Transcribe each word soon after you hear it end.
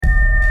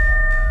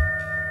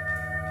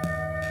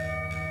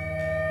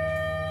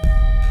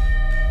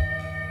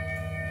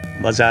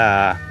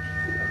Baza.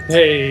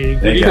 Hey,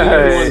 good evening,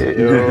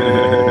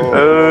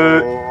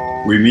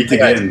 everyone. We meet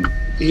again.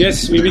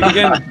 Yes, we meet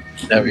again.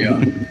 There we are.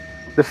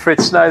 De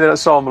Frits Schneider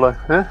Ensemble,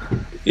 hè?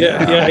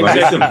 Yeah,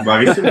 exactly.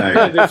 Waar is hem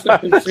eigenlijk?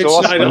 The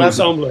Frits Schneider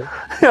Ensemble.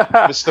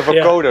 Mr.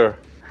 Vocoder.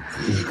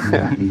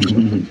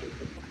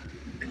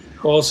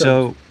 Awesome.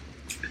 So,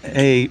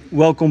 hey,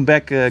 welcome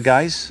back,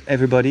 guys,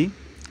 everybody,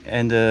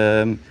 and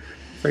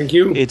thank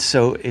you. It's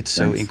so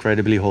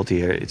incredibly hot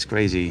here. It's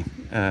crazy.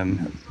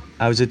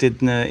 How's it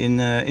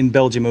in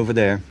Belgium over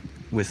there?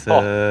 With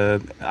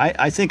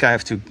I think I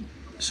have to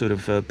sort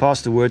of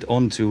pass the word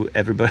on to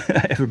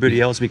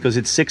everybody else because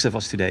it's 6 of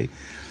us today.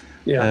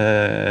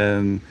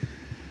 Yeah.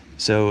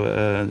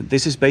 So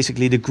this is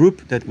basically the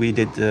group that we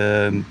did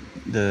the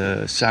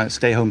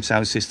Stay Home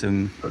Sound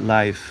System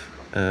live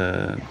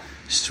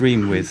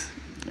stream with.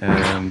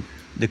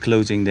 The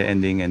closing, the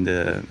ending, and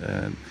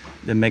the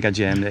mega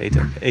jam, the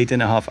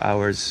 8.5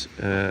 hours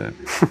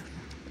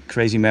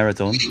crazy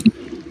marathon.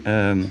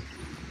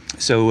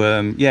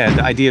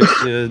 The idea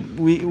is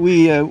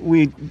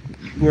we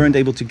weren't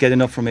able to get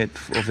enough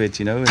of it,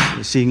 you know,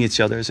 seeing each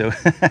other. So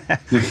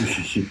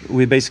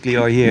we basically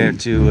are here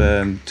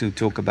to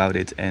talk about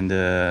it and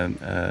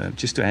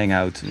just to hang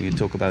out. You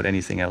talk about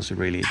anything else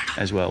really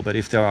as well. But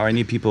if there are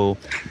any people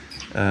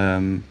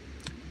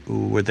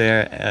who were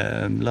there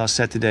last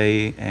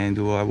Saturday and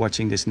who are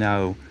watching this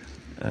now,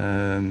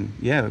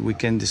 we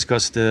can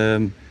discuss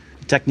the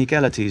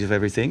technicalities of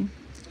everything.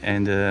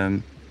 And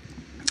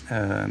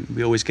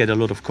we always get a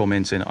lot of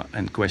comments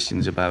and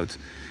questions about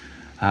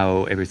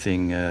how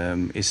everything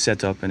is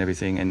set up and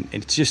everything. And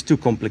it's just too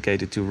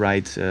complicated to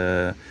write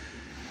in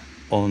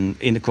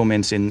the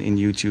comments in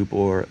YouTube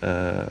or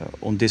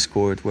on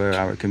Discord, where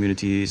our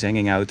community is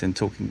hanging out and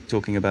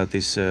talking about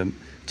this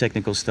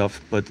technical stuff.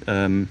 But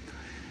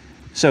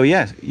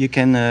you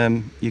can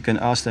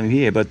ask them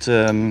here. But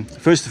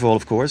first of all,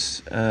 of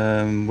course,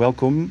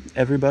 welcome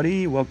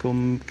everybody.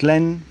 Welcome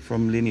Glenn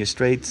from Linear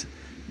Straight,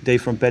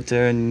 Dave from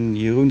Pattern,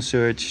 Jeroen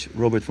Search,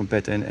 Robert from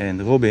Pattern,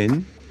 and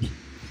Robin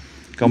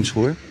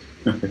Kamschoor.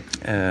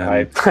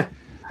 Hi.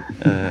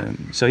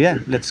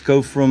 Let's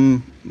go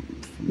from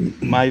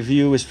my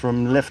view is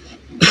from left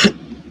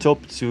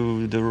top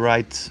to the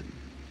right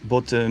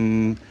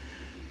bottom.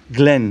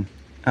 Glenn,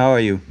 how are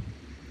you?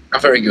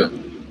 I'm very good.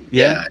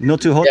 Yeah,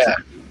 not too hot. Yeah.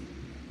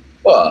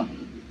 Well,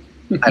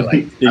 I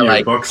like. No,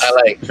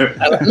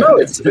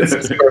 it's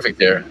perfect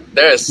there.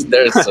 There's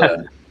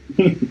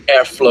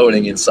air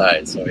floating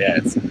inside, so yeah,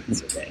 it's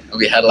okay.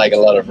 We had like a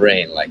lot of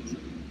rain like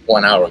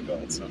 1 hour ago,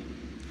 so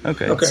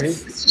okay.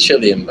 It's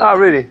chilly in Oh,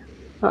 really?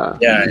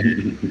 Yeah,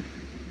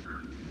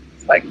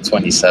 it's like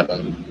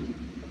 27.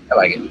 I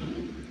like it.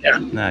 Yeah,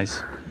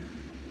 nice.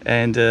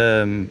 And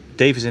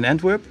Dave is in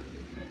Antwerp.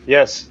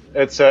 Yes,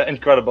 it's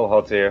incredible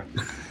hot here.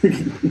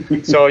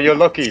 So you're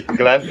lucky,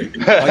 Glenn.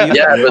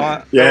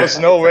 There was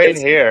no rain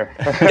here.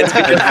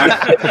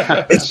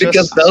 It's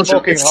because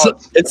Belgium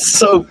it's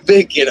so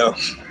big, you know.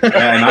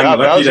 And I'm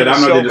lucky that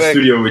I'm not in the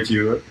studio with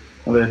you.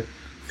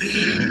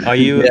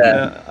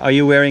 Are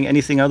you wearing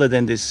anything other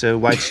than this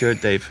white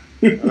shirt, Dave?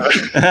 Okay.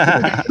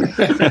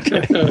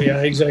 Oh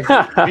yeah, exactly.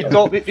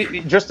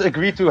 We just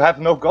agreed to have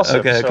no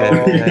gossip. Okay.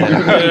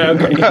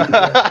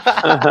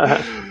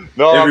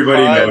 No,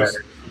 everybody knows.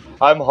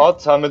 I'm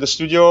hot. I'm in the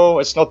studio.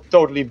 It's not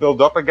totally built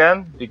up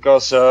again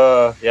because, we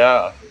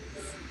have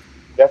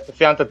to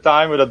spend the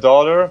time with a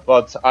daughter.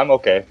 But I'm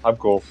okay. I'm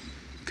cool.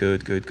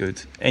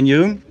 Good. And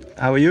you?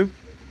 How are you?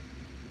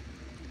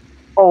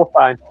 All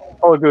fine.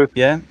 All good.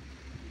 Yeah.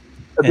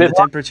 A bit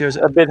hot as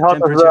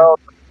well.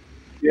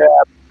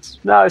 Yeah.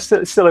 No, it's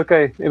still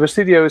okay. In the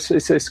studio,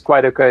 it's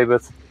quite okay,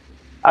 but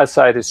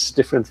outside it's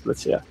different.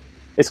 But yeah,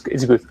 it's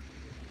good.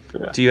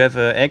 Yeah. Do you have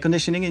air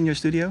conditioning in your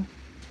studio?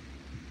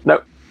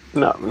 No.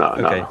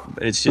 Okay,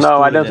 but it's just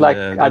I don't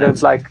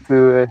like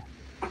to.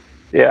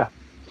 Yeah.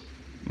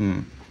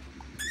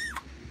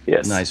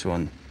 Yes. Nice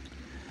one.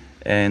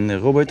 And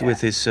Robert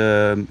with his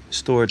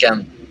stored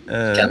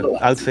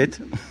outfit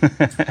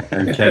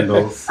and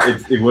candles.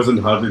 It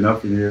wasn't hot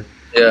enough in here.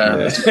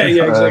 Yeah,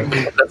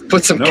 exactly. Let's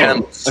put some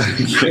candles.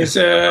 It's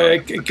a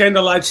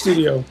candlelight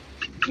studio.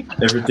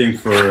 Everything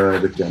for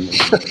the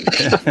candles.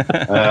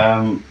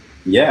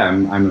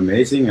 I'm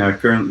amazing.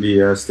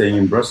 Currently staying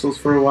in Brussels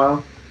for a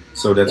while.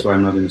 So that's why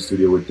I'm not in the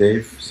studio with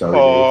Dave. Sorry,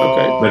 Dave.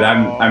 Okay. But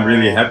I'm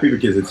really happy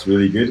because it's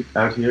really good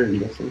out here in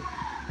Brussels.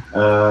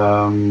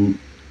 I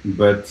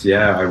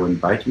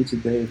went biking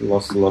today.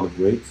 Lost a lot of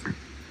weight.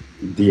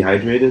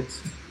 Dehydrated,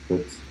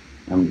 but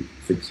I'm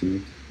fixing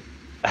it.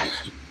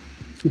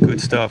 Good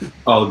stuff.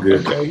 All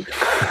good. Okay.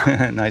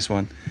 Nice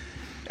one.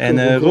 And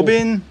Cool.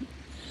 Robin?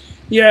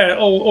 Yeah,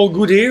 all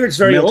good here. It's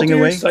very hot here.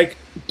 Away. It's like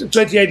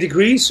 28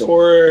 degrees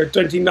or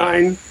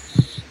 29.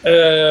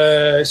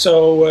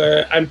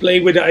 I'm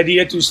playing with the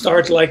idea to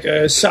start like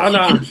a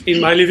sauna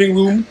in my living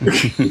room.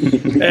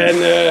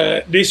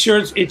 And this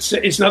shirt,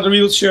 it's not a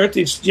real shirt.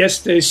 It's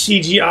just a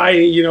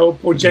CGI,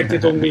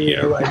 projected on me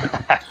right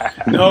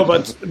now. No,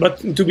 but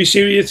to be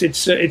serious,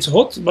 it's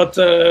hot, but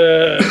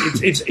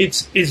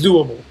it's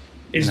doable.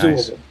 It's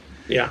nice. doable.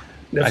 Yeah.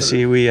 Definitely. I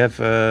see we have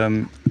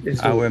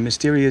our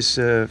mysterious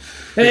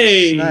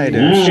hey Snyder.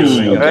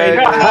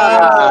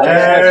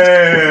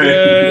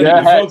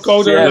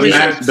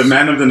 The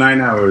man of the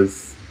 9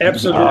 hours.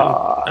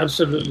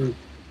 Absolutely.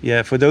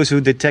 Yeah, for those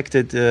who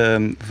detected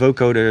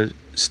vocoder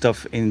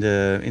stuff in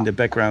the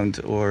background,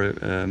 or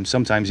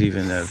sometimes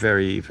even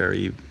very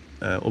very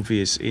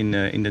obvious in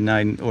the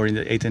 9 or in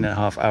the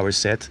 8.5 hour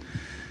set.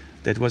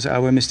 That was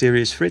our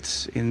mysterious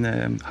Fritz in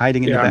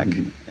hiding in the back.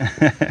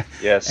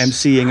 Yes.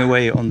 MCing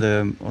away on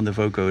the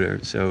vocoder.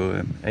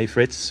 So hey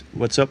Fritz,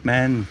 what's up,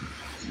 man?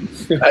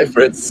 Hi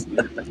Fritz.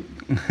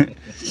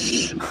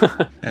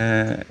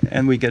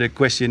 And we get a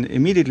question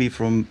immediately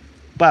from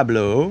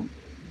Pablo.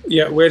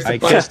 Yeah, where's the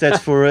pipe? Guess that's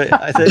for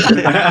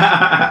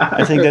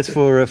I think that's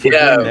for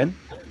Glenn, then.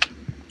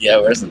 Yeah,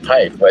 where's the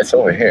pipe? Well, it's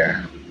over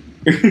here.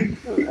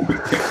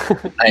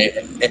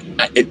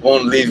 It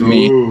won't leave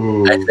me.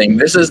 I think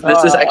this is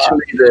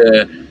actually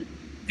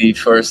the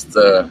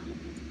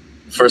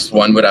first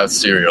one without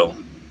serial.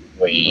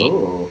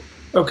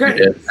 Okay.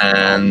 Did,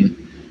 and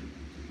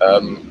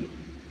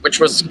which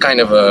was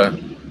kind of a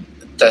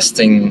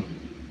testing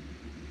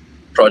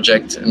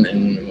project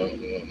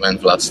when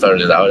Vlad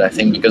started out, I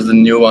think, because the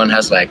new one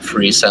has like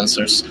 3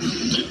 sensors,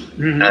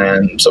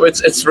 and so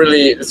it's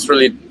really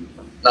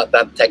not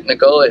that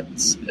technical.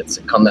 It's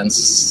a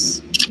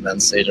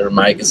condensator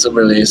mic. It's a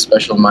really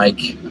special mic.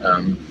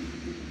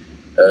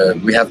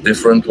 We have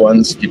different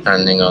ones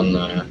depending on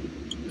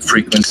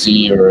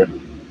frequency or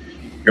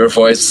your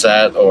voice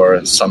set,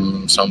 or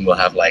some will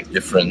have like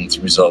different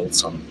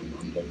results on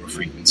lower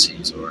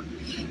frequencies,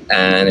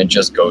 and it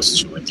just goes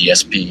through a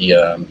DSP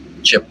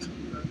chip,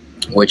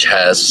 which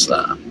has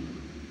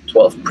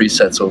 12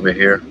 presets over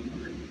here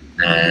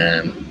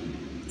and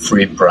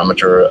 3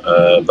 parameter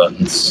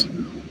buttons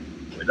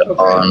with an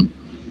on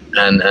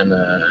and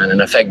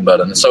an effect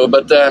button. So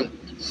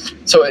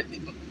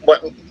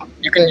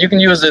you can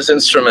use this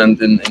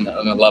instrument in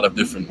a lot of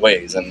different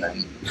ways, and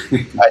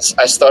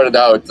I started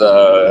out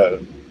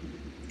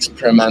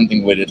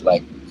experimenting with it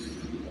like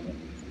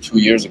 2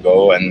 years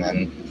ago,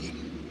 and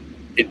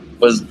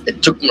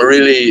it took me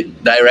really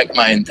direct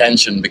my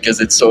intention, because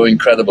it's so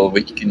incredible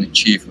what you can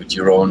achieve with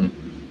your own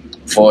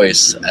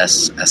voice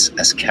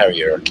as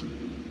carrier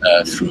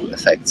through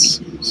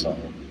effects. So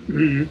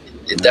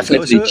it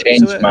definitely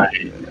changed my.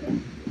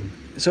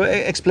 So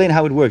explain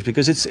how it works,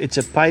 because it's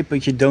a pipe,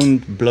 but you don't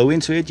blow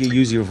into it. You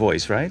use your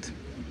voice, right?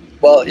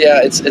 Well,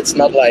 yeah, it's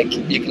not like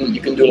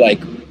you can do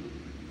like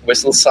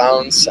whistle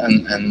sounds,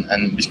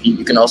 and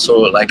you can also,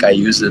 like I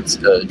use it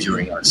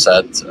during our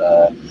set,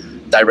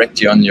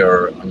 directly on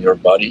your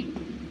body,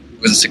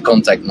 because it's a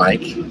contact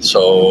mic.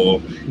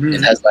 So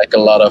it has like a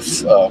lot of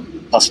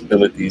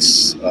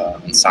possibilities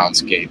and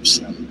soundscapes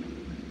and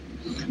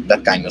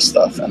that kind of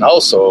stuff. And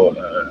also,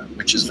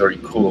 which is very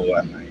cool,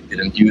 and I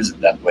didn't use it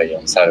that way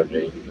on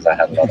Saturday because I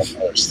had a lot of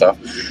other stuff,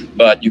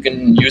 but you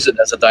can use it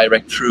as a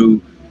direct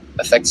through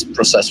effects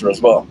processor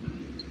as well.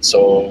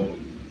 So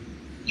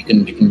you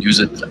can use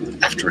it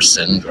after a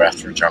synth or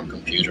after a drum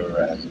computer,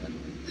 and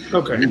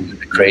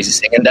the crazy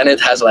thing. And then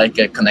it has like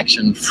a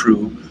connection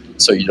through,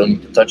 so you don't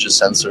need to touch the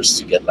sensors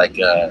to get like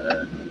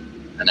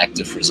an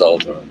active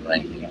result or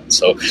anything else.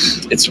 So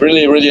it's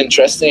really, really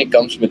interesting. It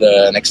comes with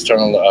an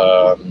external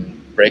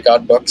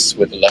breakout box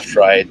with a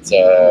left-right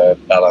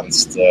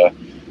balanced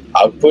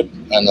output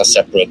and a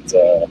separate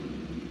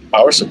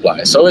power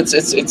supply. So it's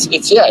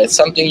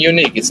something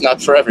unique. It's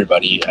not for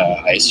everybody,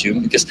 I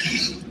assume, because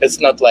it's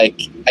not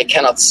like I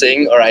cannot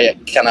sing or I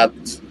cannot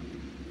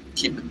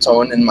keep a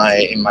tone in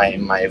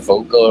my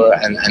vocal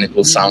and it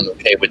will sound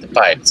okay with the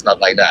pipe. It's not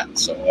like that.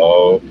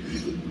 So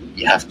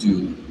you have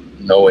to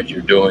know what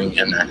you're doing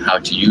and how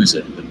to use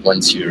it. But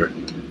once you're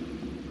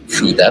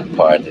through that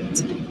part,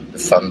 the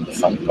fun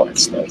part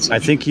starts. I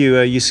think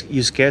you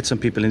scared some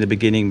people in the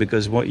beginning,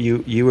 because what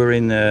you were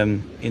in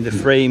the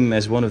frame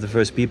as one of the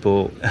first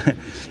people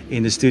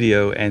in the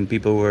studio, and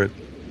people were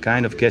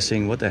kind of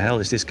guessing, what the hell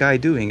is this guy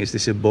doing? Is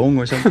this a bong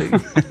or something?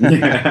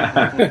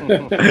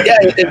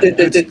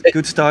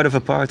 Good start of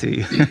a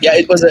party. Yeah,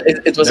 it was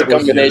a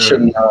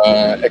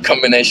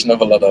combination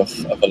of a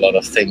lot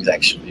of things,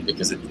 actually,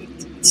 because it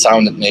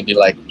sounded maybe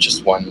like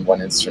just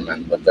one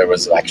instrument, but there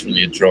was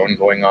actually a drone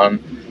going on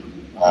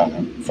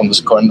from the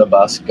Scorn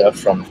Dabasca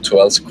from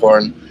 12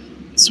 Scorn.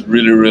 It's a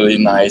really, really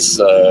nice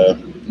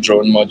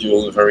drone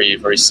module, very,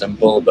 very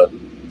simple, but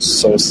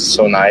so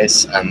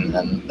nice.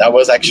 And that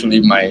was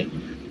actually my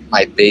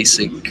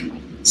basic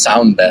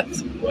sound bed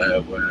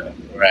where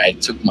I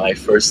took my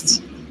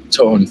first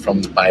tone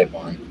from the pipe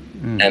on.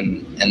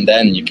 And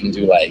then you can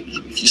do, like,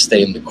 if you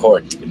stay in the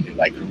chord, you can do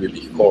like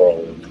really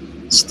choral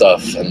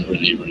stuff and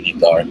really, really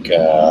dark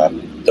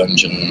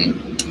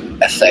dungeon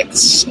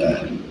effects.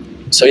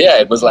 So yeah,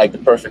 it was like the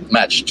perfect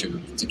match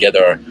to get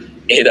our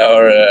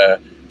 8-hour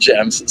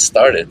jams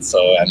started. So,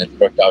 and it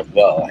worked out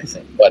well, I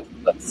think. But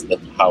that's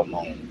how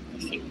my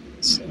feeling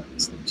is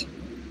listening to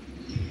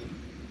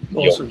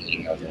the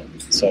opening of it.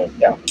 So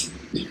yeah.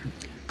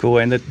 Cool.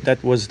 And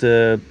that was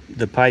the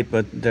pipe,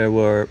 but there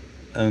were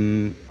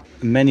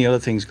many other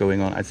things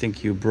going on. I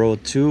think you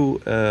brought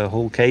 2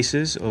 whole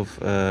cases of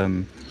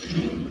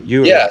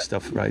Eurorack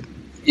stuff, right?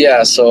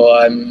 Yeah, so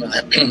I'm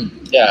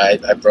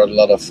I brought a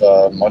lot of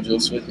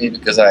modules with me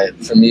because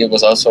for me it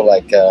was also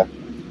like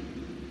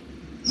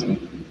some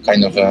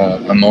kind of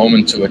a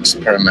moment to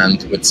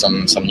experiment with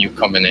some new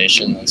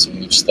combination and some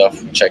new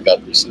stuff which I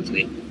got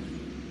recently.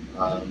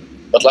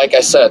 But like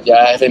I said,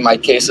 in my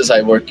cases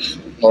I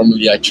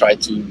try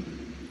to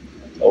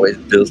always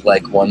build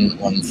like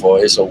one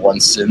voice or one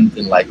synth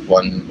in like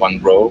one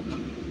row,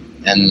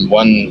 and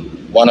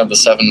one of the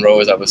 7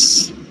 rows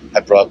I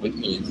brought with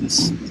me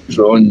this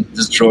drone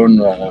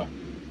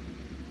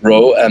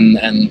row, and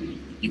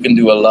you can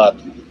do a lot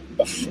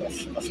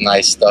of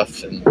nice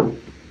stuff and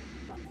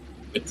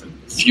with a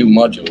few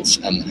modules,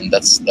 and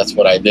that's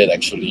what I did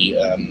actually.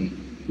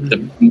 The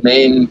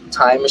main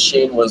time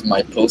machine was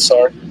my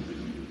Pulsar,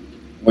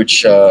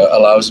 which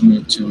allows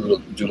me to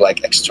do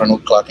like external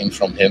clocking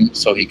from him.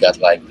 So he got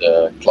like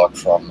the clock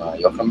from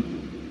Joachim,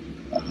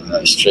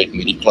 straight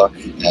MIDI clock,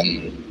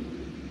 and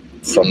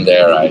from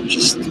there I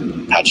just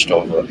patched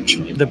over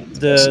actually.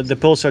 The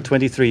Pulsar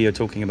 23 you're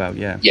talking about,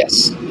 yeah.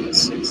 Yes.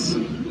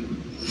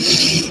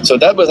 So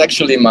that was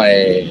actually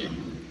my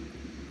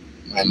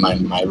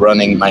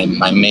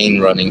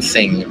main running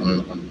thing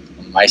on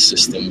my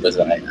system, because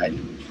I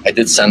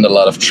did send a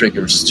lot of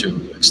triggers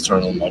to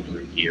external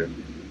modular gear.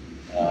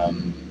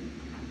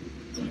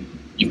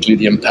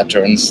 Euclidean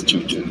patterns to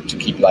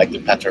keep like the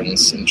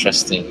patterns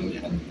interesting,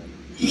 and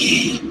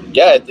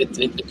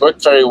it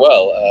worked very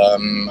well.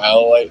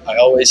 I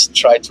always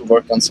try to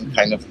work on some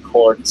kind of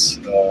chords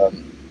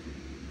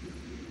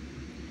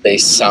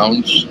based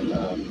sound,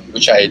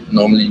 which I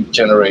normally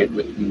generate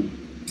with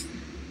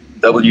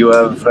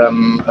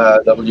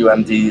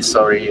WMD,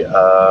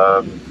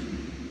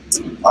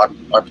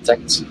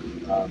 Architect,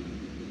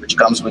 which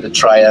comes with a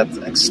triad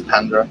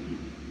expander,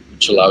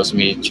 which allows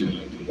me to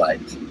do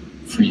like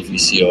 3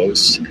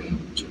 VCOs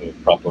into a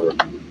proper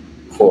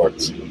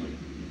chord.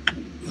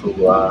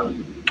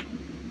 Through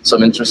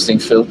some interesting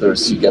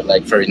filters, you get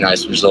like very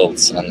nice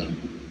results. And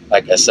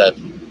like I said,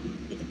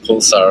 with the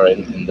Pulsar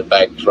in the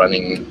back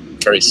running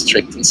very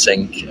strict in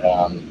sync,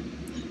 and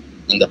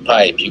the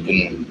pipe, you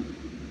can.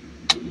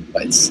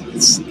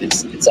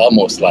 It's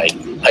almost like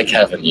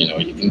heaven, you know.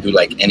 You can do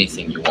like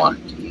anything you want.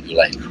 You can do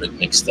like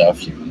rhythmic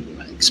stuff. You can do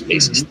like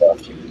spacey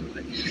stuff. You can do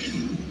like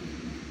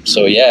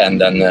and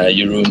then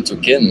Jeroen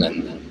took in,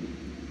 and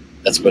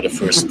that's where the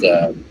first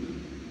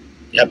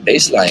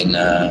baseline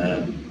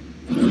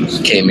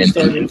came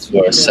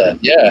into our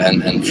set. Yeah,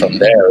 and from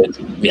there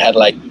we had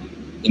like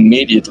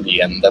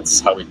immediately, and that's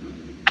how it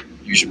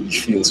usually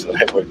feels when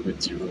I work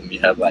with Jeroen. We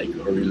had like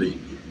a really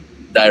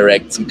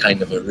direct and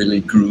kind of a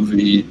really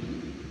groovy,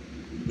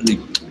 really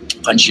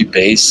punchy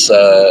bass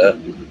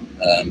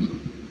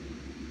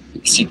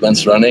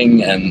sequence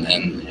running,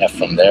 and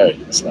from there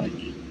it's like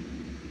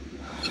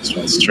just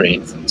one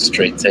straight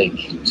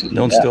take.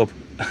 Don't stop.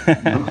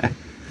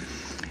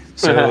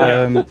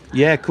 So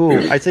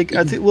cool. I think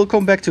we'll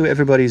come back to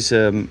everybody's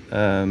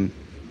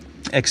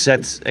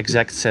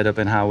exact setup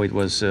and how it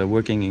was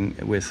working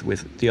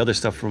with the other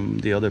stuff from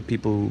the other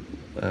people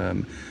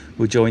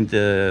who joined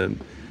the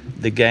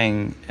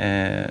gang,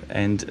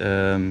 and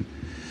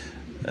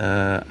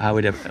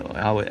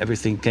how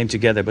everything came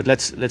together. But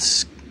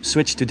let's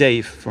switch to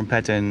Dave from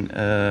Pattern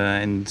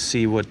and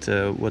see what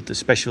the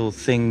special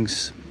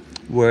things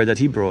were that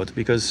he brought,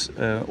 because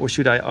or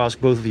should I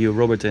ask both of you,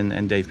 Robert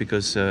and Dave,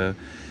 because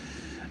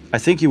I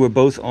think you were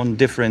both on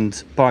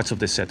different parts of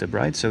the setup,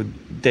 right? So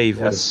Dave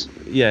was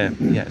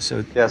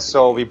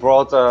so we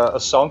brought a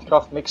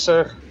Soundcraft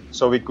mixer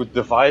so we could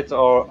divide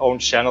our own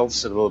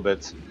channels a little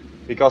bit,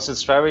 because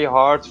it's very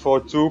hard for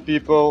 2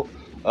 people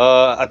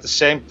at the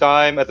same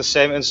time, at the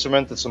same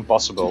instrument. It's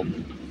impossible.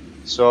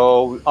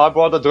 So I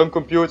brought a drum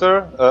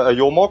computer, a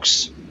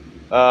Yomox,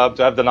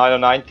 to have the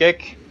 909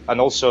 kick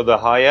and also the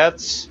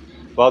hi-hats.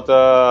 But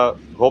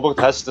Robert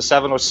has the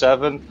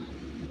 707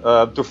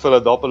 to fill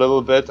it up a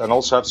little bit and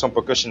also have some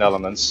percussion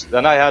elements.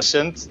 Then I had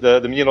synth, the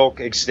Miyanoke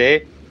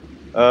XD,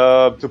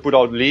 to put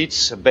out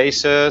leads,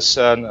 basses,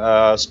 and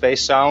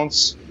space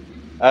sounds.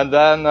 And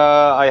then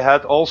I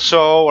had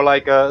also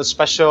like a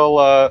special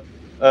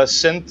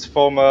synth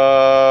from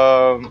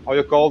how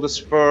you call this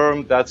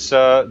firm? That's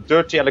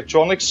Dirty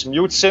Electronics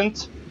Mute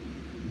Synth,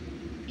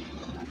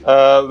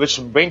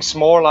 which brings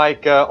more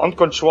like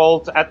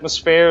uncontrolled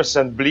atmospheres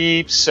and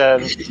bleeps,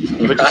 and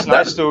which is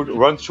nice to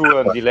run through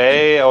a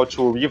delay or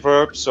through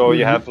reverb. So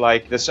you have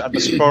like this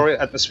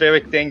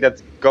atmospheric thing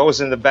that goes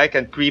in the back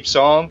and creeps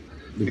on.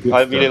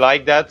 I really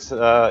like that.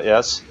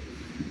 Yes.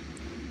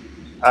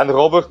 And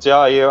Robert, he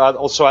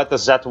also had the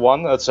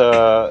Z1. It's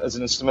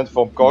an instrument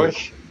from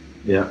Korg.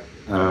 Yeah.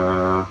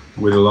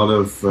 With a lot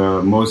of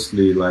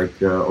mostly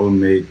like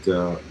own-made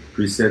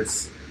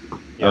presets.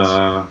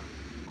 Yes.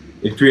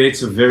 It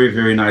creates a very,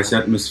 very nice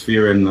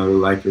atmosphere and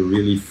like a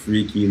really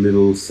freaky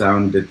little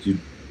sound that you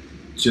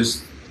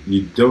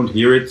don't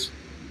hear it.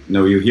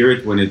 No, you hear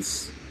it when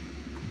it's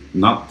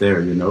not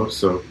there, you know.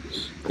 So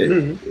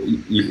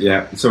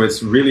Yeah, so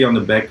it's really on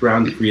the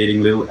background,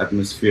 creating little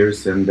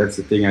atmospheres, and that's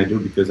the thing I do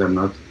because I'm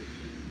not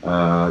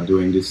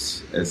doing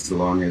this as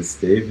long as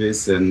Dave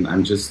is, and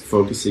I'm just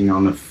focusing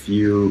on a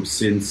few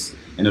synths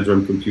and a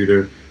drum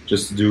computer,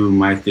 just do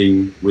my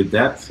thing with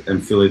that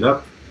and fill it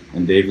up.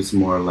 And Dave is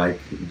more like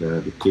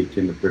the kick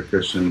and the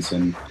percussions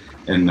and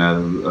a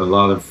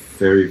lot of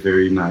very,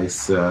 very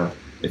nice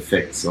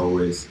effects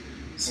always.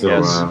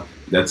 So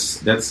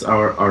that's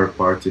our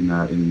part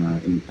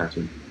in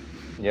pattern.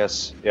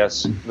 Yes.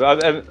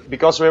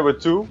 Because we were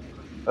two,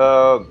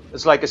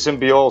 it's like a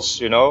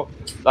symbiosis, you know.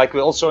 Like we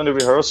also in the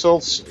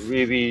rehearsals,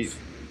 we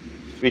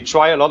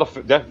try a lot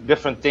of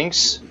different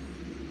things,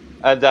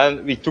 and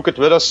then we took it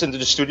with us into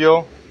the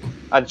studio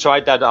and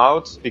tried that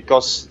out,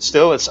 because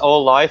still it's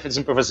all live, it's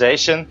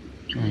improvisation,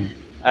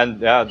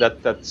 and yeah,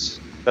 that's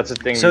the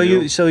thing. So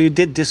you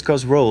did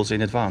discuss roles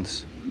in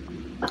advance?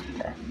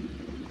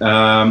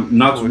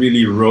 Not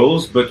really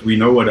roles, but we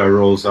know what our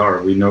roles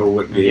are. We know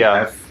what we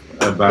have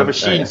about the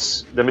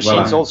machines. The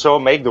machines also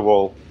make the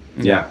role.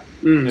 Yeah.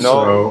 You know.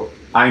 So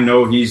I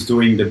know he's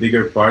doing the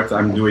bigger part.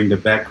 I'm doing the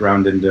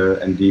background and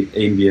the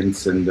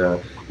ambience and the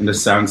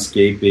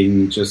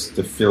soundscaping, just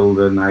to fill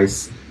the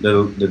nice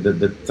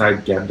the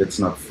tight gap that's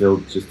not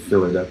filled. Just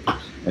fill it up,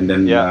 and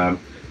then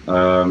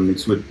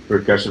it's with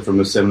percussion from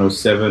the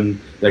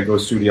 707 that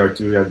goes through the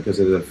Arturia because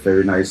it's a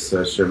very nice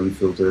Sherman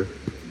filter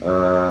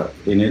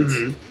in it.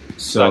 So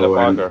Steiner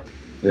Parker.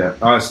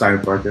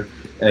 Steiner Parker,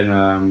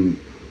 and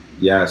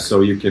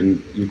so you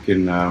can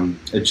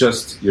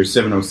adjust your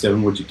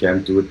 707, which you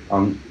can't do it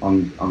on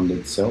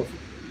itself.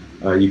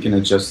 You can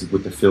adjust it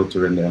with the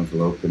filter and the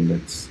envelope, and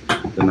that's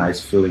the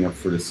nice filling up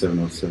for the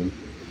 707.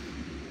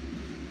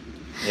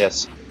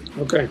 Yes.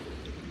 Okay.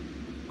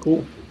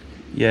 Cool.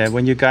 Yeah,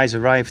 when you guys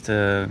arrived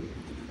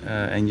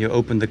and you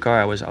opened the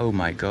car, I was, oh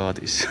my God,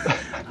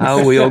 how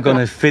are we all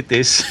gonna fit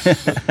this?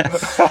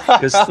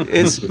 Because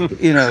it's,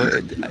 you know,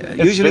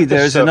 usually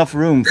there's enough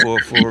room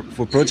for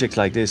projects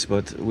like this,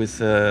 but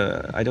with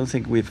I don't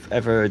think we've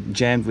ever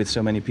jammed with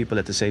so many people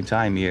at the same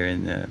time here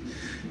in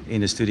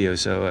the studio.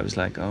 So I was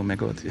like, oh my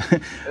God,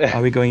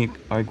 are we going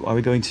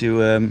to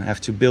have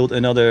to build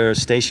another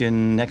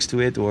station next to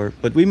it?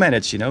 But we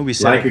managed, you know, we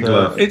set like up, a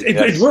glove.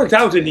 It worked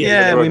out in the end.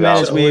 Yeah, we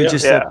managed. So, we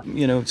just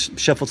you know,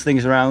 shuffled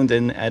things around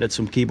and added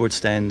some keyboard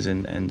stands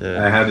and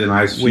I had a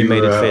nice view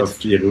made it fit. of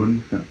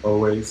Jeroen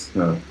always.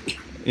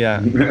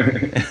 Yeah.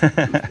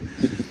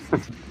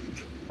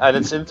 And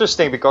it's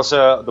interesting because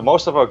the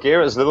most of our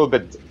gear is a little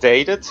bit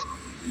dated.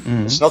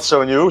 It's not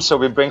so new, so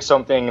we bring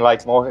something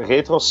like more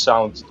retro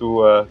sound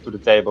to the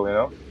table, you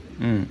know.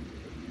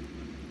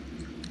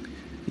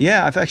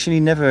 Yeah, I've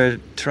actually never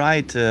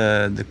tried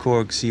the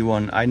Korg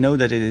Z1. I know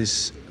that it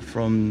is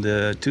from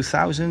the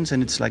 2000s,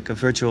 and it's like a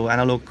virtual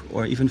analog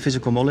or even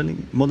physical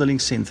modeling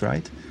synth,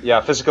 right? Yeah,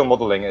 physical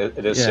modeling.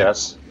 It is. Yeah.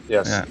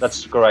 Yes, yeah.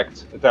 That's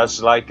correct. It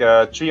has like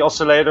 3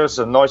 oscillators,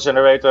 a noise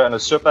generator, and a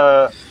sub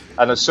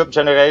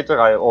generator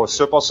or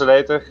sub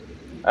oscillator.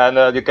 And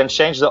you can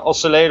change the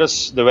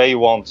oscillators the way you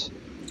want.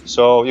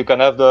 So you can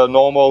have the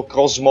normal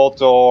cross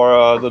mod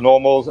or the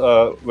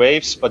normal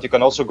waves, but you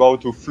can also go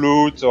to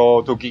flute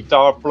or to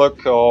guitar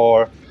plug,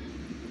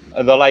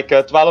 and there are like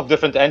 12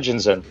 different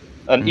engines in.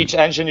 And each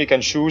engine you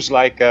can choose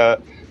like 2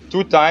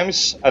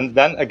 times and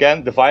then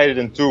again divide it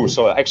in 2.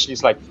 So actually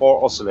it's like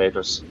 4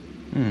 oscillators.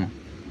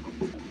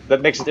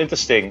 That makes it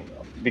interesting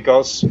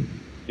because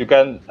you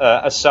can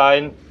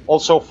assign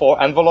also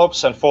 4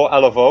 envelopes and 4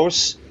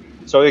 LFOs.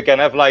 So you can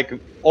have like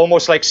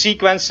almost like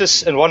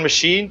sequences in one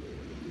machine,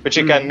 but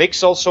you can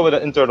mix also with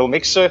an internal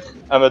mixer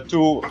and with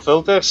 2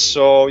 filters.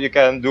 So you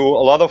can do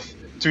a lot of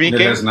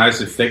tweaking. It has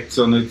nice effects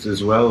on it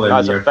as well,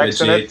 and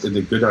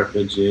the good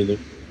arpeggiator.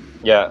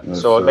 Yeah,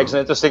 so it makes an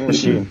interesting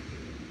machine.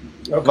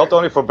 Okay. Not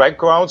only for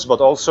backgrounds,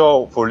 but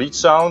also for lead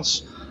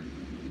sounds.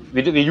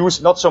 We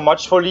used not so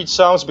much for lead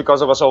sounds because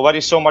there was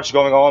already so much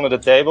going on at the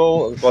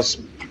table. It was,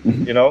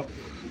 you know,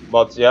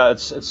 but yeah,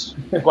 it's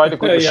quite a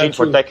good machine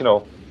for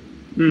techno.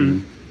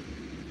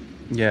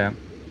 Yeah.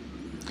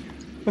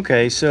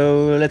 Okay,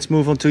 so let's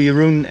move on to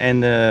Jeroen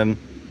and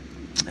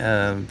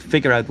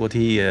figure out what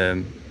he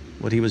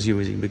was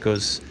using,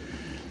 because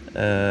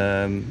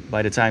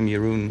by the time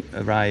Jeroen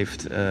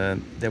arrived,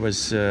 there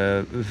was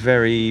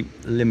very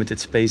limited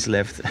space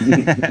left,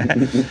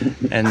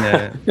 and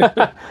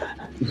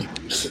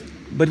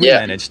but we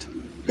managed.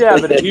 Yeah,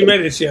 but we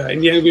managed. Yeah,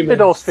 in the end we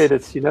managed. It all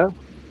fitted, you know.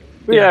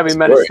 We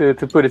managed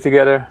to put it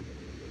together.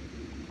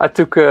 I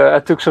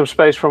took some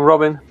space from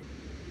Robin.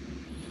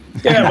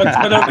 Yeah, but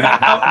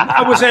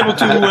I was able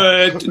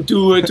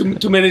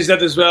to manage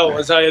that as well,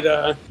 as I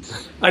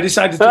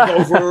decided to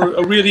go for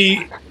a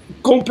really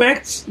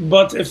compact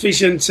but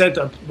efficient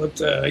setup. But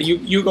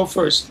you go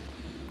first.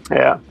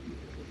 Yeah.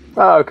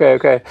 Oh,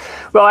 okay.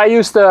 Well, I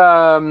used 2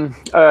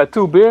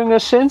 Behringer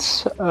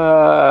synths,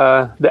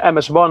 the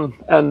MS1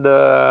 and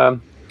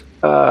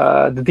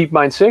the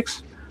DeepMind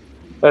 6.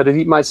 The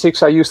DeepMind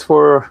 6 I used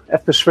for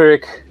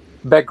atmospheric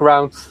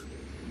background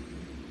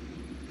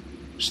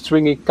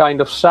stringy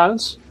kind of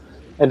sounds,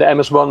 and the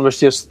MS1 was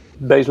just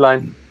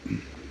baseline.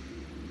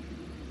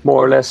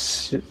 more or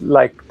less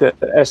like the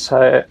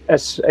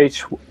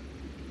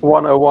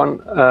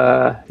SH101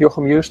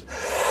 Jochem used.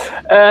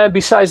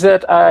 Besides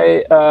that,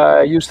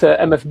 I used the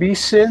MFB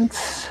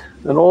synth,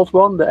 an old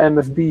one, the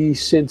MFB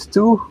synth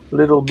 2,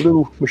 little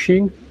blue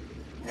machine.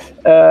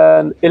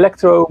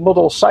 Electro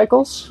Model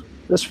Cycles.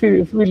 That's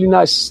really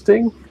nice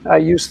thing. I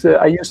used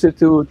it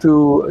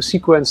to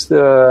sequence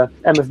the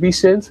MFB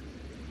synth.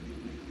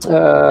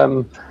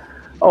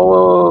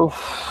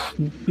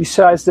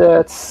 Besides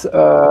that,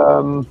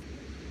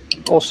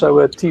 also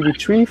a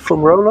TV3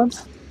 from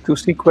Roland to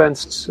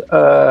sequence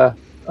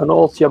an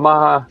old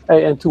Yamaha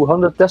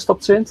AN200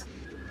 desktop synth.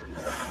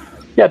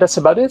 Yeah, that's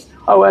about it.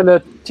 Oh, and a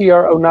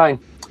TR-09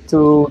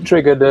 to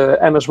trigger the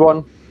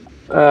MS-1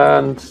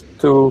 and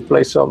to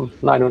play some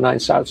 909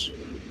 sounds.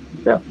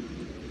 Yeah.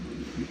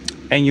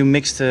 And you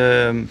mixed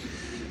everything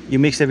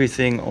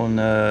on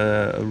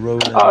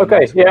Roland. Oh,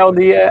 okay. Yeah, on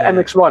the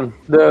MX-1,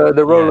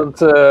 the Roland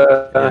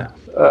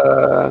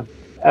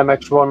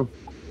MX-1.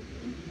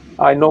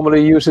 I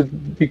normally use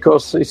it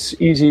because it's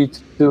easy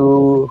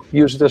to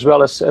use it as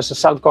well as a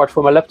sound card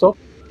for my laptop.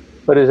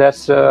 But it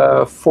has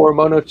 4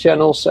 mono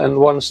channels and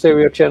 1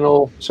 stereo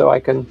channel, so I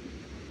can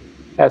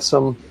add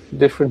some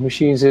different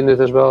machines in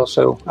it as well.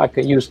 So I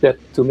can use that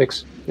to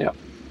mix. Yeah.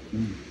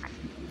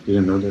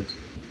 Didn't know that.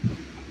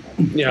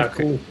 Yeah,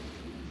 cool.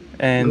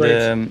 And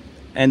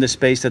the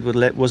space that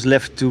was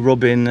left to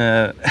Robin.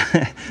 You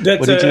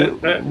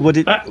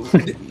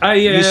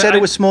said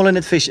it was small and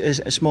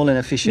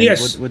efficient.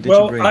 Yes. What did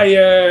you bring?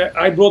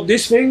 I brought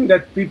this thing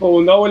that people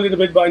will know a little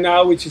bit by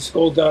now, which is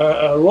called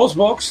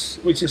Rosbox,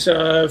 which is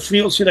a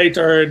free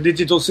oscillator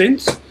digital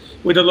synth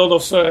with a lot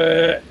of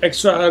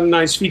extra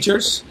nice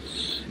features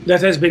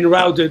that has been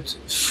routed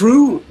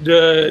through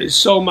the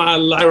Soma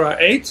Lyra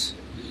 8.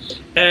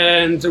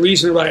 And the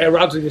reason why I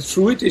routed it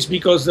through it is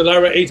because the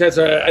Lyra 8 has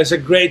a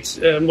great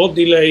mod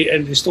delay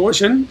and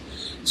distortion.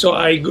 So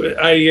I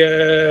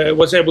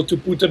was able to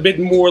put a bit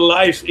more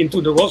life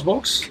into the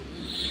Rosbox.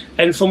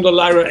 And from the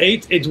Lyra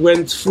 8, it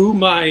went through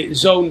my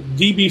Zone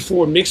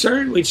DB4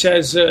 mixer, which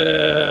has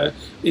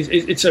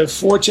it's a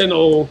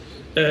 4-channel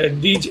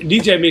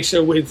DJ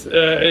mixer with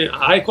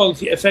high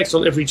quality effects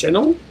on every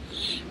channel.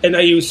 And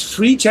I used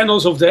 3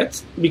 channels of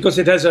that because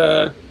it has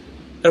a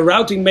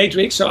routing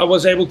matrix. So I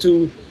was able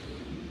to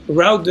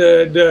route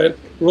the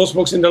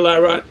Rosbox and the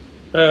Lyra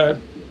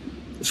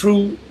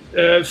through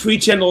 3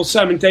 channels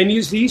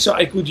simultaneously, so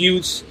I could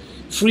use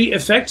 3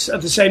 effects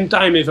at the same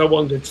time if I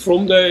wanted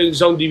from the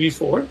Zone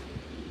DB4.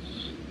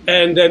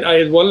 And then I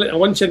had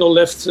one channel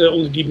left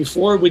on the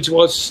DB4, which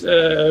was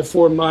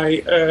for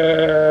my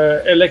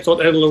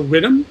electrode analog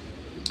rhythm,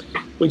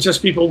 which, as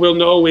people will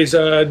know, is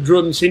a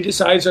drum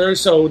synthesizer.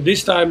 So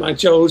this time I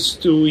chose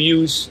to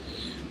use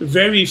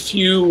very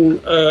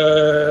few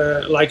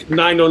like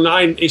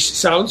 909-ish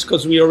sounds,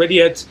 because we already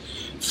had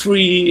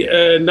 3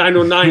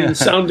 909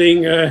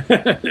 sounding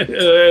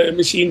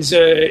machines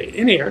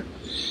in here.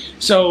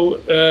 So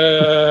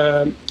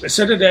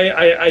Saturday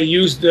I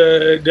used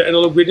the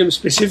analog rhythm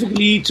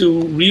specifically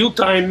to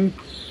real-time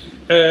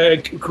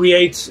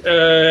create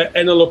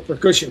analog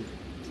percussion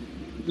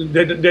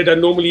that I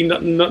normally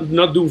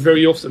not do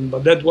very often,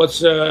 but that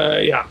was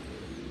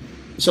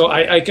So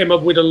I came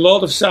up with a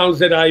lot of sounds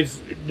that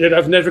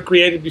I've never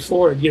created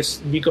before,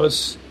 just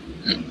because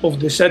of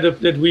the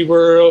setup that we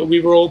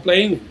were all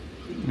playing.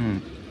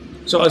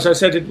 So as I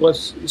said, it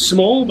was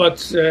small,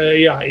 but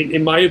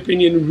in my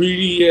opinion,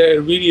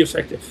 really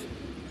effective.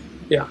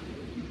 Yeah.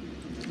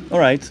 All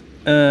right,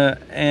 I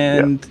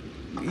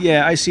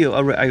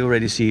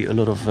already see a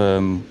lot of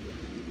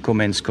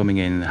comments coming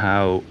in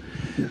how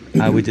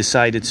we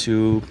decided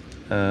to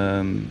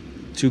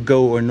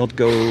go or not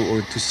go,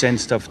 or to send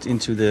stuff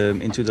into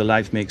the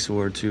live mix,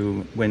 or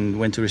to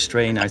when to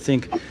restrain. I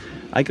think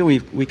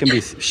we can be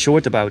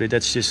short about it.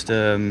 That's just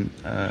that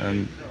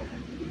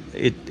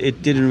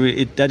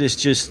is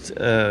just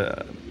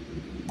the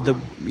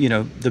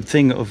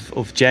thing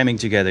of jamming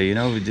together.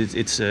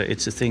 It's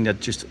a thing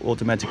that just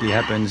automatically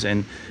happens.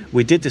 And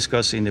we did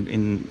discuss in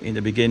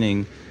the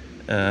beginning.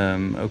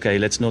 Okay,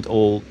 let's not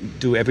all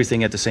do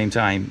everything at the same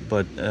time,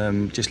 but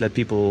just let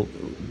people,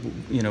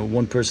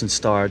 one person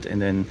start, and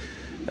then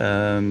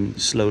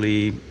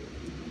slowly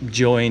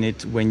join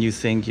it when you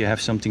think you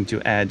have something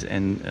to add,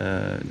 and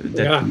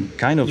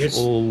that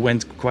all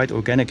went quite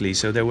organically.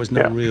 So there was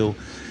no real.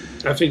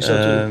 I think so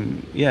too.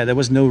 There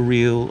was no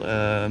real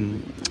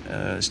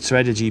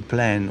strategy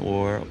plan,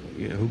 or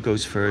who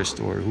goes first,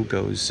 or who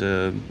goes.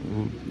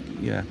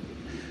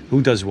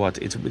 Who does what?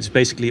 It's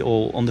basically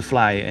all on the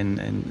fly,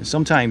 and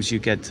sometimes you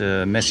get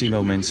messy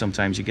moments.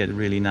 Sometimes you get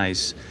really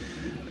nice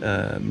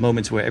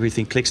moments where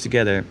everything clicks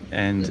together,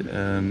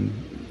 and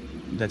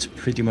that's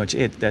pretty much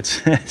it. That's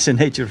the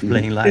nature of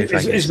playing live.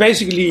 It's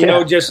basically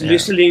just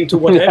listening to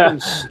what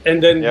happens,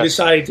 and then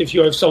decide if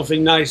you have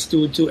something nice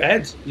to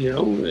add.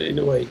 In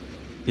a way.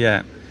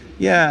 Yeah.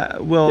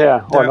 Well,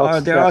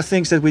 there are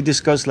things that we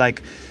discuss,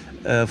 like.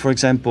 For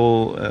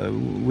example,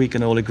 we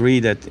can all agree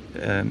that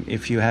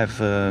if you have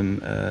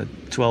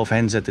 12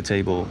 hands at the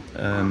table,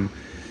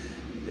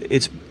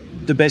 it's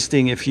the best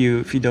thing if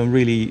you don't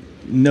really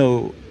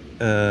know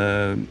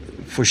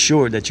for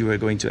sure that you are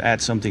going to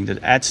add something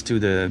that adds to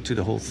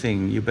the whole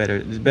thing.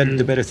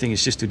 The better thing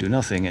is just to do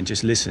nothing and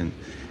just listen.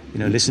 You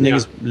know,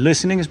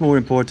 listening is more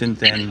important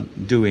than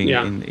doing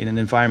in an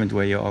environment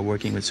where you are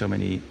working with so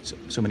many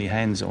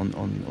hands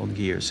on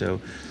gear.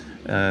 So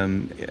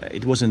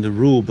it wasn't a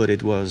rule, but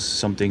it was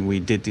something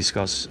we did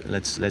discuss.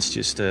 Let's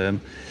just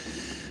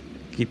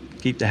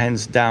keep the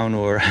hands down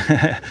or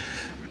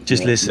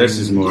just listen. Less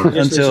is more.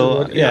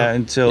 Until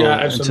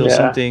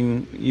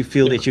something you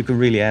feel that you can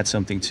really add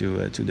something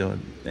to the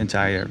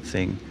entire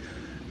thing.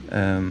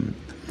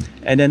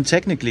 And then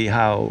technically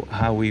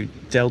how we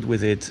dealt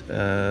with it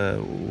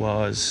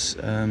was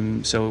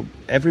so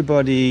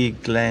everybody,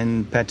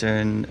 Glenn,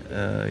 Pattern,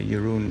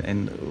 Jeroen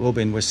and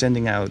Robin were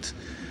sending out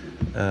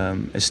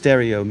a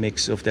stereo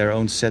mix of their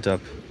own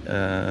setup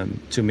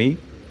to me,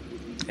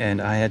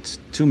 and I had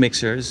two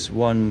mixers.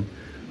 One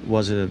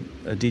was a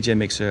DJ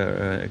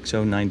mixer,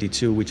 Xone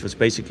 92, which was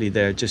basically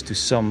there just to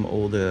sum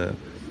all the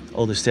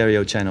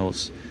stereo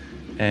channels.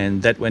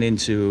 And that went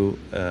into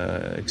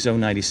Xone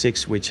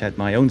 96, which had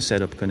my own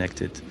setup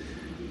connected.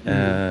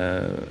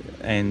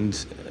 And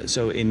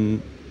so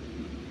in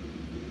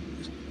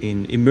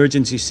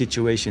emergency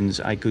situations,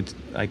 I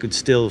could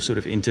still sort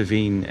of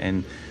intervene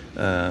and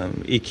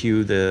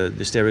EQ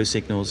the stereo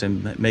signals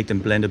and make them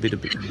blend a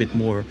bit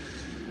more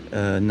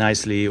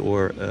nicely,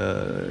 or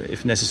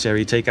if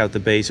necessary, take out the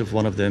bass of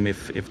one of them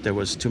if there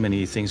was too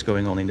many things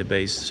going on in the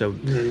bass. So,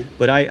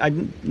 but I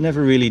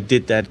never really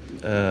did that.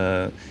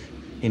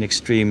 In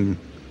extreme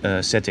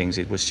settings,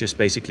 it was just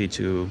basically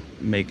to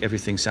make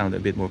everything sound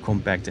a bit more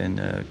compact and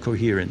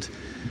coherent.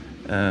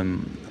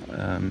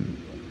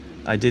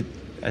 I did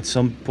at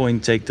some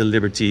point take the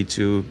liberty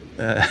to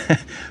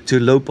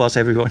low pass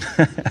everyone.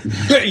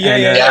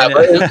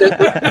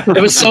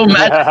 It was so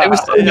magic. It was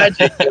so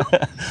magic.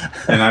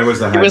 And I was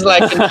the high. It was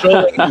like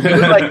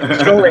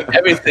controlling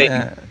everything.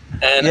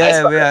 And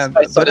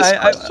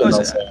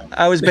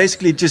I was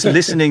basically just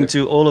listening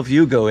to all of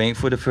you going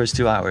for the first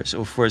 2 hours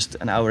or first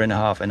an hour and a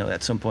half. And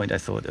at some point I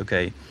thought,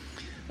 okay,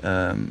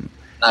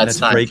 let's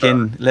break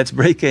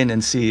in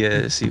and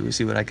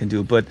see what I can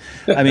do. But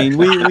I mean,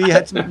 we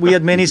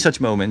had many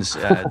such moments.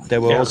 There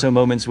were also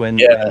moments when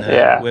we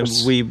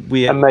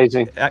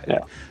amazing.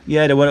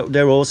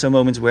 There were also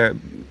moments where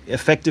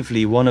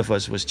effectively one of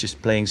us was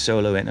just playing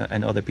solo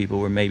and other people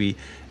were maybe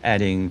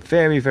adding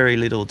very, very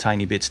little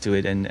tiny bits to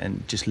it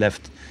and just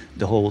left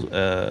the whole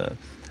the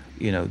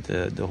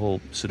whole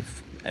sort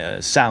of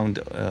sound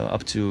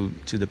up to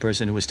the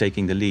person who was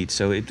taking the lead.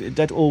 So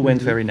that all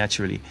went very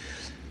naturally.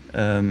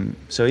 Let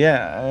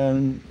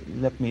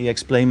me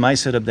explain my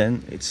setup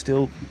then. It's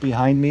still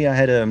behind me. I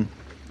had a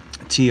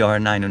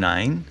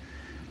TR-909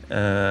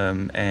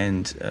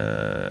 and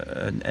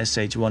an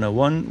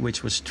SH-101,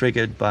 which was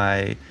triggered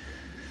by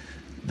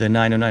the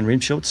 909 rim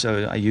shot.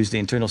 So I used the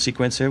internal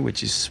sequencer,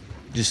 which is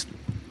just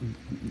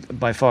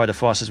by far the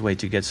fastest way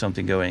to get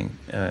something going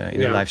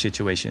in a live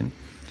situation.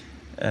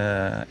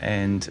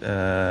 And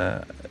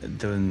the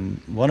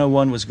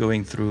 101 was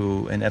going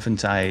through an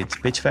Eventide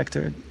pitch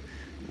factor,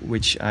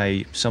 which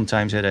I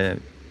sometimes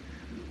had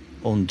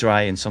on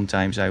dry, and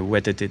sometimes I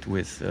wetted it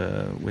with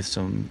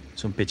some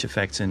pitch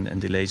effects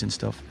and delays and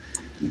stuff.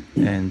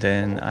 And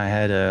then I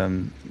had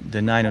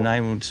the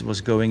 909, which was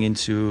going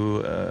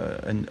into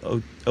an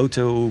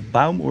Otto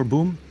Baum or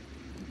Boom,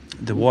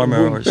 the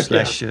warmer or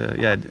slash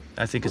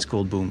I think it's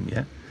called Boom.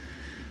 Yeah,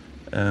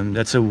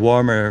 that's a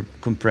warmer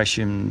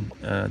compression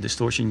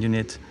distortion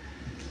unit.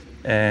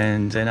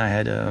 And then I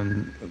had a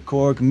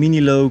Korg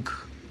Minilogue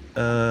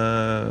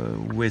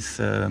with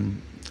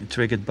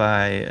triggered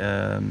by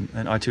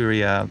an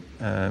Arturia.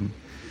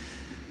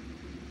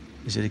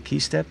 Is it a key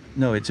step?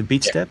 No, it's a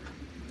beat step.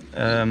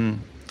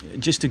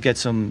 Just to get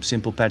some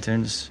simple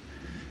patterns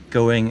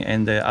going,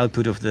 and the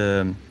output of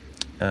the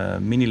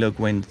Minilogue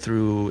went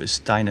through a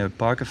Steiner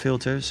Parker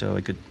filter, so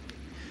I could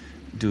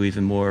do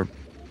even more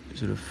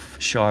sort of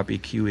sharp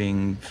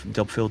EQing,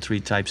 dub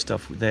filtery type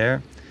stuff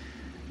there.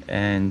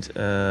 And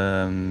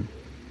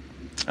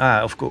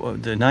of course,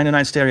 the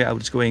 909 stereo I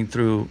was going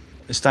through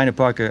a Steiner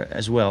Parker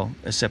as well,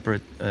 a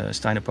separate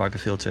Steiner Parker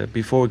filter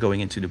before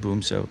going into the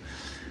boom. So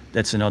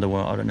that's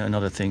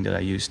another thing that I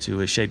use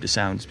to shape the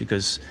sounds,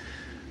 because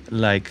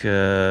like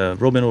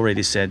Robin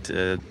already said,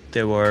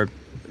 there were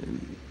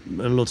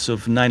lots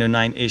of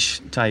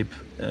 909-ish type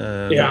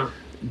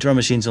drum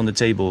machines on the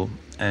table,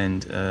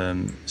 and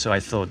so I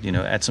thought,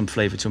 add some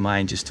flavor to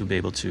mine just to be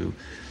able to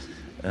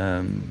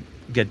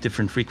get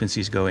different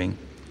frequencies going.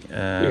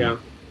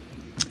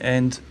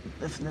 And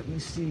let me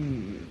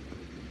see.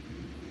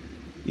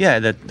 Yeah,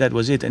 that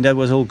was it, and that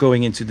was all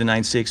going into the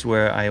 9.6,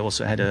 where I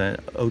also had a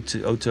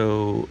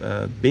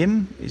Otto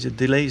BIM. Is it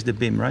delay? Is the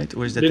BIM, right,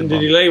 or is that the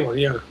delay one?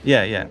 Yeah.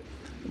 Yeah,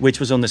 which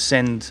was on the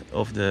send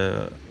of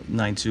the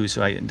 9.2.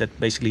 So that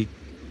basically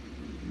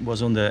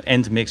was on the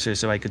end mixer,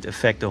 so I could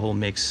affect the whole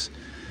mix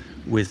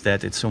with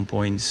that at some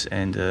points,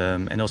 and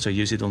also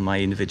use it on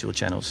my individual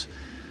channels.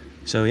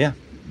 So yeah,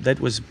 that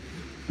was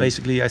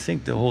basically, I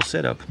think, the whole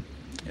setup.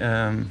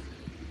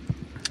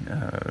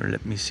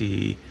 Let me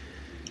see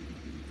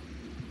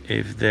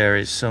if there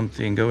is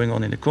something going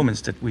on in the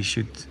comments that we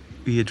should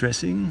be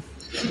addressing.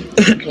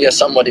 Yeah,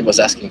 somebody was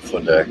asking for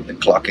the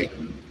clocking.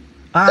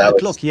 The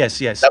clock, yes.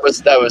 That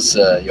was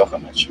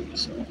Jochem actually.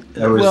 So.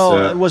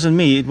 It wasn't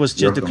me. It was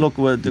just the clock.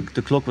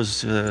 The clock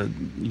was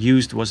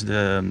used was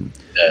the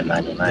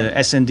 909. the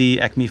SND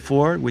Acme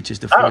 4, which is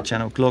the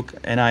 4-channel clock,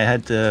 and I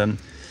had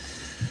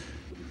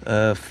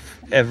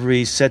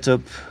every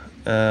setup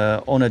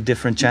on a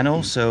different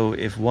channel. So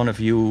if one of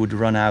you would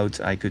run out,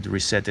 I could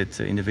reset it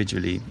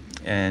individually.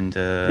 And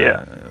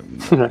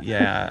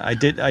I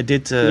did.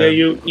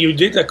 You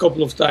did a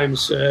couple of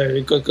times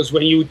because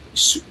when you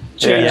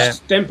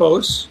changed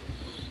tempos,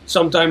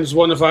 sometimes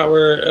one of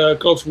our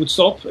clocks would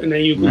stop, and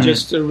then you could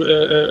just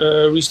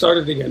restart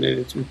it again, and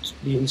it would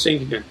be in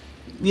sync again.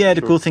 Yeah,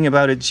 the cool thing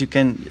about it is you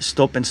can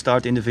stop and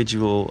start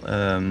individual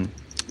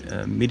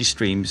MIDI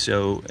streams.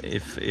 So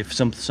if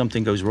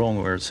something goes wrong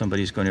or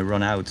somebody's going to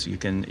run out, you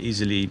can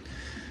easily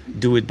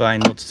do it by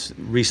not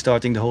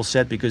restarting the whole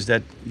set, because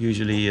that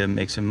usually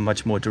makes a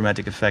much more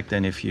dramatic effect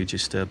than if you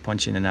just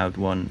punch in and out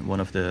one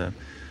of the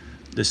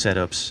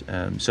setups.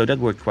 So that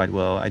worked quite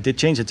well. I did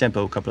change the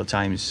tempo a couple of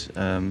times.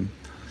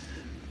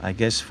 I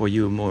guess for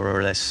you more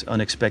or less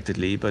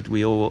unexpectedly, but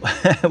we all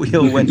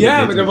went.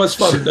 Yeah, but that was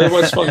fun. That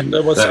was fun.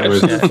 That was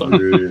absolutely fun.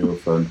 Really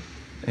fun.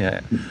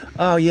 Yeah.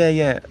 Oh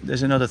yeah.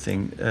 There's another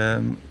thing.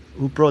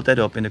 Who brought that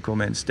up in the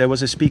comments? There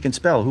was a speak and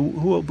spell.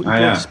 Who brought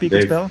the speak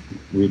and spell?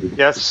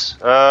 Yes,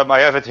 I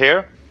have it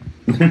here.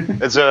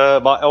 It's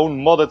my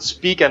own modded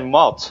speak and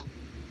mod.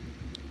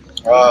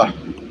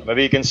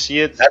 Maybe you can see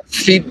it. That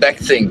feedback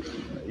thing.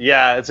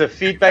 Yeah, it's a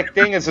feedback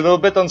thing. It's a little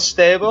bit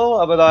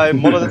unstable, but I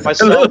modded it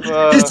myself.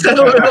 It's a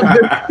little bit.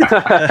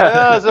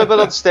 Yeah, it's a bit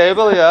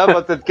unstable, yeah,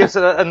 but it gives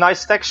it a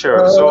nice texture.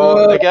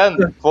 So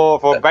again,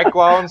 for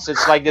backgrounds,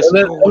 it's like this. A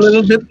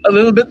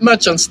little bit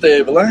much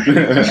unstable, huh?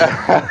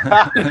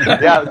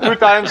 Yeah, 2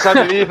 times I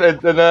believe in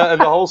the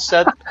whole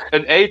set.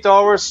 In 8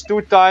 hours,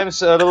 2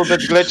 times a little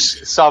bit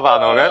glitched.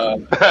 Savano,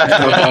 right?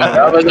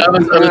 I was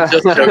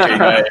just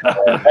joking.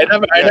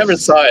 I never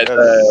saw it.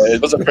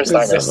 It was the first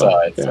time I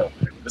saw it. So.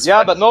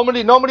 Yeah, but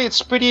normally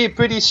it's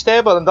pretty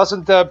stable and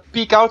doesn't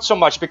peak out so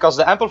much, because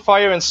the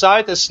amplifier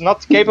inside is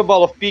not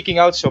capable of peaking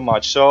out so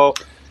much. So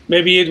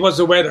maybe it was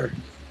the weather.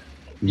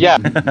 Yeah,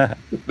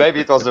 maybe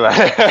it was the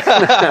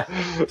weather.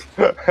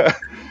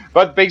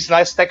 But brings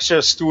nice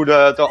textures to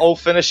the whole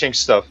finishing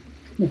stuff.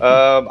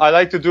 I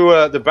like to do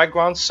the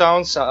background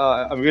sounds.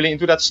 I'm really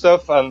into that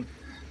stuff, and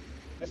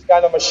this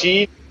kind of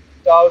machine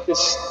without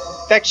these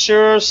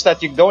textures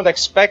that you don't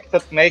expect,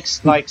 that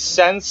makes like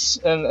sense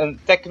in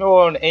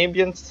techno and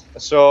ambient.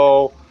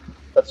 So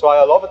that's why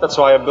I love it. That's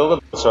why I build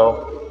it.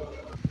 So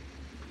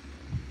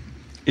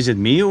is it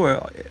me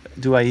or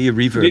do I hear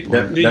reverb?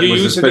 That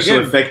was a special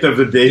effect of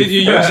the day. Did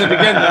you use it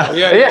again now?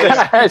 Yeah,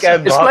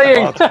 it's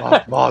playing.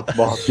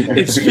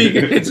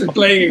 It's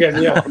playing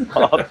again. Yeah.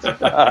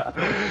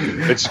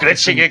 It's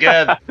glitching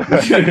again.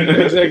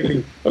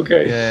 Exactly.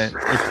 Okay. Yeah,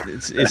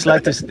 it's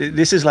like this.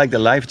 This is like the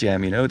live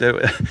jam, you know.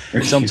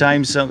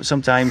 Sometimes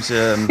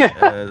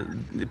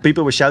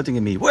people were shouting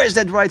at me, "Where's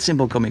that right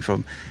symbol coming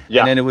from?"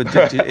 Yeah. And then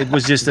it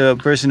was just a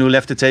person who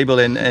left the table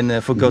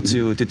and forgot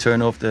to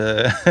turn off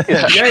the.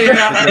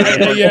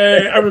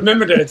 I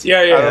remember that.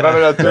 Yeah. I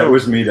remember that too. That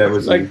was me. That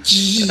was like.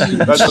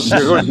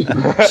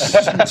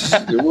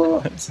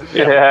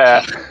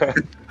 Yeah.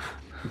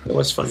 That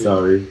was funny.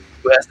 Sorry.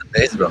 Who has the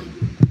bass drum?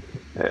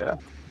 Yeah.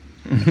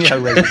 Yeah,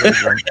 right.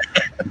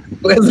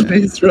 Who has the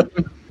bass drum?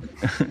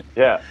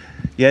 Yeah.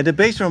 Yeah, the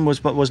bass drum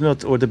was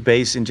not, or the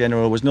bass in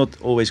general was not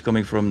always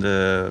coming from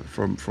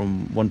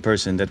one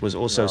person. That was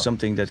also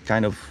something that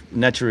kind of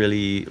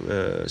naturally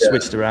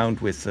switched around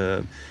with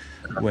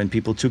when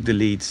people took the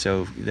lead.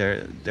 So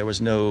there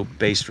was no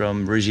bass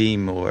drum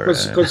regime or.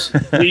 Because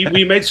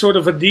we made sort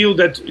of a deal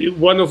that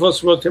one of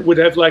us would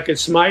have like a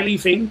smiley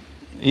thing.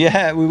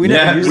 Yeah, we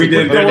never used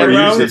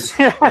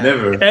it.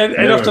 Never. And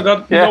after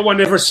that, no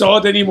one ever saw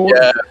it anymore.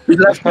 Yeah, we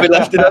left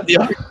it at the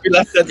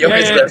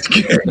office desk.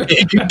 You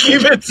can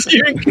keep it,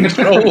 you're in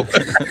control.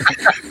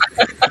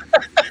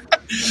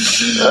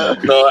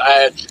 No,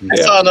 I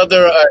saw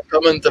another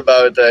comment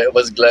about it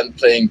was Glenn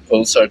playing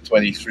Pulsar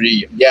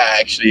 23. Yeah,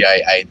 actually,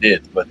 I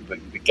did, but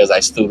because I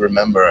still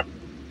remember,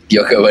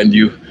 Jochem, when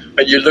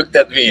you looked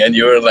at me and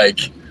you were like,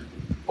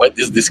 what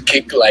is this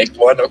kick, like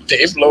 1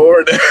 octave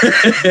lower? I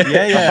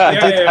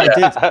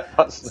did.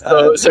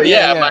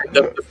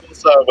 The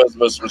Pulsar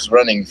was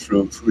running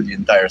through the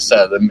entire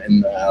set,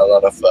 and a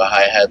lot of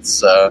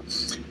hi-hats,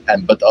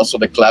 but also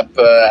the clap,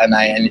 and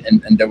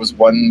there was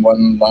one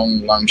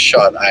long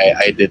shot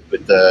I did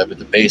with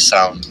the bass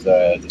sound,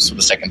 so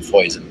the second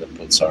voice in the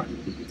Pulsar.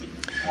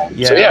 I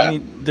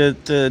mean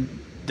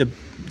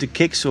the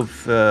kicks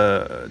of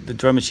the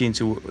drum machines,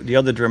 the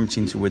other drum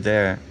machines who were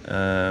there.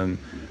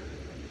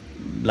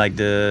 Like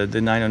the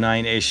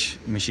 909-ish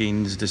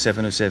machines, the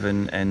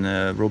 707 and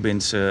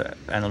Robin's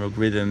analog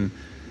rhythm,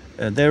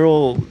 they're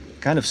all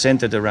kind of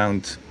centered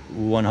around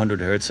 100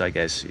 hertz, I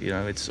guess. You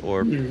know,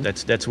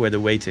 that's where the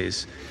weight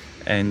is,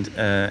 and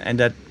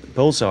that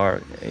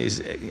Pulsar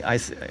is,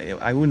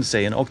 I wouldn't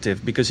say an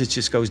octave, because it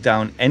just goes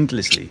down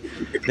endlessly.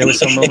 There were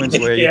some moments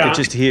where you could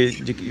just hear,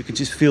 you could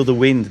just feel the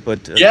wind, but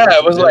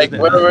it was like,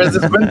 where is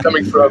this wind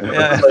coming from? It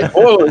was like,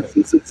 whoa,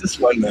 it's this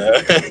one.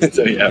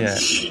 So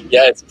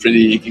it's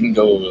pretty. It can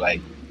go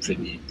like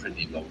pretty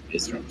low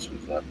bass drums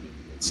with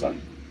Pulsar.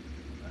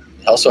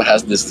 It also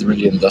has this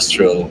really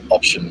industrial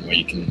option where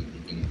you can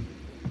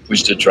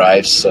push the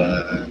drives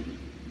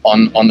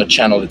on the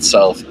channel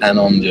itself and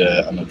on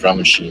the drum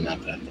machine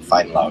at the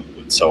final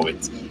output. So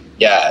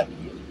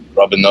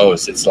Robin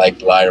knows it's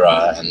like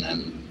Lyra,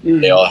 and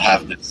they all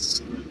have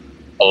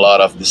a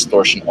lot of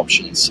distortion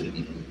options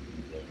in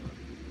the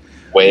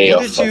way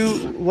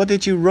What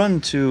did you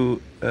run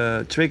to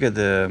trigger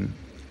the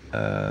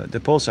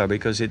Pulsar?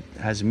 Because it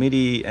has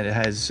MIDI and it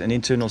has an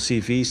internal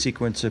CV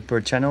sequencer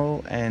per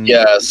channel, and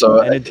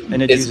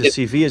it uses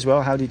CV as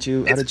well. How did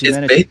you manage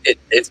it?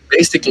 It's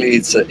basically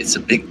it's a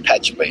big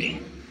patch bay.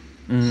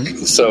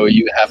 Mm-hmm. So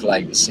you have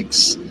like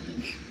 6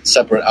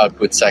 separate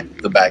outputs at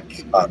the back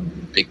on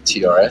big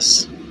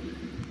TRS,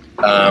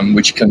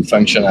 which can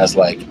function as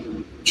like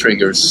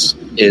triggers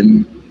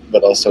in,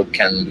 but also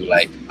can do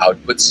like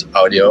outputs,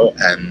 audio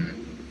and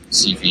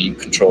CV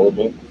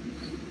controllable.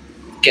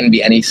 Can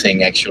be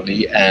anything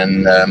actually,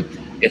 and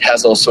it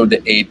has also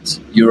the 8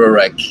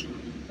 Eurorack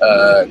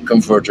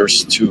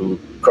converters to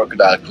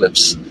crocodile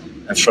clips,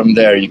 and from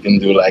there you can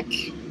do like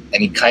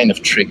any kind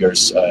of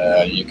triggers.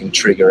 You can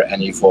trigger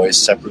any voice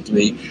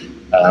separately.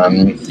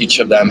 Each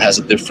of them has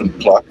a different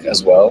clock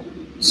as well.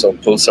 So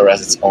Pulsar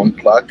has its own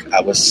clock.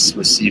 I was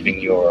receiving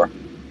your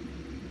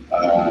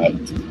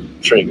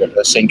trigger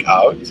sync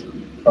out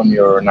from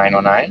your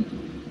 909,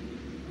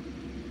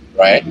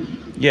 right?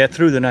 Yeah,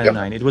 through the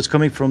 909. Yep. It was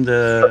coming from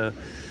the.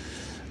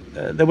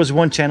 There was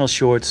one channel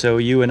short, so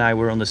you and I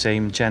were on the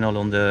same channel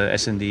on the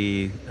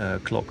SND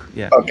clock.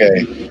 Yeah.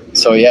 Okay.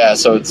 So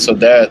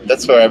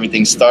that's where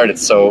everything started.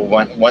 So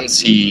once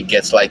he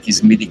gets like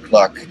his MIDI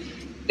clock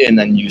in,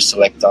 and you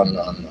select on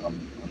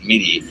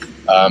MIDI,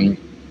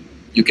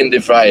 you can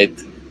divide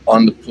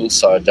on the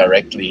Pulsar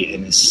directly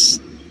in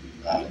his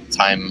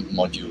time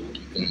module.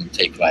 You can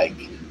take like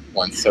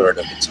 1/3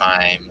 of the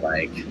time,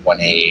 like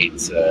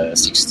 1/8,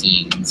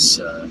 16ths.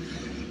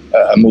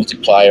 A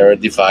multiplier,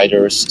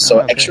 dividers. So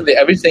actually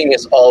everything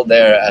is all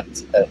there at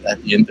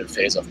the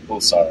interface of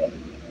Pulsar,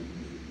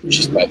 which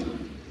is quite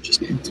just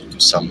to do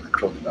some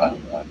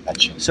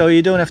patching. So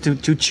you don't have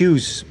to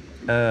choose.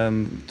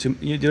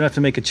 You don't have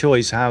to make a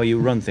choice how you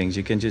run things.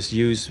 You can just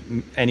use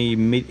any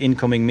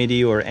incoming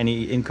MIDI or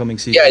any incoming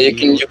CV. Yeah, you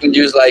can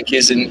use like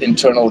his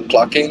internal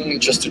clocking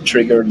just to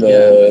trigger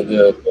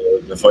the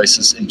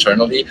voices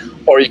internally,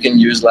 or you can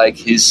use like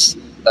his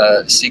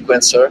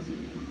sequencer,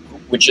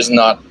 which is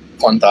not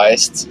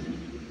quantized.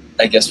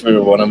 I guess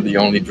we're one of the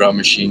only drum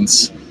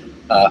machines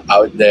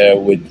out there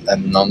with a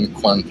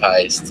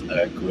non-quantized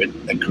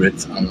grid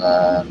on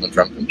a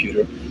drum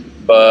computer.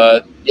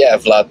 But yeah,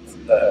 Vlad,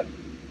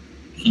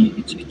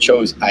 he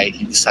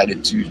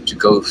decided to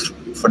go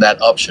for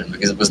that option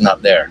because it was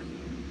not there,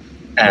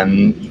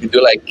 and you can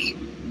do like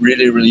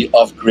really, really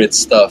off-grid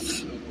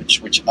stuff,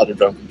 which other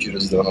drum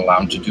computers don't allow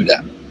him to do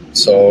that.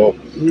 So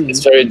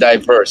it's very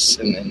diverse,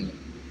 and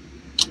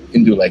you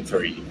can do like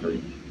very,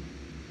 very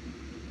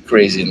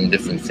crazy and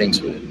different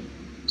things with it.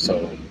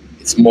 So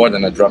it's more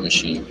than a drum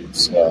machine.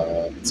 It's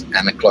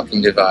and a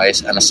clocking device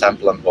and a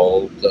sample and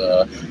hold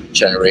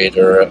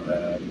generator.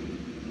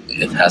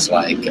 It has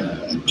like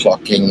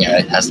clocking.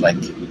 It has like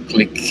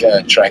click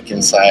track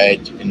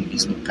inside in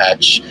his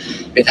patch.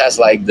 It has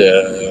like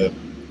the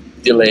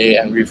delay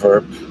and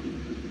reverb.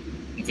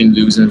 You can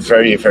use in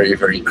very, very,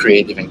 very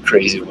creative and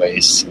crazy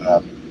ways.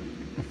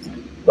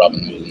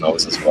 Robin will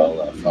knows as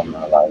well from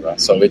Lyra.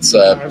 So it's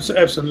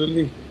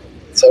absolutely.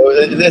 So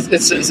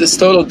it's a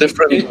total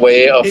different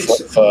way of.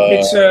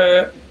 It's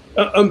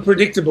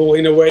unpredictable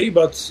in a way,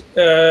 but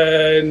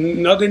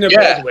not in a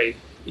bad way.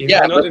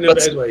 Not in a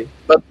bad way.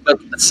 But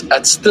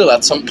still,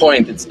 at some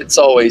point, it's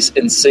always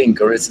in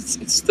sync, or it's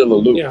still a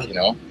loop. Yeah. You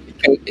know,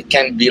 it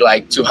can be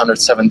like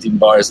 217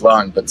 bars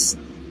long, but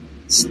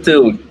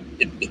still,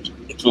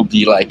 it will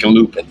be like a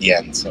loop at the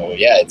end. So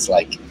yeah, it's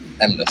like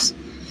endless.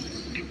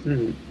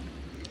 Mm-hmm.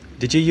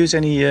 Did you use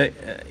any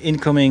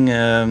incoming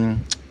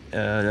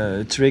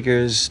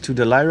triggers to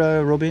the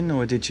Lyra, Robin,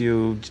 or did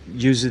you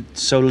use it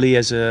solely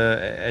as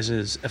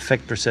an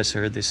effect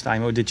processor this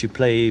time, or did you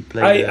play?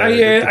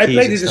 I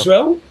played it as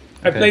well.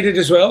 Okay. I played it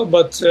as well,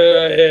 but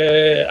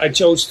I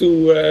chose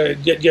to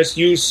just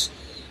use,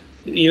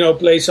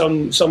 play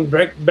some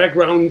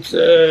background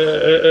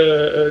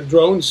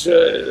drones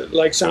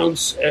like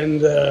sounds,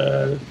 and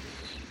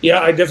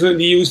I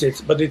definitely used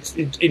it, but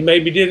it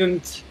maybe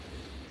didn't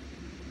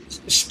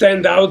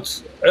stand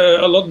out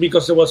a lot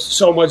because there was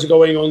so much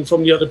going on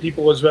from the other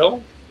people as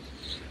well.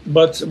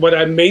 But what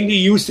I mainly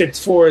used it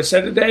for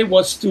Saturday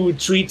was to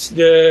treat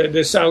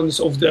the sounds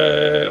of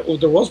the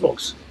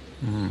Rosbox,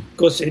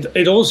 because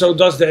it also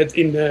does that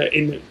in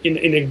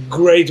a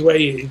great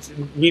way. It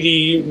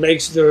really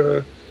makes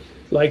the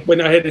like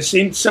when I had a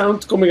synth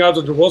sound coming out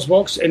of the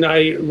Rosbox and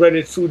I ran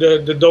it through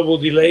the double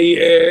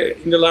delay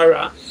in the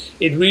Lyra,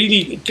 it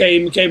really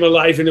came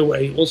alive in a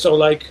way. Also,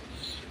 like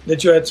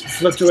that you had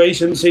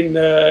fluctuations in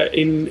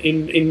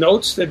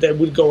notes, that they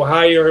would go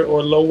higher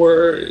or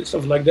lower,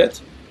 stuff like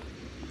that.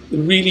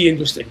 Really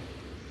interesting.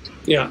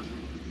 Yeah.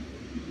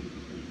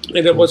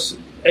 And it was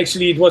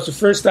the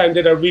first time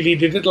that I really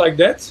did it like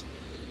that.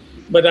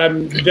 But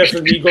I'm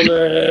definitely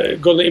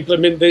gonna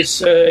implement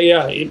this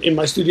in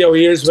my studio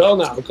here as well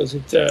now, because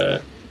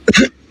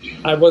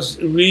I was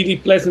really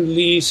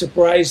pleasantly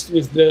surprised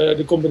with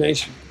the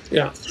combination.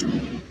 Yeah,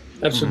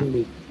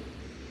 absolutely.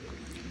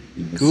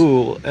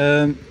 Cool.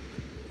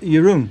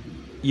 Jeroen,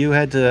 you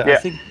had I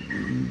think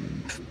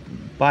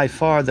by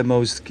far the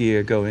most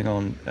gear going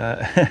on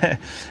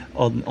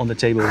on the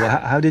table.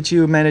 How did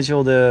you manage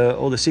all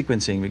the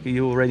sequencing?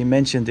 You already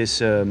mentioned this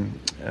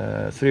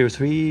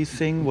 303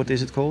 thing. What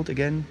is it called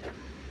again?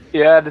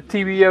 Yeah, the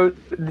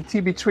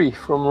TB3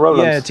 from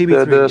Roland. Yeah,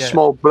 TB3. The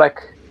small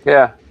black.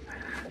 Yeah,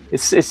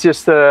 it's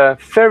just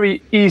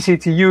very easy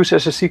to use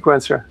as a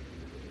sequencer.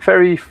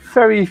 Very,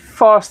 very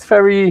fast,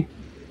 very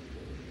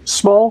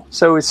small.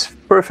 So it's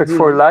perfect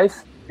for live,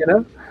 you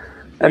know.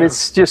 And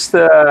it's just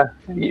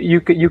you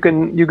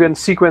can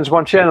sequence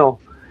one channel.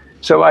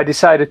 So I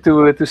decided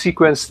to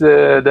sequence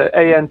the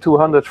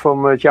AN200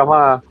 from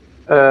Yamaha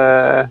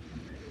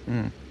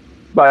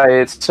by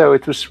it. So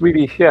it was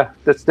really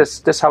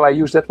that's how I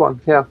used that one.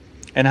 Yeah.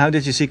 And how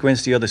did you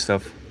sequence the other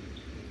stuff?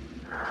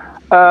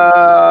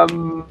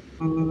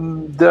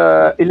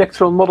 The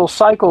Electron Model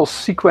Cycles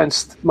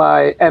sequenced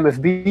my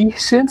MFB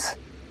synth.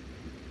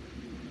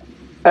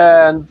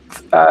 And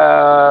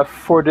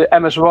for the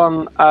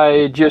MS1,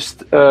 I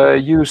just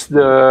used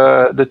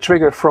the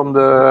trigger from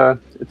the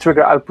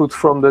trigger output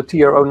from the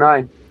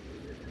TR-09,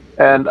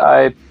 and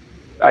I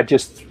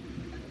just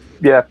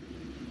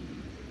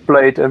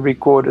played and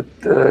recorded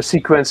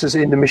sequences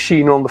in the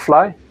machine on the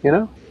fly. You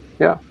know,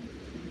 yeah.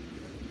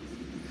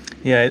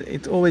 Yeah,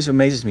 it always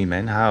amazes me,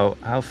 man,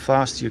 how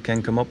fast you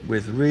can come up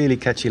with really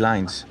catchy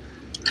lines.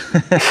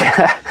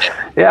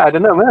 Yeah, I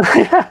don't know, man.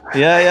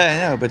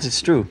 yeah, I know, but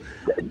it's true.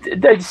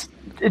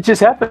 It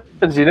just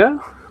happens, you know.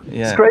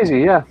 Yeah. It's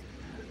crazy, yeah.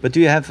 But do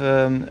you have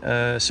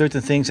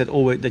certain things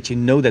that you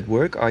know that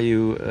work? Are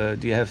you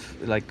do you have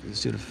like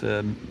sort of?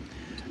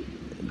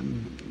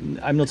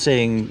 I'm not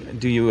saying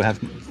do you have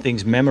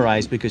things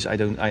memorized, because I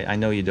don't. I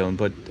know you don't.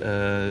 But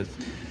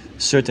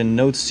certain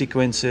note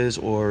sequences,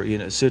 or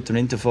certain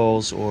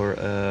intervals, or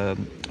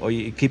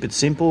you keep it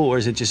simple, or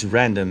is it just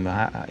random?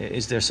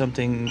 Is there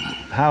something?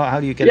 How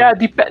do you get? Yeah,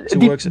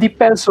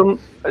 depends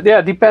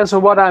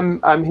on what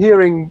I'm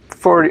hearing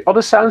for the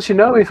other sounds. You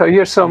know, if I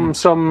hear some,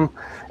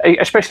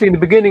 especially in the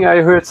beginning,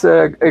 I heard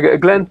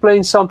Glenn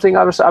playing something.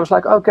 I was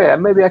like, okay,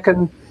 maybe I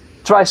can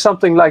try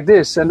something like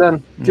this, and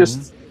then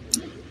just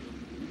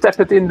tap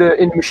it in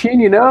the machine,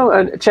 you know,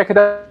 and check it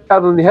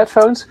out on the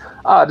headphones.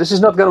 This is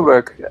not going to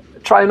work.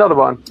 Try another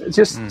one.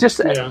 Just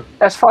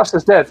as fast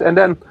as that, and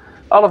then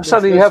all of a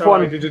sudden you have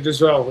one. I did it as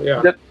well.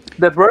 Yeah.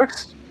 That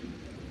works,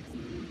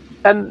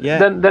 and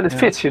then it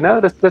fits. You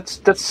know,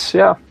 that's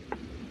yeah.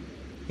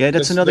 Yeah,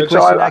 that's another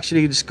question.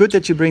 Actually, it's good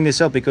that you bring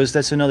this up, because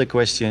that's another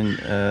question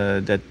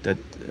that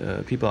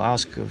people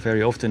ask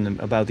very often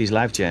about these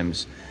live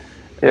jams.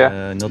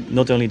 Yeah.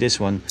 Not only this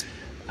one.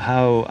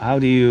 How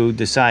do you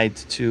decide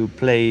to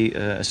play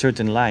a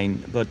certain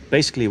line? But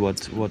basically,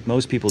 what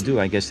most people do,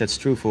 I guess that's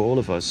true for all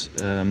of us.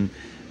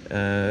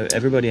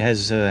 Everybody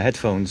has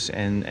headphones,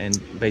 and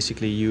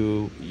basically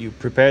you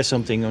prepare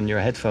something on your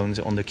headphones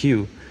on the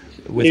cue,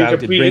 without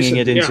bringing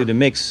it into the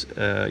mix.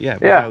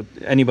 Without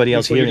anybody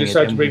else hearing it. You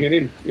decide to bring it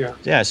in.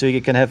 Yeah. So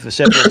you can have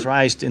several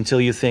tries until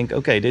you think,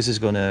 okay, this is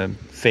gonna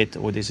fit,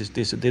 or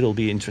it'll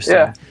be interesting.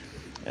 Yeah.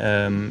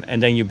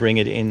 And then you bring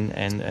it in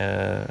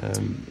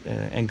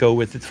and go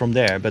with it from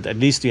there. But at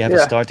least you have a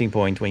starting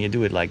point when you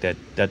do it like that.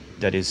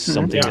 That is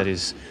something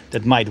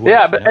that might work.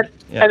 Yeah, but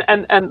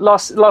and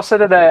last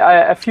Saturday,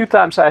 a few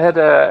times I had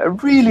a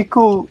really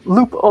cool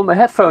loop on the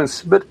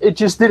headphones, but it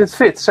just didn't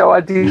fit. So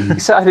I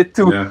decided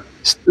to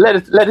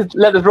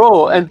let it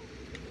roll and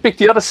pick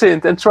the other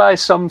synth and try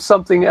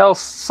something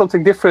else,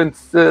 something different,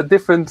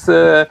 different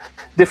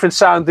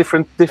sound,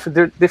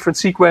 different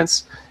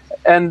sequence,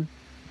 and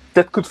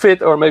that could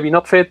fit or maybe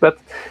not fit,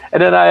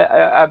 and then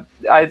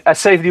I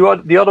saved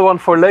the other one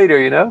for later,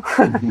 you know.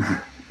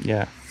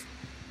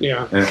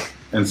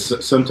 And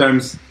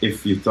sometimes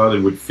if you thought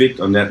it would fit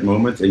on that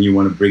moment and you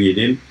want to bring it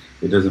in,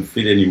 it doesn't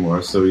fit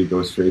anymore, so you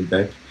go straight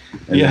back.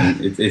 And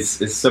then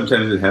it's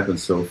sometimes it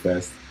happens so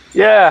fast.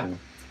 Yeah.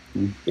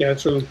 Yeah,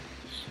 true.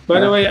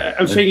 By the way,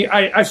 I'm thinking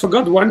I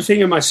forgot one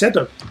thing in my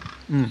setup.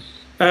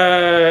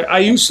 I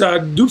used a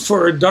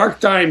Doepfer Dark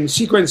Time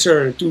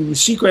sequencer to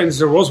sequence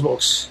the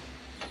Rosbox.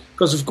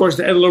 Because of course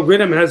the Analog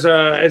Rhythm has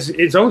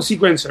its own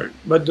sequencer,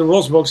 but the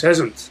Rosbox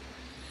hasn't.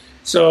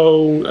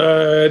 So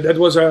that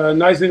was a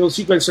nice little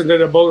sequencer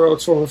that I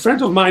borrowed from a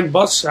friend of mine,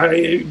 Bas.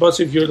 Hi, Bas,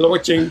 if you're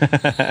watching.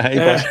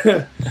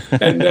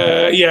 And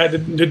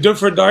the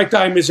Doepfer Dark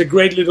Time is a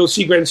great little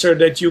sequencer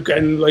that you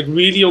can, like,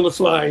 really on the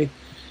fly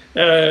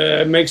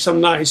make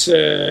some nice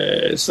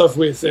stuff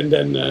with, and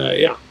then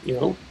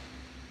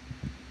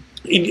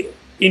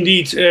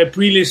indeed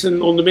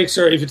pre-listen on the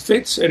mixer if it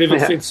fits, and if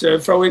it fits,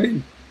 throw it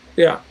in.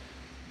 Yeah,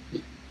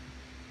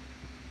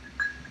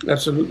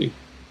 absolutely.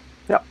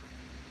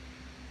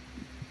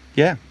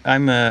 Yeah,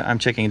 I'm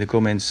checking the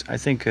comments. I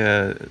think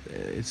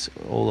it's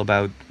all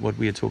about what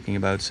we are talking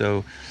about.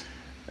 So,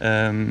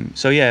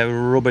 yeah,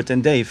 Robert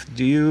and Dave,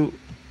 do you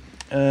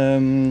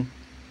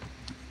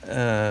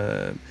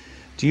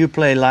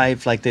play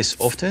live like this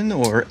often,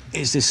 or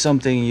is this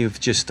something you've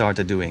just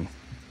started doing?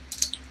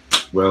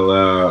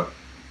 Well,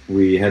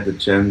 we had the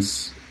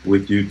chance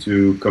with you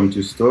to come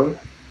to store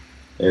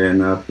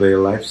and play a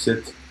live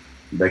set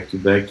back to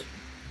back,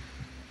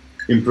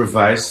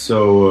 improvised.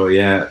 So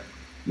yeah.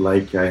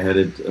 Like I had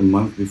it a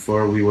month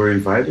before we were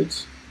invited,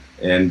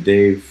 and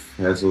Dave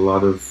has a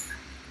lot of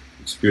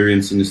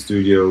experience in the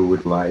studio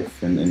with live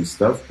and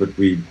stuff, but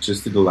we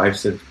just did a live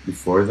set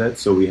before that,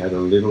 so we had a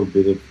little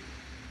bit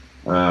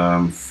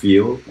of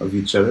feel of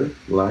each other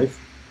live,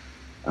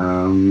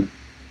 and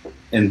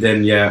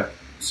then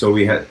so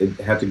it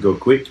had to go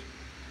quick.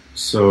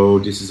 So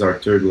this is our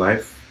third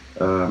live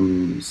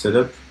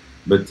setup,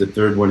 but the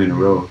third one in a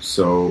row.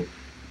 So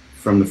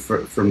from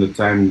the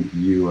time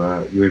you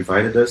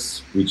invited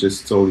us, we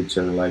just told each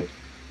other like,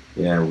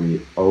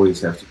 we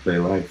always have to play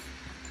live.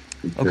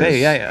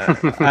 Okay,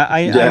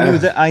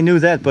 I knew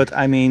that, but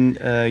I mean,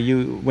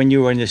 when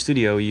you were in the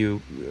studio,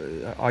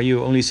 are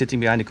you only sitting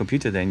behind the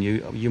computer? Then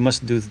you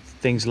must do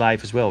things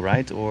live as well,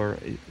 right? Or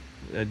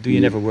do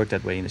you never work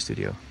that way in the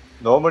studio?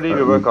 Normally,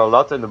 we work a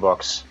lot in the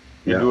box.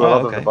 We do a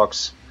lot in the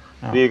box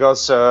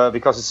because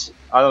it's,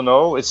 I don't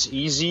know, it's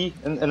easy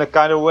in a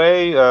kind of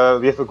way.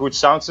 We have a good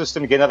sound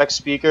system, Genelec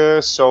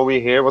speakers, so we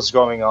hear what's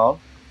going on,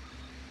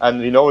 and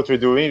we know what we're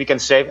doing. We can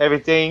save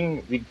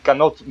everything. We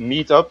cannot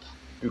meet up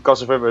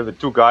because we're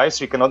two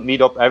guys. We cannot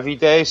meet up every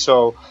day,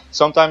 so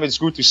sometimes it's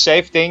good to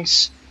save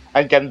things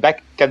and can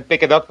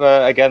pick it up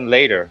again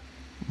later.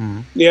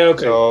 Mm-hmm. Yeah,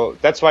 okay. So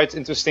that's why it's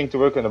interesting to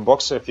work in a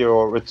box if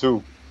you're with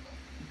two.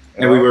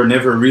 And we were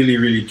never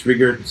really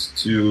triggered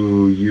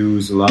to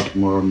use a lot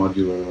more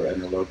modular or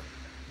analog.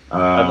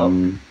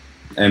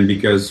 And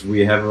because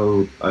we have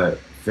a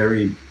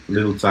very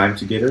little time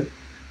together,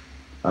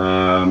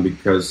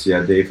 because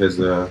Dave has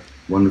a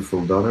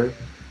wonderful daughter,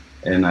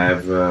 and I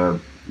have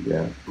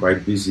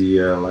quite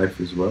busy life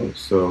as well.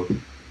 So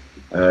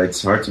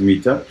it's hard to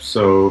meet up.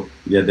 So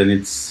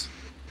then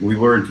we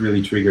weren't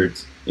really triggered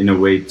in a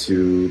way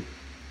to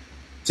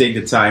take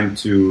the time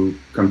to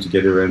come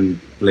together and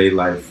play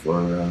live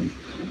or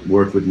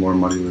work with more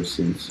modular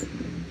synths.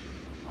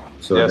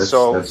 So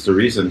that's the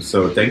reason.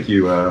 So thank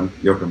you,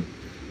 Joachim.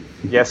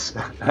 Yes.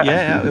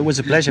 Yeah, it was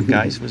a pleasure,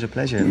 guys. It was a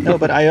pleasure. No,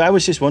 but I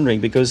was just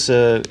wondering because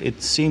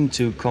it seemed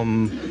to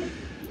come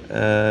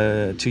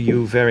to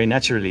you very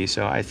naturally.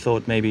 So I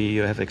thought maybe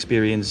you have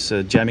experience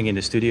jamming in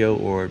the studio,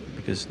 or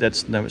because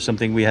that's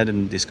something we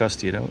hadn't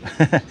discussed, you know.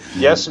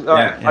 Yes,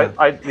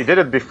 we did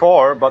it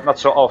before, but not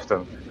so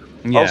often.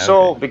 Yeah,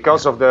 also,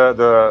 because of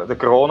the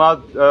Corona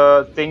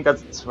thing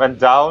that went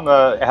down,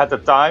 I had the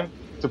time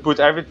to put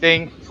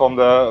everything from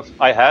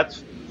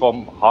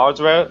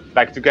hardware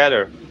back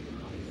together.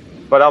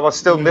 But I was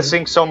still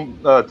missing some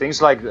things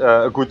like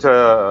a good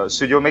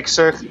studio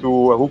mixer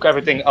to hook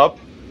everything up.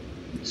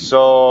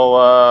 So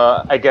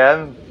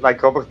again,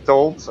 like Robert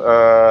told,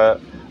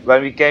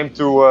 when we came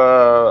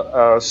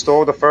to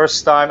store the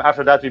first time,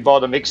 after that we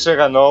bought a mixer,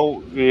 and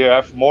now we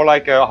have more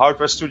like a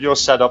hardware studio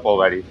setup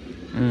already.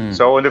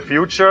 So in the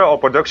future, our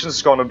production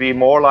is going to be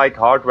more like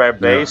hardware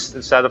based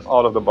instead of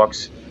out of the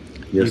box.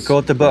 Yes. You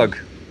caught the bug.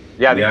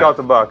 Yeah, we caught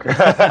the bug.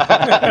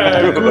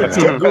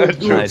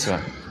 Good. Nice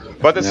one.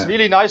 But it's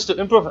really nice to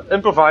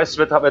improvise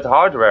with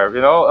hardware.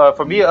 You know,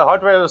 for me,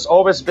 hardware has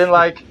always been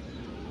like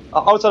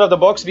outside of the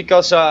box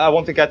because I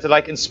want to get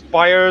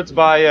inspired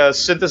by a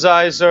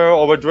synthesizer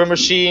or with drum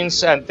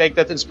machines and take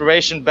that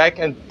inspiration back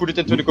and put it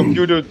into the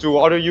computer to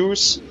other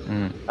use,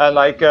 and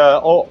like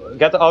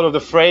get out of the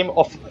frame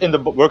of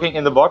working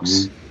in the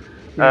box.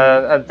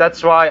 And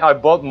that's why I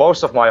bought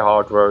most of my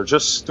hardware,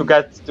 just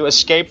to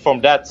escape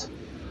from that.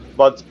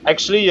 But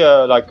actually,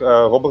 like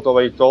Robert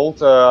already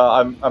told,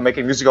 I'm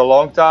making music a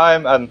long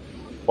time, and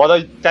what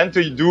I tend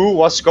to do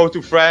was go to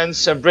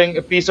friends and bring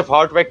a piece of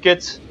hardware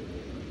kit,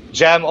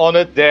 jam on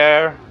it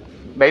there,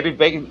 maybe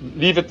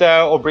leave it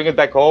there or bring it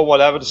back home,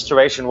 whatever the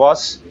situation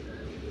was.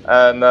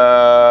 And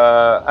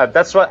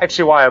that's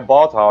actually why I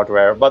bought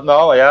hardware. But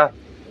no,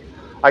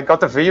 I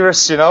got the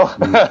virus, you know.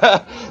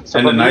 So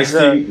and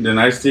the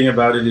nice thing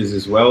about it is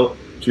as well,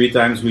 3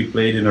 times we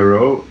played in a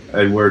row,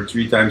 and were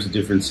 3 times a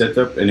different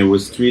setup, and it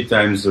was 3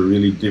 times a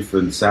really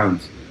different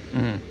sound.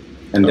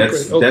 And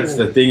that's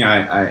the thing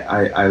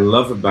I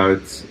love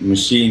about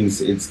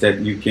machines. It's that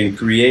you can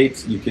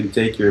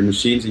take your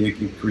machines and you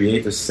can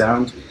create a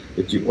sound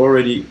that you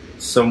already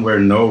somewhere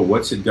know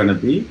what's it gonna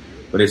be,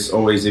 but it's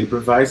always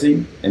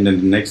improvising. And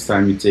then the next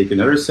time you take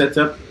another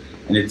setup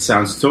and it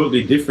sounds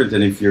totally different.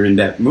 And if you're in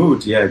that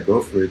mood,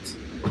 go for it.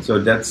 So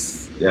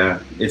that's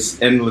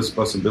it's endless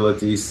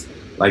possibilities.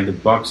 like the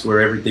box where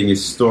everything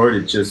is stored,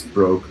 it just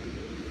broke.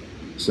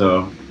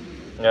 So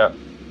yeah,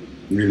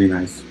 really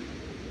nice.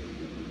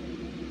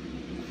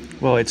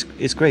 Well,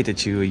 it's great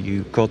that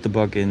you caught the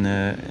bug and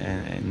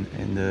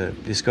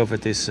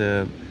discovered this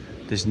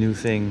this new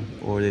thing,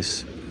 or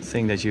this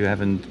thing that you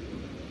haven't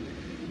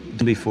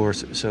done before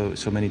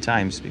so many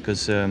times.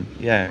 Because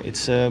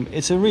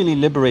it's a really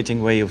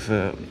liberating way of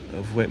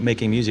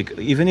making music,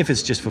 even if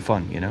it's just for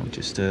fun,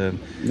 just to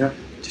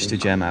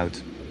jam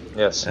out.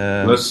 Yes.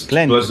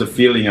 Plus the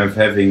feeling of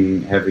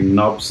having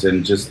knobs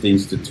and just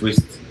things to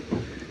twist.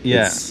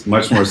 Yeah, it's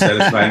much more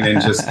satisfying than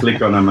just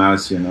click on a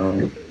mouse.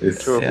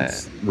 It's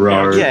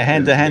raw. Yeah,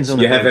 the hands-on.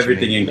 You have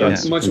everything in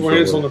control. Much more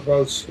hands-on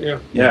approach. Yeah.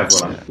 Yeah.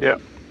 Voilà. Yeah.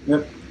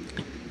 Yep.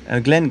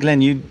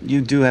 Glenn,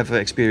 you do have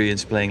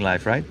experience playing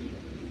live, right?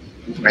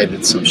 I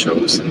did some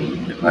shows in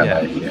my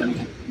life. Yeah.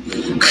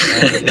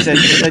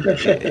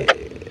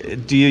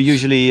 Do you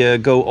usually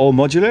go all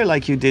modular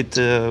like you did?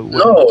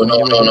 No.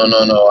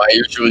 I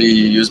usually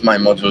use my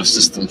modular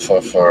system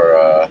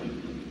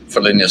for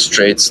linear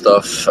straight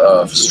stuff,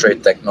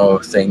 straight techno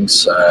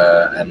things,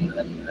 and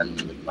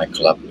with my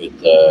collab with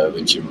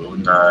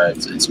Jeroen,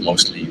 it's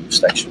mostly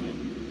used actually.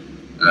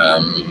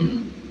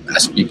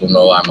 As people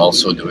know, I'm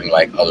also doing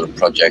like other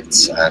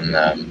projects, and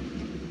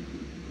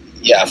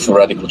for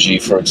Radical G,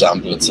 for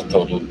example, it's a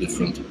total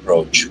different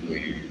approach.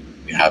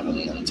 We have an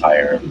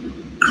entire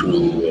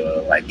crew,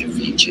 like a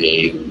VJ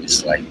who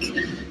is like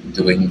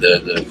doing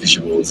the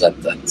visuals at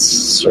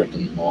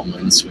certain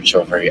moments, which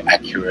are very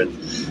accurate.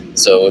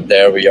 So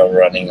there we are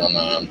running on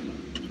an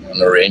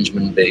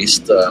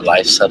arrangement-based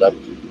live setup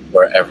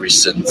where every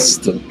synth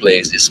still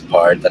plays his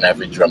part and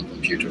every drum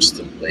computer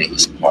still plays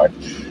his part.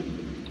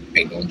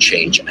 I don't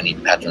change any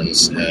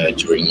patterns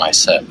during my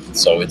set,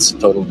 so it's a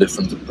total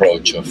different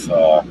approach of.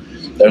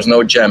 There's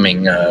no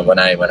jamming when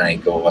I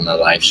go on a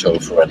live show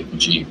for Radical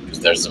G, because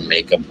there's a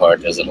makeup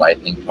part, there's a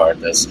lighting part,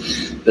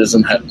 there's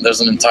an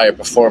entire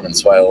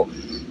performance. While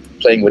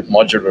playing with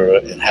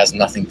modular, it has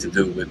nothing to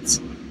do with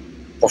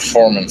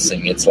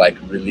performancing. It's like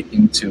really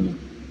into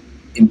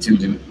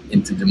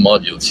the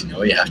modules.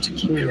 You have to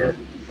keep your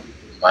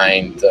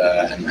mind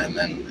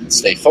and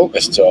stay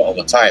focused all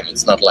the time.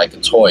 It's not like a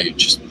toy you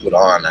just put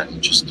on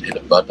and just hit a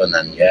button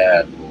and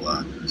it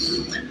will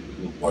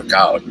work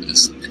out.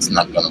 It's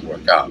not gonna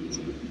work out.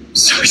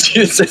 So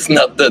it's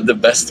not the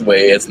best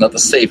way. It's not the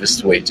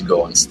safest way to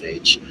go on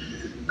stage.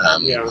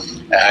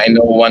 I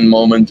know one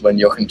moment when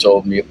Jochen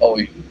told me, "Oh,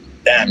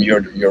 damn,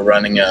 you're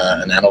running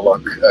an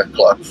analog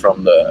clock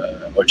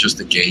or just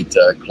a gate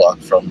clock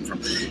from."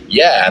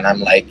 Yeah, and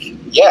I'm like,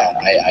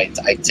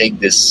 I take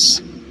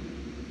this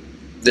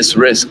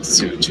risk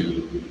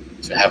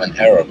to have an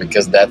error,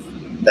 because that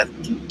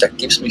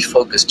keeps me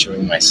focused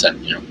during my set.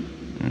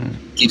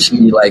 Keeps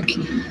me like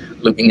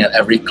looking at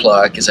every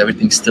clock. Is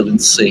everything still in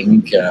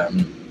sync?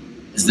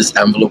 Is this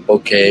envelope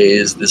okay?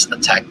 Is this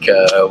attack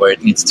where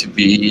it needs to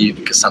be?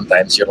 Because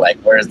sometimes you're like,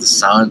 where's the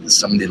sound? There's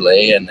some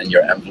delay, and then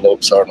your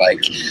envelopes are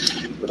like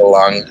with a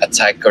long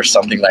attack or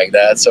something like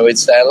that. So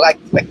it's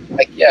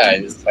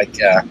it's like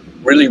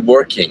really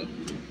working.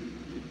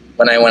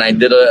 When I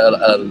did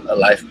a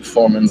live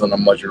performance on a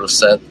modular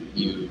set,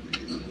 you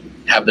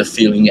have the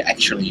feeling you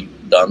actually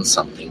done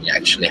something. You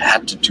actually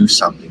had to do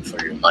something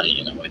for your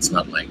money. It's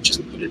not like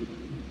just put it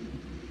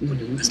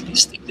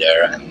stick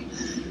there and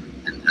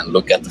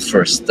look at the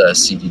first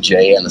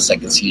CDJ and the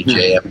second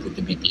CDJ and put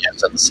the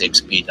BPMs at the same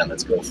speed and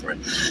let's go for it.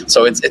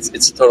 So it's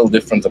a total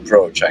different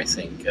approach, I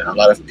think. A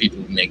lot of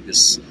people make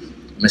this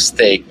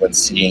mistake when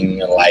seeing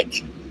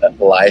like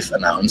live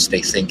announced.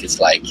 They think it's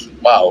like,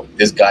 wow,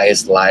 this guy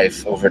is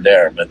live over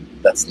there, but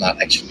that's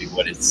not actually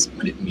what it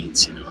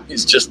means.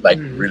 It's just like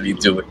really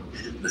doing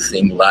the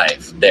thing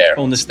live there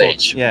on the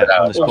stage,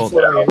 on the spot,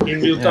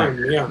 in real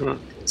time.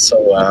 So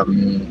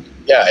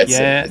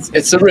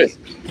it's a risk.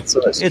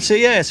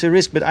 It's a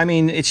risk, but I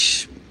mean,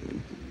 it's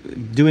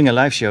doing a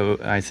live show.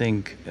 I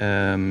think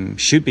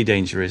should be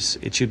dangerous.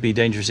 It should be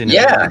dangerous in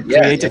a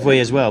creative way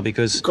as well,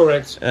 because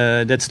correct.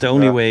 That's the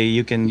only way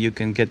you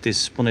can get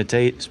this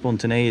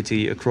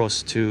spontaneity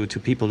across to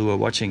people who are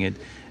watching it.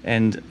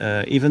 And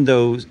even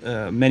though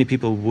many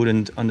people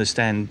wouldn't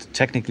understand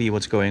technically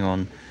what's going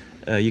on,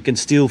 you can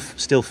still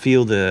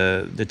feel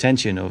the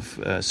tension of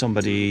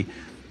somebody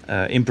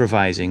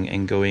improvising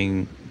and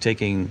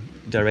taking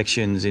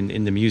directions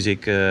in the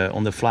music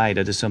on the fly.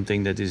 That is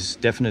something that is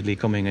definitely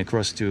coming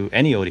across to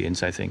any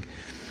audience, I think.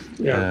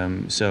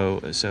 It's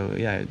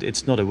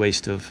not a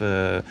waste of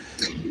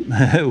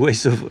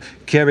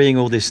carrying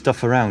all this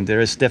stuff around. There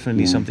is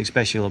definitely something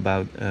special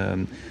about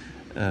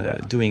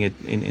doing it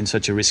in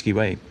such a risky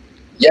way.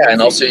 Yeah,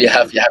 and also you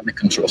have the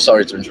control.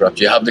 Sorry to interrupt.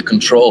 You have the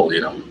control.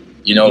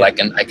 Like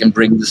I can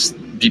bring this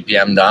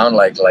BPM down,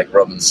 like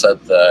Robin said.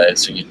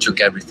 So you took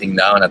everything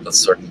down at a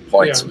certain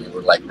point. So we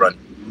were like running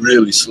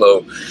really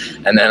slow,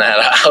 and then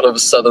out of a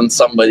sudden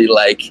somebody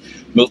like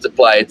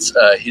multiplied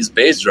his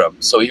bass drum,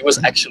 so he was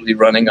actually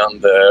running on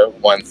the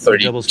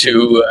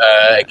 132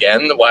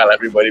 again, while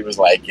everybody was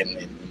like in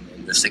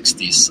the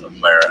 60s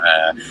somewhere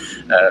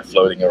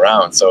floating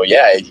around. So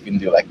you can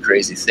do like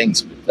crazy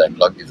things with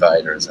clock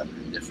dividers and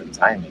different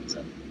timings.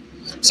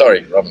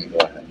 Sorry, Robin, go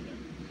ahead.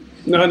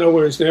 No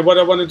worries. What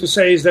I wanted to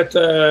say is that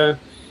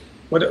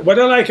what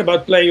I like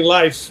about playing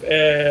live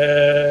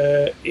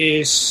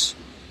is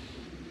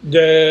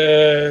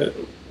when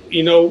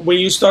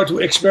you start to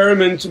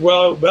experiment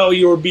while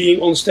you're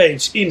being on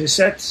stage in the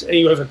set and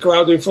you have a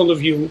crowd in front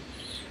of you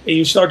and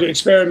you start to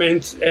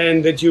experiment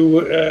and that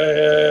you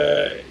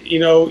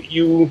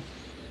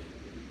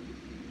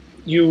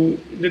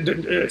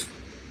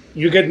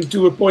get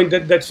to a point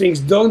that things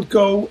don't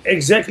go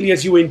exactly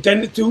as you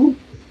intended to,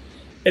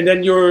 and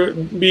then you're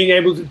being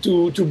able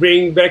to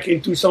bring back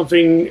into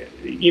something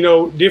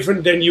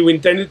different than you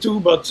intended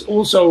to, but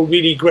also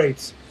really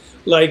great,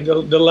 like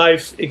the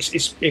live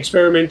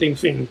experimenting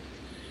thing.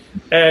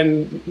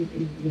 And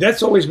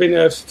that's always been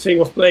a thing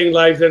of playing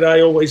live that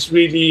I always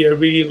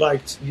really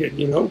liked,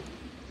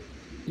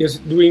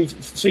 just doing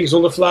things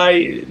on the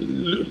fly,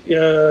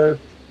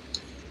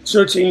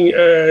 searching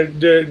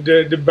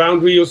the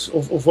boundaries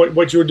of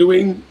what you're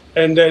doing,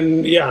 and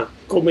then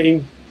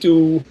coming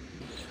to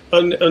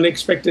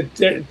unexpected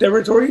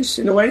territories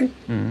in a way.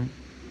 Mm-hmm.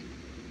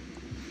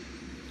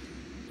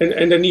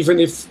 And then even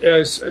if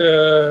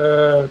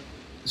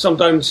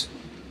sometimes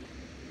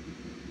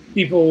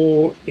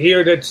people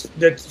hear that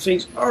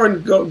things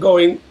aren't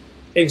going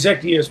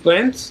exactly as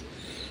planned,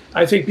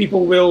 I think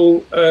people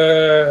will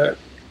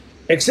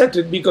accept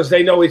it because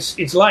they know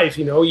it's live.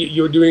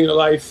 You're doing a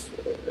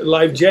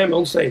live jam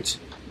on stage.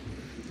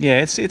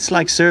 Yeah, it's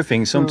like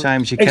surfing.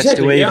 Sometimes you catch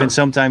the wave and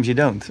sometimes you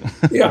don't.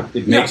 Yeah,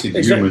 it makes it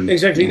human.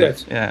 Exactly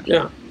that.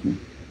 Yeah.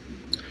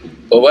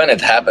 But when it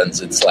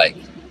happens, it's like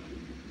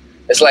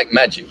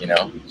magic,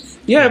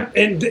 Yeah,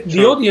 and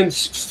the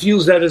audience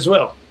feels that as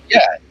well.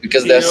 Yeah,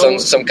 because there's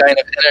some kind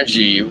of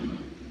energy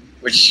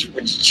which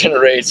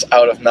generates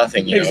out of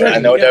nothing. Exactly, I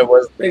know there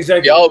was.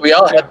 Exactly. We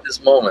all had this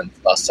moment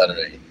last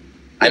Saturday.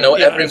 I know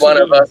every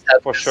one of us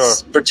had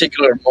this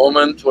particular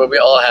moment where we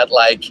all had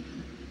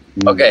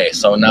okay,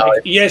 so now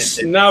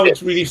now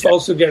it really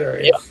falls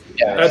together. Yeah,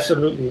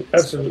 absolutely.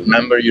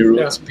 Remember your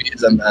roots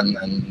piece and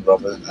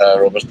Robert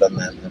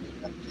and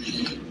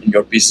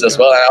your pieces as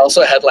well. I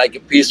also had a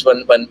piece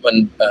when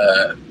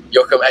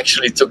Joachim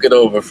actually took it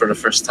over for the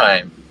first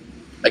time,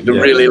 the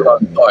really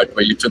long part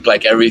where you took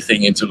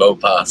everything into low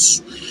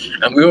pass,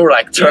 and we were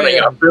turning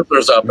our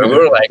filters up, and we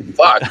were like,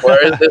 "Fuck,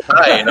 where is this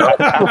high?" And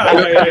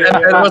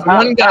there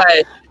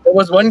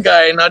was one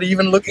guy not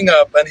even looking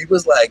up, and he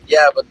was like,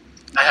 "Yeah, but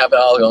I have it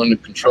all under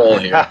control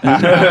here."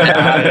 and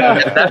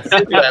that's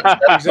it.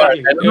 That's part.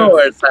 I don't know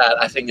where it's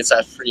at. I think it's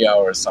at 3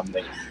 hours or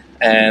something.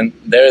 And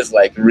there's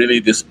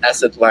really this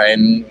acid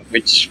line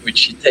which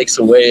he takes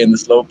away in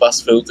this low pass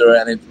filter,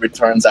 and it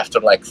returns after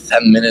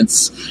 10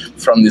 minutes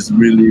from this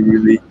really,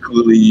 really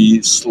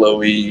coolly,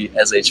 slowy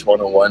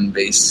SH101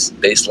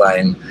 bass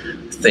line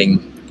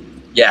thing.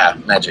 Yeah,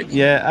 magic.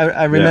 Yeah,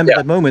 I remember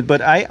that moment,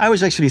 but I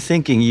was actually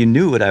thinking you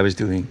knew what I was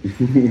doing.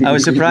 I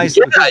was surprised.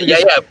 Yeah.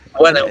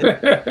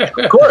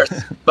 Of course.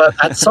 But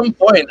at some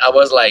point I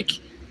was like,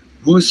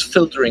 who's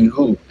filtering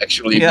who,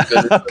 actually? Yeah.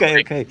 Because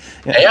Okay.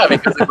 Yeah,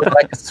 because it was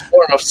a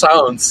swarm of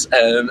sounds,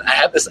 and I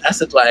had this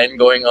acid line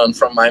going on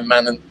from my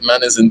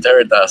Manus in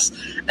Teritas,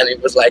 and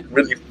it was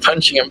really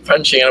punching, and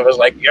I was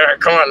like, yeah,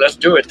 come on, let's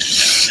do it.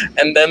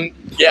 And then,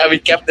 we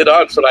kept it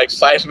on for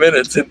 5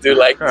 minutes into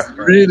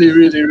really,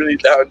 really, really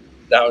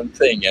down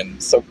thing,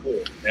 and so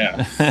cool.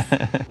 Yeah.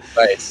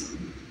 Nice.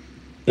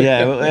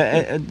 Yeah, well,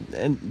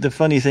 and the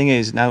funny thing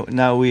is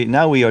now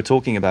we are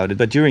talking about it,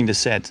 but during the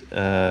set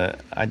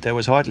there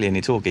was hardly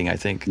any talking. I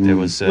think there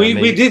was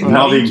we did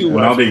nodding.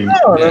 No. He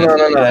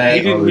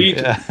didn't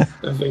read.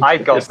 Eye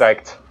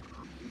contact.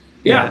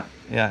 Yeah.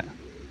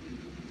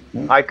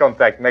 Eye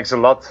contact makes a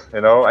lot,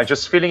 and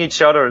just feeling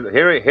each other,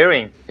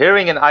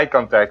 hearing and eye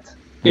contact.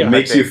 It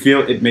makes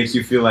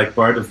you feel like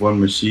part of one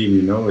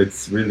machine.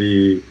 It's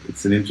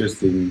an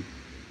interesting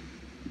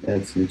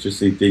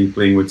thing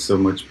playing with so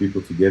much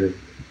people together.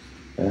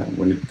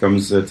 When it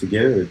comes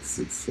together,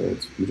 it's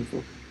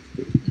beautiful.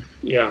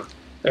 Yeah,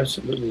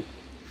 absolutely.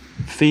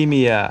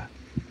 Femia,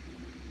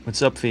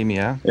 what's up,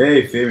 Femia?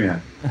 Hey, Femia.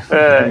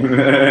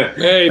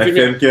 Hey,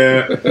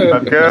 Femia.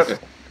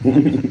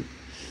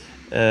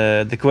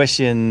 The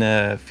question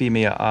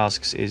Femia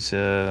asks is,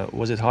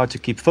 was it hard to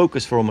keep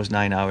focus for almost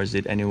 9 hours?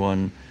 Did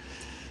anyone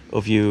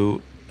of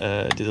you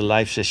did a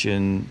live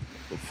session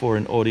for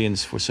an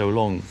audience for so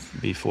long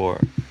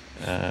before?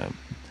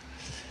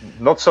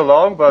 Not so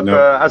long, but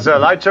as a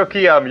light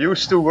jockey, I'm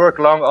used to work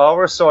long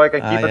hours, so I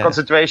can keep a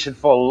concentration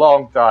for a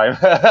long time.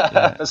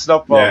 That's no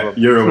problem.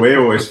 Yeah, you're away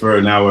always for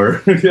an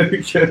hour.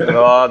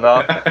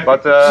 No,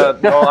 but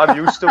I'm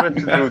used to it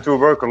to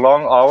work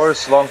long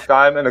hours, long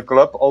time in a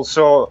club.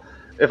 Also,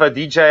 if I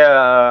DJ,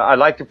 I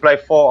like to play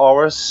 4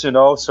 hours,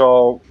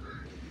 so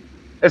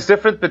it's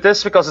different with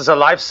this because it's a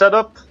live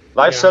setup.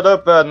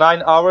 Setup,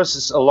 9 hours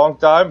is a long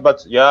time,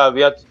 but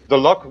we had the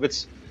lock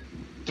with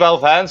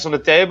 12 hands on the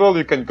table.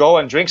 You can go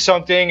and drink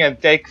something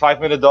and take 5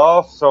 minutes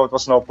off, so it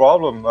was no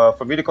problem.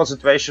 For me, the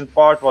concentration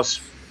part was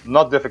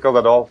not difficult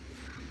at all.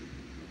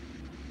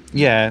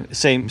 Yeah,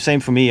 same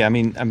for me. I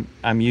mean,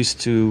 I'm used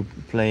to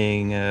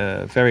playing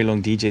very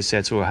long DJ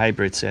sets or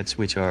hybrid sets,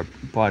 which are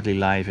partly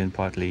live and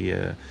partly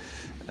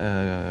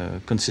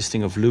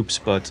consisting of loops.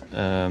 But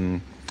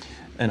an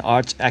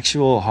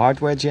actual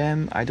hardware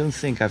jam, I don't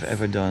think I've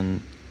ever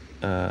done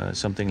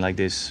something like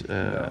this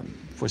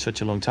for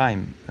such a long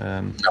time.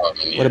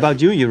 What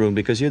about you, Jeroen?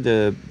 Because you're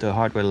the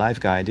hardware live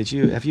guy.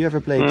 Have you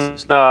ever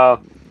played? No,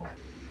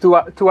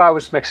 2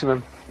 hours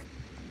maximum.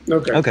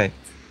 Okay. Okay.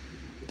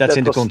 That's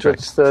in the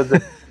contract.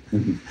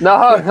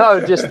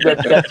 No, just that.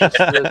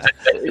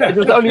 It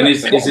was only and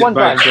is one it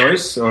by time.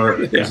 choice,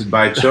 or is it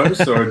by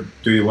choice, or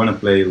do you want to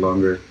play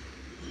longer?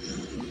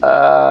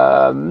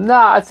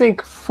 No, I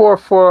think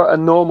for a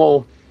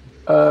normal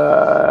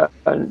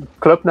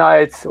club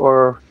night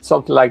or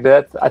something like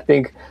that, I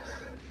think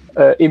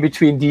in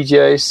between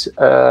DJs,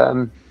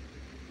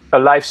 a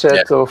live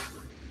set of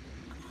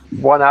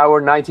 1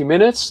 hour 90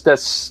 minutes.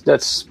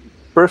 That's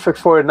perfect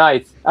for a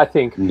night, I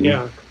think. Mm-hmm.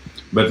 Yeah.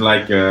 But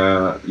like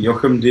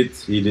Jochem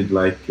did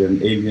like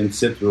an ambient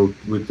set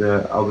with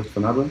Albert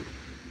van Abbe,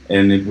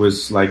 and it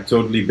was like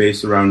totally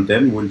based around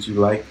them. Wouldn't you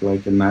like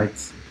a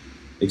night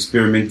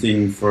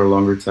experimenting for a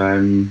longer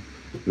time,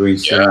 doing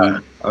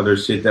some other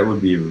shit? That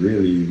would be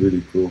really,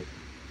 really cool,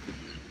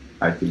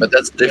 I think. But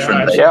that's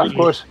different. Yeah, of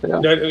course.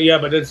 Yeah,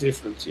 but that's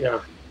different. Yeah.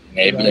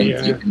 Maybe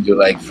you can do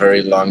like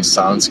very long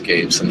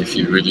soundscapes, and if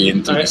you're really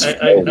into this,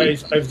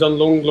 I've done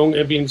long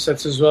ambient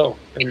sets as well,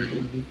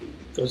 and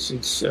because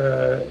it's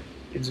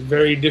a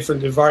very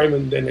different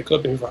environment than a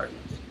club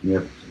environment.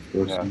 Yep, of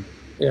course.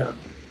 Yeah.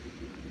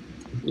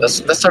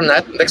 That's our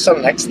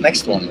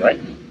next one, right?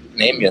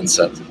 An ambient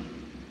set.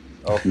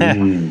 Oh.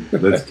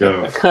 Let's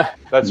go.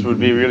 That would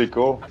be really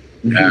cool.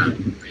 Yeah,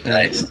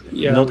 nice.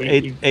 Yeah. Not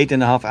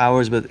 8.5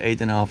 hours, but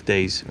 8.5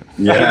 days.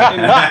 Yeah.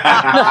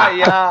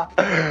 Yeah.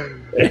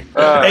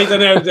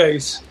 8.5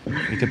 days.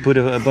 You can put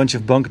a bunch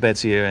of bunk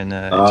beds here and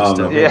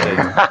rotate.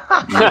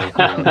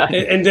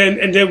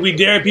 and then we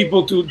dare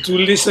people to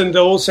listen the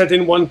whole set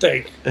in one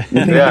take.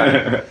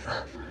 Yeah.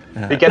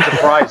 We get the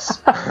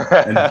prize.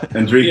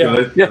 and drink a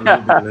little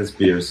bit less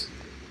beers.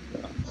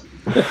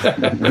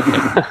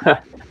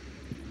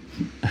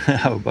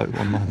 How about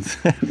 1 month?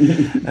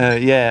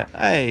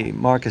 Hey,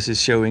 Marcus is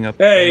showing up.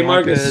 Hey,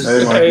 Marcus.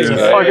 Hey,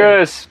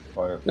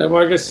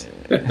 Marcus.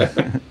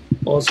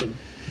 Awesome.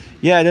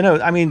 Yeah, I don't know.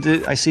 I mean,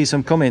 I see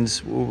some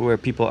comments where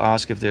people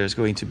ask if there's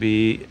going to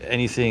be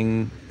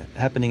anything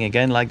happening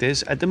again like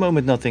this. At the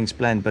moment, nothing's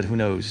planned, but who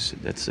knows?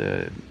 That's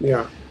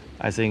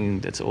I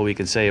think that's all we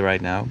can say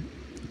right now.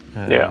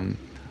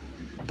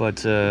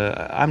 But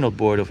I'm not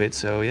bored of it,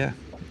 so yeah,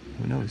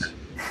 who knows?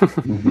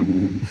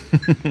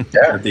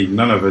 I think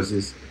none of us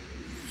is.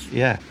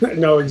 Yeah.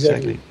 No,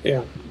 exactly.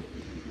 Yeah.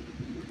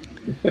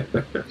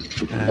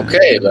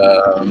 Okay,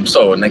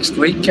 so next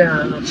week.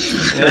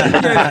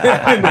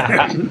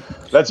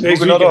 Let's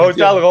book another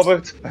hotel,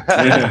 Robert.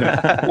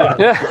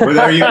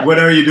 What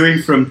are you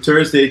doing from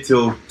Thursday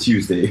till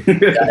Tuesday?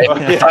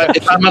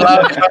 If I'm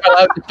allowed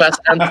to pass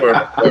Antwerp,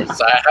 of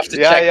course, I have to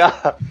check.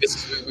 Yeah.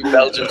 Because we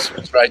Belgians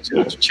try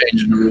to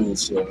change the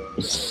rules.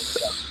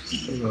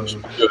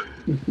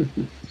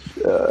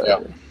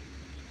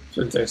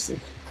 Fantastic.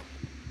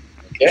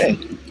 Okay.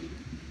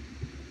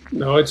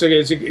 No, it's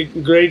a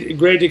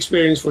great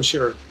experience for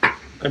sure.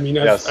 I mean,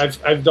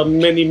 I've done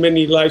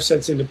many live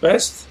sets in the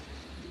past,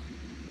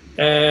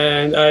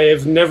 and I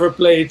have never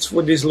played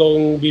for this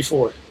long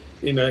before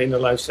in a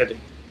live setting.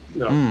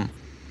 No.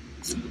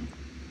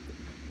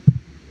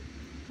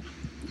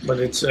 But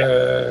it's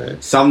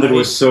Sander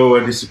was so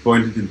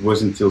disappointed it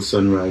wasn't till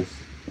sunrise.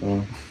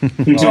 Oh.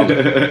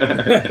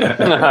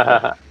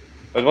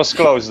 It was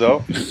close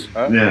though.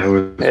 Huh?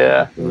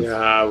 Yeah.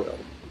 Well.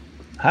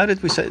 How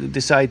did we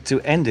decide to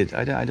end it?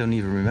 I don't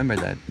even remember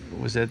that.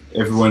 Was that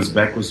everyone's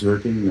back was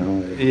hurting?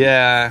 No.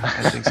 Yeah,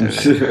 I think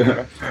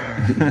so.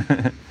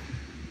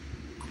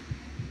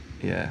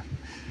 Yeah.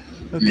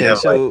 Okay,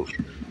 so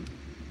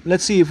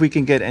let's see if we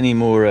can get any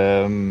more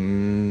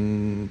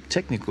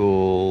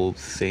technical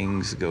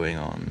things going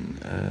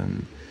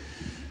on.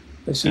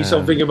 I see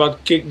something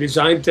about kick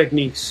design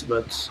techniques,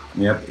 but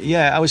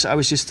yeah, I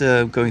was just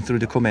going through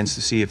the comments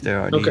to see if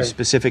there are any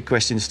specific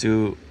questions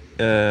to.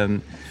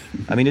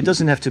 I mean, it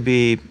doesn't have to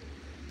be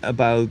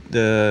about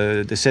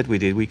the set we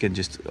did. We can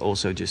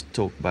also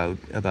talk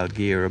about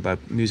gear, about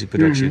music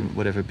production,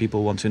 whatever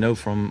people want to know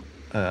from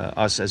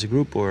us as a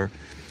group or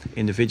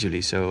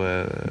individually. So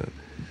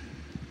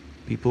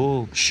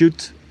people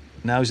shoot.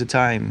 Now's the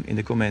time in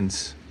the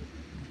comments.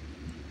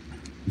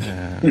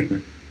 Yeah,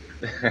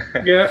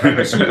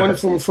 I see one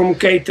from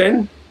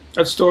K10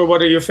 at store.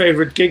 What are your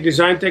favorite kick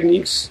design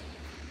techniques?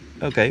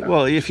 Okay,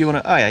 well, if you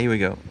want to... here we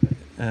go.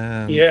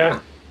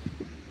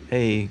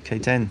 Hey,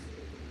 K10.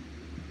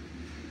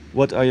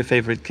 What are your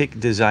favorite kick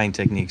design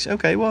techniques?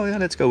 Okay, well, yeah,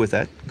 let's go with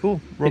that. Cool.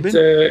 Robin?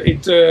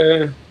 It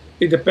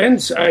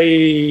depends.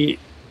 I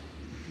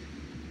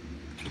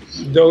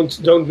don't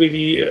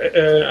really...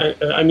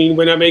 I mean,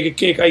 when I make a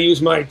kick, I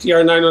use my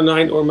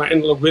TR-909 or my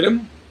Analog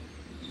Rhythm.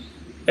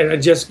 And I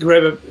just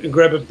grab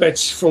a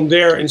patch from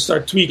there and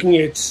start tweaking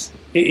it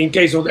in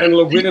case of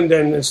analog rhythm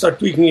then and start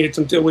tweaking it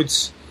until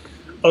it's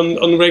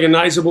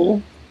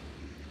unrecognizable.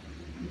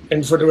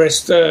 And for the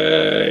rest,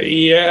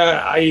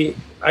 I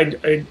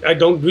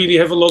don't really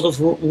have a lot of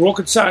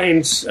rocket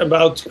science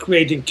about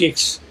creating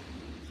kicks,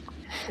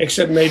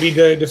 except maybe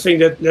the thing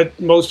that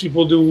most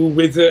people do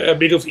with a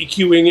bit of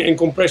EQing and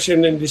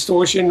compression and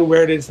distortion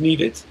where it's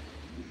needed.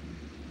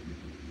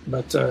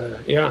 But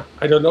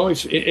I don't know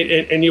if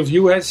any of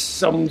you has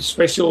some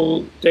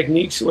special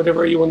techniques,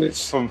 whatever you want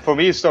to... For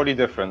me, it's totally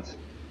different.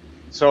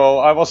 So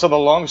I was on a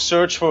long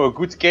search for a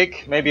good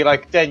kick, maybe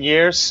like 10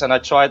 years, and I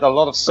tried a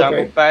lot of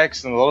sample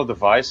packs and a lot of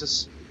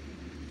devices.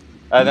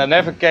 And I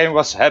never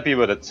was happy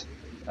with it.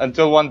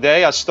 Until one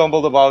day I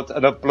stumbled about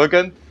a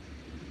plugin,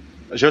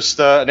 just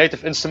a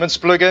Native Instruments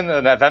plugin,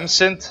 an FM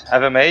synth,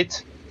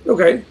 FM8.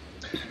 Okay.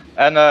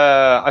 And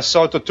I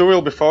saw a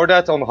tutorial before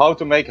that on how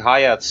to make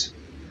hi-hats.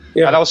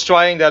 Yeah. And I was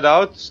trying that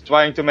out,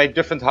 trying to make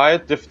different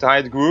hi-hat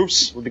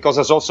grooves, because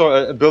there's also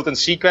a built-in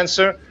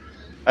sequencer.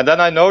 And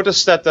then I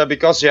noticed that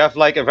because you have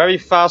like a very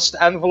fast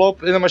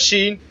envelope in a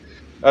machine,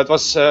 it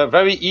was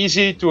very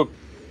easy to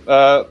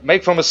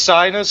make from a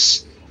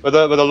sinus with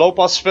a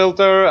low-pass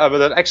filter,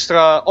 with an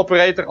extra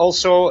operator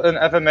also in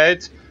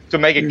FM8 to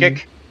make a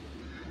kick.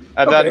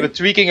 And then with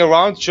tweaking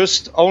around,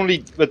 just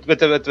only with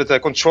the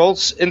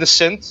controls in the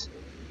synth,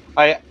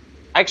 I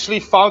actually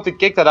found the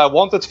kick that I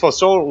wanted for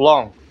so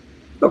long.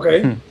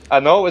 Okay. I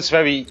know it's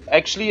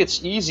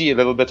easy a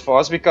little bit for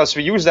us because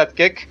we use that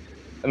kick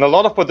in a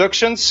lot of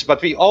productions,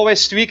 but we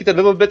always tweak it a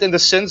little bit in the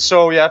synth,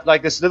 so you have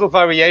like this little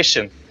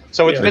variation.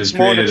 So it fits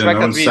more the track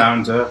that we...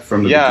 sound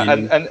from the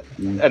beginning.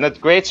 and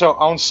it creates our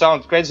own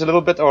sound, creates a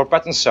little bit our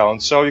pattern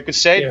sound. So you could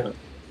say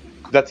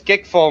that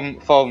kick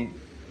from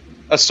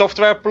a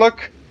software plug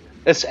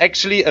is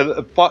actually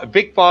a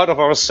big part of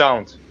our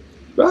sound.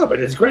 Well, but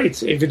it's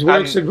great. If it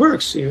works, it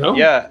works, you know?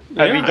 Yeah,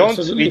 and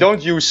we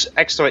don't use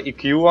extra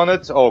EQ on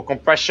it, or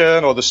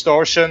compression, or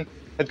distortion.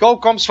 It all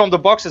comes from the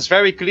box, it's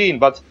very clean,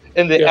 but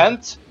in the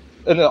end,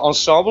 in the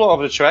ensemble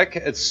of the track,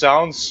 it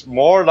sounds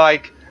more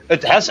like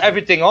it has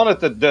everything on it,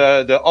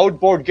 the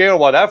outboard gear,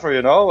 whatever,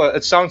 you know?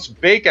 It sounds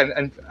big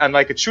and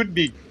like it should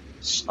be,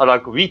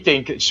 like we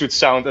think it should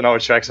sound in our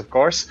tracks, of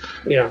course.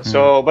 Yeah.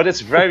 So, but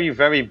it's very,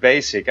 very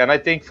basic, and I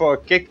think for a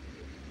kick,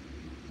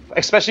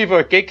 especially for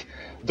a kick,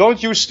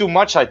 don't use too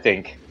much, I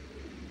think.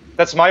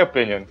 That's my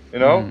opinion, you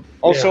know?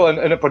 Also,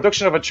 in a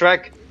production of a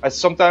track,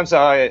 sometimes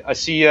I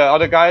see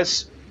other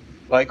guys,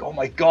 like, oh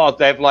my god,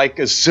 they have like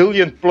a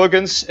zillion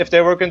plugins if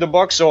they work in the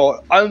box,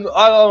 or I don't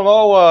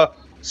know,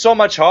 so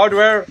much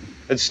hardware,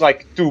 it's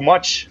like too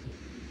much.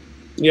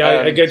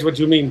 Yeah, I get what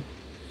you mean.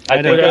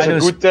 I think that's a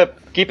good tip.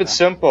 Keep it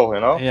simple, you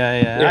know?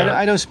 Yeah.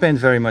 I don't spend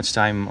very much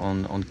time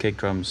on kick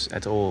drums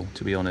at all,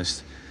 to be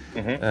honest.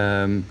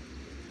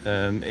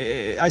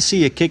 I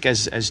see a kick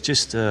as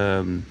just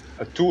a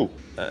tool.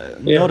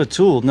 Not a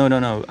tool.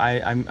 No.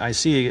 I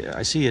see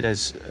it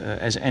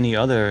as any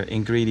other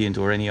ingredient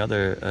or any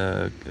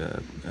other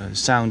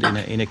sound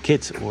in a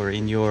kit or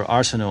in your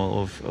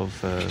arsenal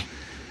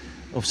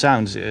of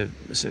sounds.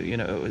 So you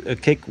know, a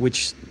kick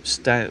which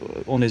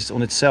on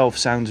itself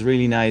sounds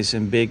really nice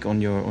and big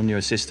on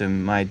your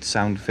system might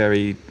sound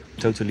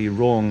totally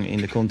wrong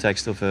in the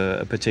context of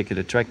a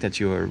particular track that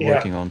you're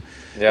working on.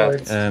 Yeah.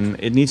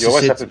 It needs you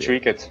always have to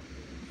tweak it.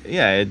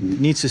 Yeah, it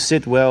needs to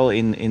sit well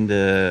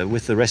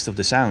with the rest of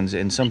the sounds,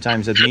 and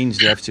sometimes that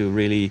means you have to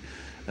really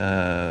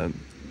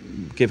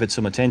give it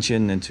some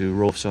attention and to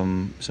roll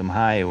some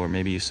high or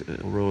maybe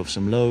roll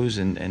some lows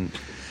and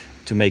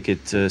to make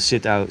it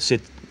sit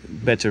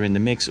better in the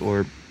mix,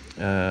 or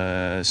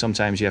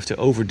sometimes you have to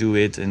overdo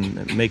it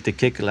and make the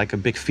kick like a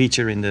big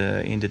feature in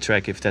the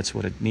track if that's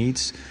what it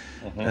needs.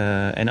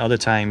 And other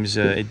times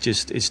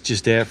it's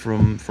just there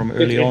from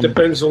early on. It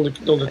depends on the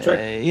track.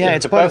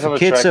 It's part of a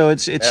kit, so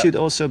it should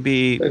also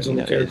be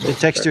the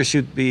texture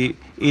should be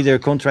either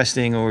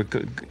contrasting or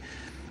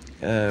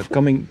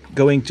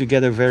going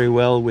together very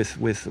well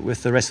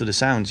with the rest of the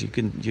sounds.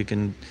 You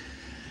can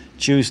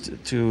choose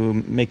to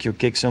make your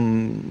kick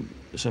some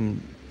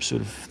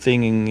sort of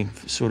thing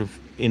sort of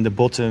in the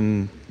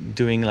bottom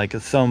doing like a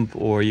thump,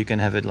 or you can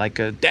have it like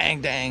a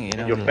dang, you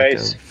know, in your like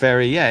face.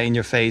 In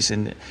your face,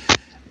 and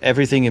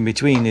everything in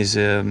between is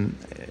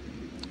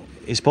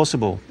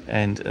possible,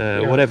 and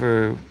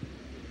whatever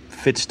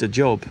fits the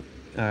job,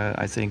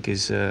 I think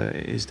is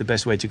the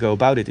best way to go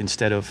about it,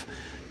 instead of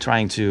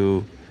trying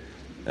to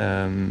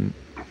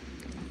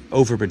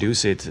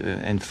overproduce it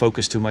and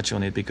focus too much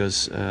on it,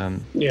 because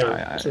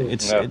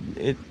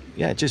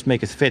just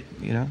make it fit,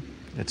 you know.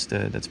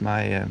 That's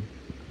my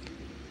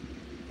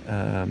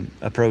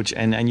approach,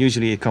 and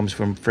usually it comes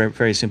from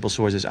very simple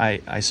sources.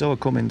 I saw a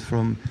comment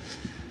from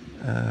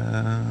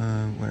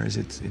where is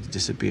it? It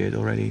disappeared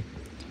already.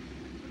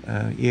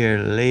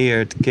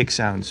 Layered kick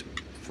sounds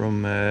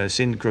from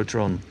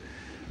Synchrotron.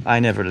 I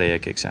never layer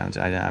kick sounds.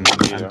 I'm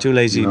too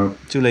lazy.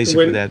 Too lazy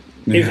for that.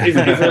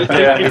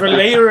 If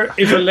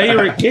a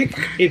layer a kick,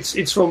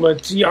 it's from a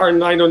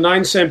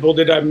TR-909 sample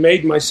that I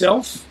made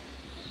myself,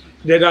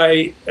 that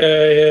I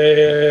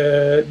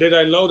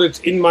loaded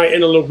in my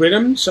analog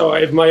rhythm. So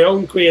I have my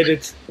own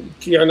created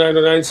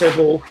TR-909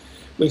 sample,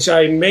 which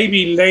I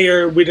maybe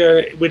layer with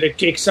a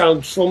kick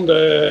sound from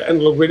the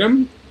analog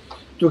rhythm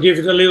to give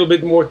it a little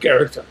bit more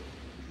character.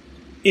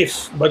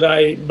 It's not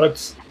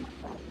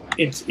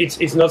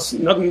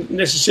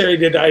necessary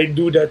that I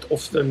do that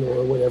often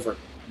or whatever.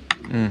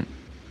 Mm.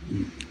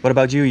 What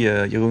about you,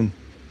 Jeroen?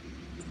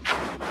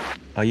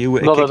 Are you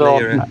a not kick at all.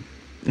 layer?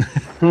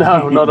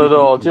 No, not at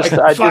all. Just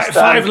like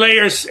five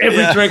layers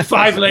every track.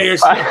 5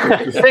 layers.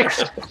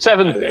 6,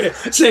 7.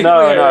 6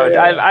 No.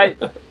 yeah. I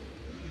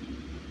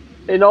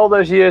in all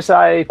those years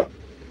I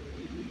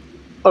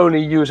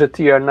only use a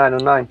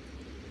TR-909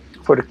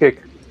 for the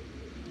kick.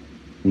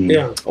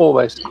 Yeah,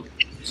 always.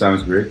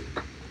 Sounds great.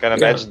 Can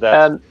imagine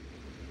that. And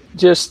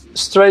just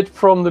straight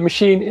from the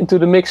machine into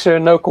the mixer,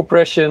 no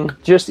compression,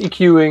 just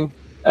EQing,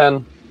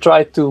 and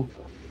try to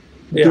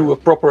do a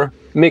proper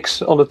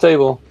mix on the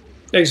table.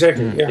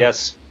 Exactly. Yeah.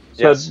 Yes.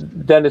 So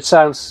then it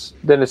sounds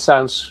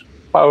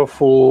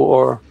powerful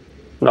or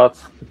not.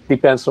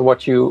 Depends on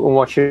what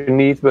you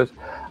need. But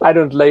I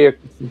don't layer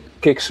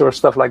kicks or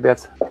stuff like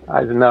that.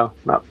 I don't know.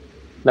 No,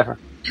 never.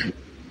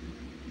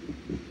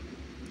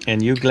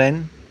 And you,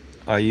 Glenn?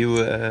 Are you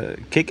a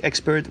kick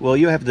expert? Well,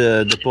 you have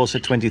the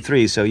Pulsar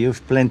 23, so you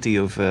have plenty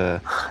of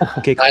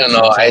kick. I don't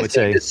know. I would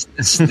say this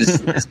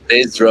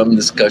bass drum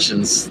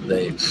discussions.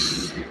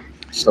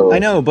 I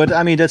know, but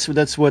I mean that's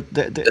what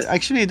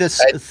actually that's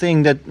a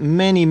thing that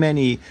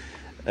many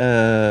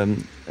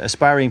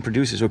aspiring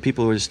producers or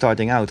people who are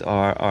starting out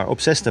are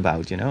obsessed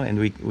about, and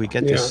we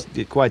get this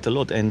quite a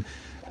lot, and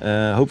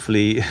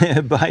hopefully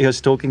by us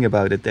talking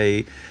about it,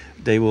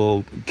 they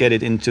will get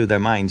it into their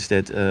minds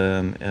that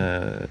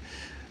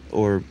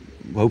or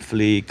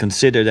hopefully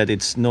consider that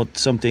it's not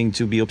something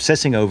to be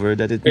obsessing over,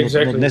 that it's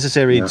not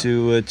necessary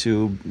to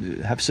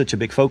have such a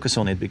big focus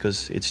on it,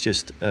 because it's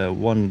just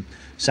one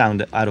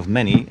sound out of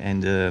many,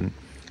 and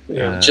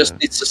it just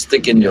needs to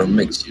stick in your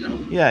mix,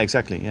 Yeah,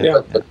 exactly.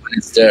 But when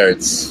it's there,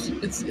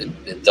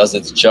 it does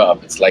its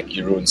job. It's like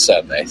Jeroen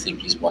said. I think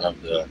he's one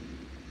of the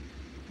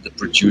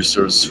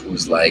producers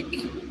who's like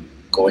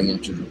going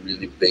into the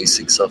really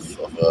basics of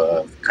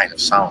a kind of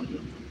sound,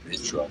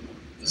 bass drum.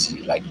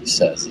 Like he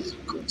says, he's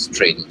going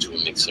straight into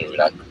a mixer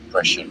without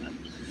compression, and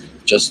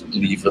just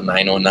leave a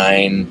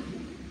 909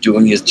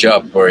 doing his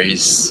job where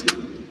he's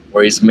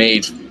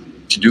made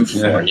to do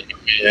for.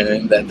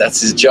 And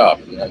that's his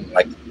job.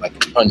 Like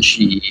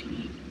punchy,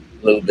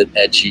 a little bit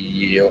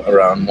edgy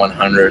around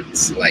 100,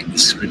 like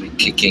this really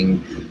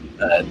kicking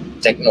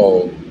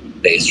techno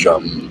bass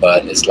drum.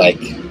 But it's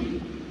like,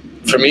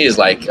 for me, it's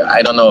like,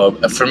 I don't know.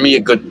 For me, a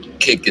good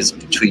kick is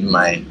between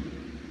my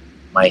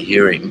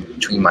hearing,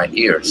 between my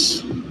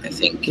ears. I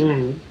think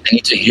I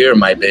need to hear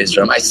my bass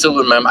drum. I still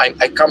remember.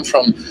 I come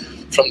from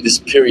this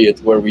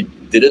period where we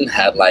didn't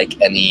have like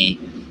any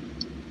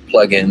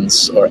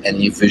plugins or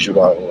any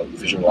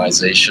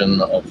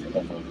visualization of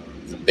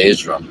the bass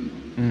drum.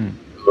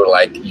 We were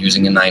like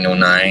using a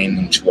 909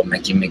 into a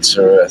Mackie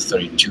mixer, a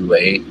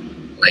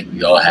 32.8, like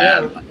we all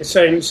had. Yeah,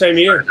 same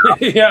here.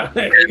 Yeah,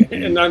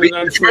 and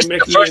 909 through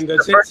Mackie, and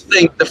that's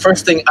it. The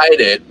first thing I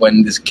did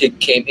when this kick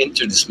came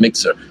into this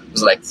mixer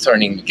was like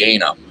turning the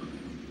gain up,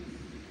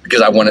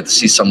 because I wanted to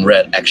see some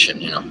red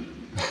action,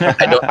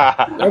 I don't.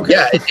 Okay.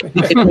 Yeah,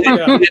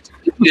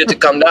 it needed to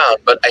come down,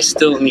 but I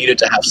still needed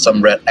to have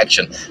some red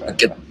action.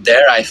 Because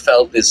there, I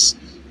felt this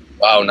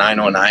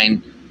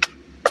 909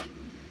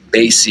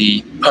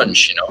 bassy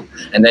punch,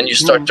 And then you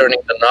start turning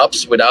the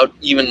knobs without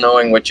even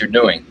knowing what you're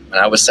doing. When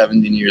I was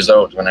 17 years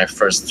old, when I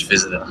first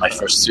visited my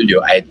first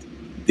studio, I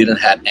didn't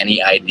have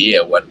any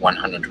idea what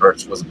 100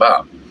 hertz was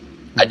about.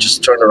 I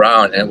just turned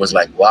around and it was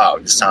like, wow,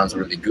 this sounds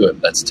really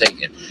good. Let's take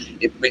it.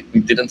 We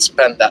didn't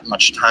spend that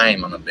much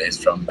time on a bass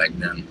drum back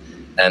then.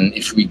 And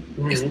if we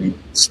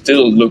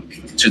still look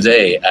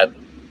today at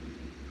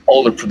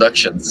older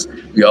productions,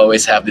 we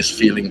always have this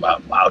feeling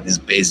about, wow, this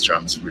bass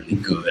drum is really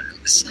good,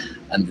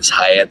 and this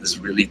hi-hat is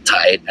really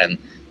tight. And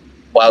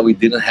while we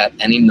didn't have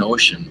any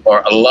notion,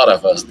 or a lot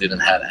of us didn't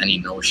have any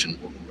notion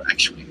what we were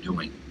actually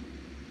doing,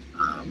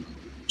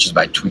 just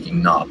by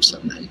tweaking knobs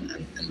and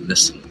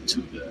listening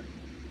to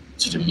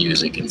the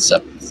music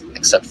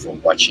except for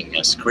watching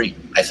a screen.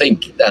 I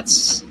think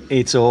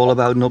it's all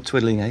about knob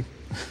twiddling, eh?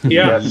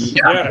 Yeah,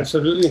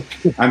 absolutely.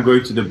 I'm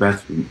going to the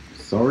bathroom.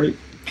 Sorry.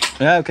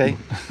 Yeah, okay.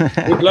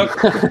 Good luck.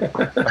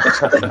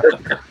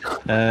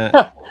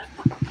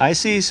 I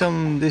see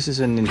this is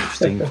an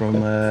interesting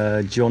from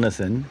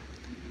Jonathan.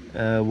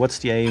 What's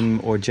the aim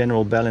or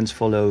general balance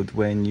followed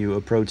when you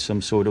approach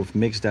some sort of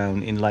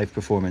mixdown in live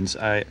performance?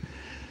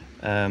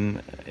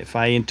 If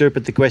I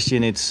interpret the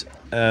question, it's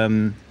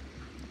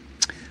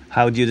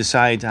how do you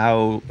decide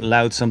how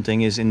loud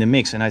something is in the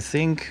mix? And I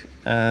think,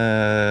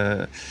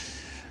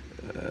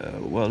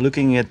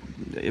 looking at,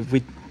 if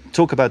we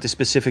talk about the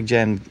specific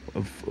jam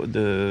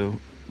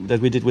that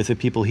we did with the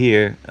people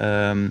here,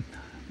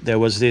 there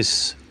was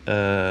this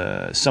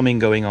summing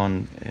going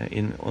on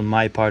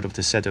my part of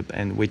the setup,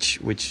 and which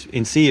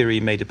in theory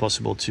made it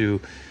possible to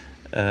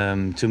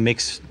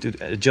to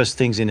adjust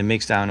things in the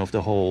mix down of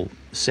the whole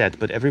set.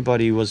 But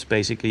everybody was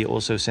basically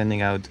also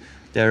sending out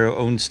their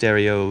own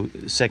stereo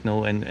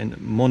signal and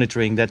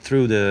monitoring that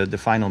through the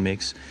final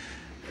mix.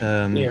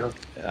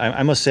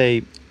 I must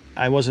say,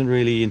 I wasn't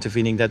really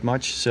intervening that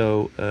much.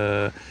 So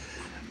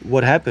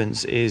what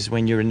happens is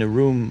when you're in a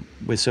room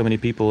with so many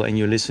people and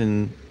you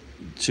listen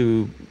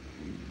to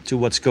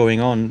what's going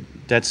on,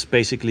 that's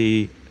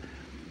basically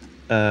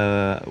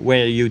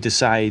where you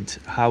decide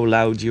how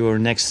loud your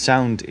next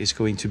sound is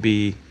going to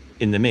be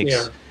in the mix.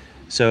 Yeah.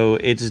 So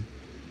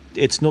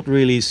it's not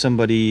really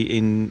somebody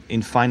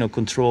in final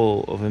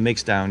control of a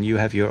mix down. You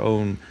have your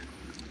own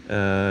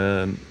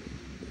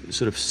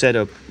sort of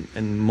setup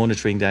and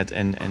monitoring that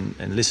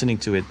and listening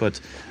to it.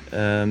 But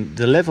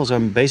the levels are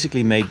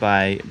basically made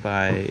by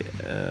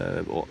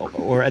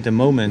or at the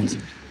moment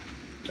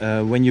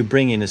when you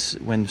bring in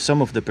when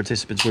some of the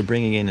participants were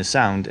bringing in a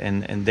sound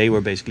and they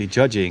were basically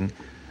judging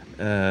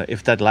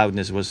if that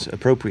loudness was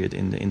appropriate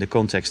in the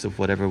context of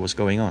whatever was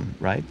going on,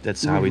 right?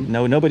 That's how it.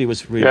 No, nobody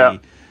was really.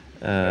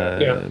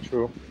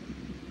 True.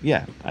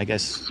 Yeah, I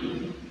guess.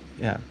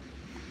 Yeah.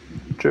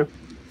 True.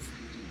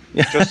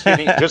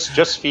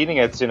 just feeding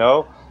it, you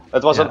know.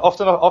 It was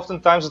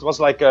oftentimes it was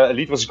like a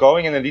lead was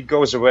going and the lead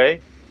goes away,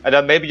 and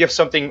then maybe you have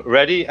something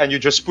ready and you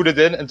just put it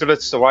in until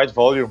it's the right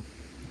volume.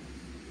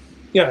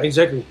 Yeah,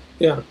 exactly.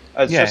 Yeah.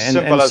 It's just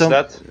simple as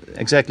that.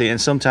 Exactly, and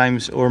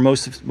sometimes, or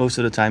most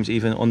of the times,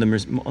 even on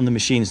the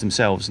machines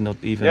themselves, not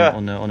even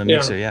on a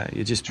mixer. Yeah,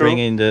 you just bring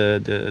in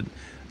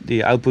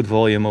the output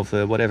volume of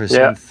whatever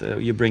synth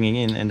you're bringing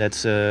in, and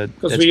that's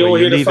because we all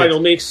hear the final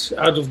mix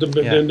out of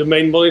the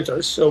main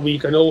monitors, so we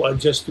can all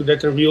adjust to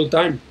that in real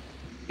time.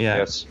 Yeah.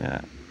 Yes.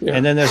 Yeah.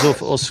 And then there's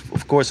also,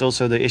 of course,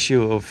 also the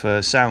issue of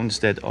sounds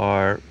that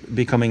are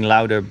becoming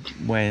louder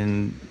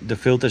when the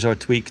filters are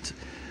tweaked,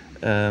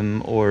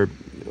 or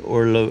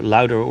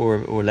louder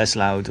or less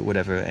loud or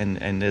whatever,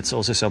 and it's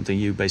also something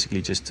you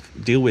basically just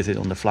deal with it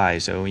on the fly.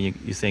 So when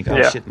you think,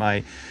 shit,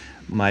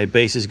 my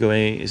bass is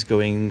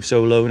going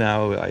so low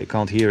now, I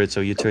can't hear it,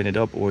 so you turn it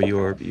up, or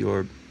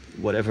your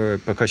whatever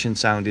percussion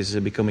sound is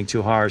becoming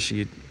too harsh,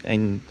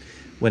 and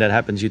when that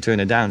happens you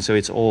turn it down. So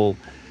it's all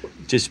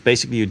just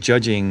basically you're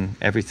judging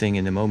everything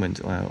in the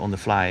moment on the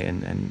fly,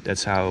 and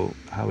that's how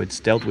it's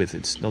dealt with.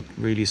 It's not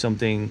really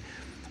something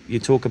you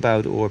talk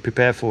about or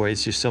prepare for.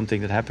 It's just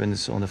something that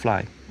happens on the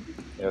fly.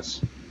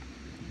 Yes,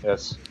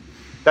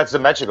 that's the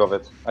magic of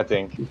it, I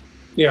think.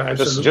 Yeah,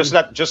 absolutely.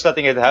 Just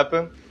letting it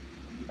happen.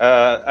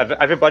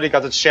 Everybody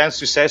got a chance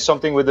to say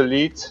something with the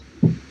lead.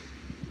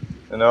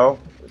 You know.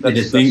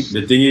 The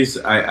thing is,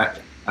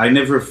 I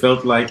never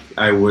felt like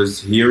I was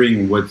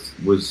hearing what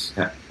was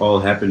all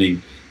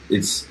happening.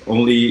 It's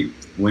only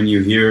when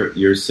you hear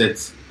your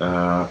set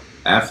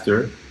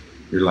after,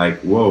 you're like,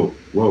 whoa,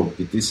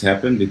 did this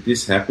happen?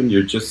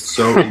 You're just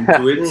so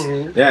into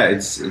it. Yeah,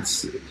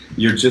 it's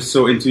you're just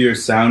so into your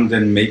sound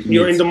and making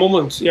you're in the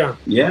moment. Yeah.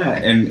 Yeah,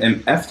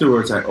 and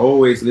afterwards I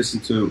always listen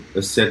to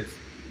a set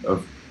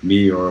of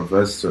me or of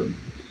us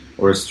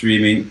or a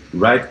streaming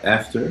right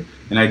after,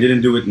 and I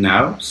didn't do it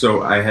now,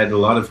 so I had a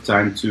lot of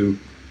time to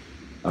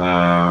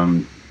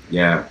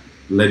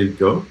let it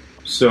go.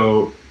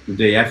 So the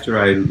day after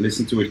I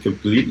listened to it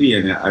completely,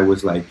 and I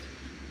was like,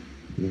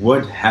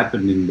 what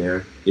happened in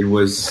there? It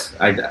was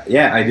I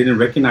didn't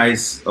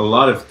recognize a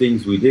lot of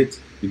things we did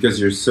because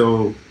you're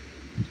so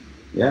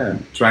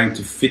trying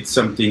to fit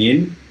something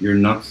in. You're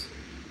not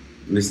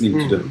listening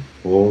to the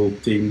whole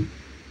thing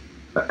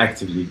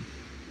actively,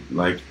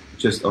 like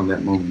just on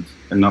that moment,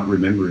 and not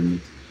remembering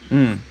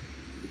it.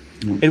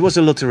 It was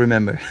a lot to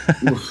remember.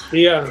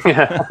 Yeah.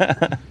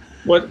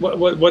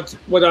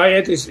 What I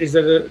had is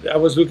that I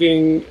was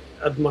looking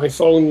at my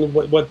phone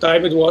what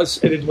time it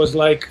was, and it was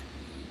like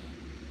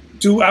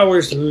 2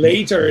 hours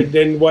later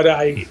than what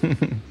I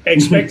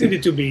expected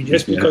it to be,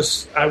 just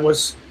because I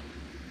was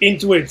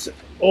into it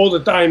all the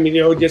time, you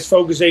know, just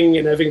focusing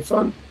and having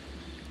fun.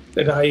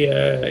 That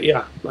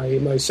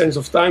my sense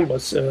of time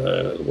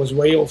was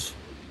way off,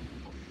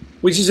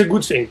 which is a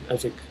good thing, I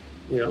think,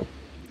 you know.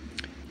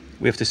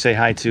 We have to say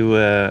hi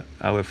to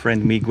our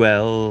friend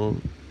Miguel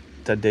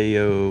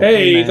Tadeo.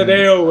 Hey,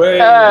 Tadeo.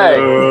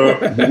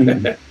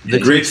 Hey. The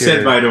great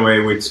set, by the way,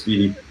 with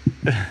Speedy.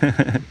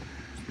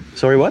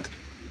 Sorry, what?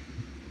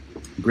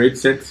 Great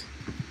set.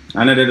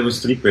 I know that it was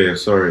 3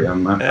 players. Sorry,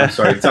 I'm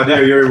sorry.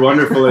 Tadeo, you're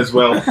wonderful as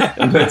well.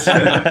 But,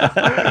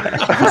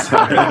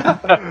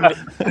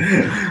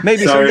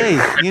 maybe someday.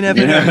 You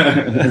never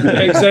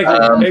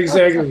know.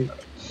 Exactly.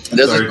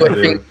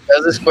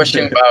 There's this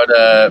question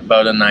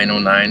about a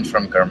 909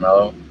 from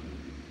Carmelo.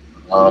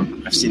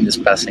 I've seen this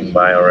passing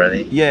by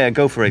already. Yeah,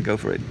 go for it.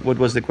 What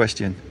was the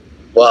question?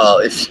 Well,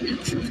 if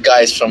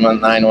guys from a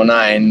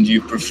 909, do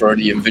you prefer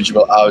the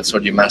individual outs or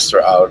the master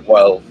out?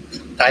 Well,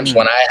 times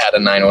when I had a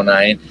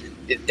 909,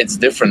 it's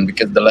different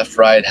because the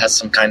left-right has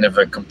some kind of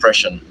a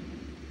compression,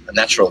 a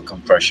natural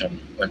compression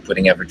when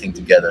putting everything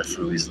together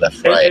through his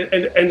left-right.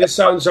 And the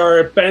sounds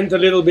are panned a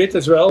little bit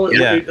as well.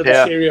 The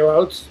stereo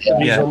out.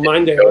 Yeah. On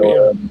mine there.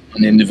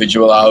 An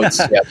individual outs,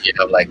 you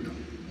have like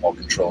more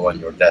control on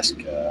your desk,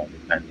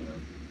 depending on.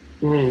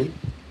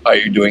 are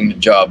you doing the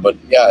job? But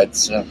yeah,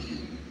 it's I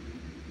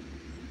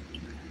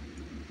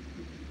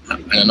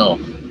don't know,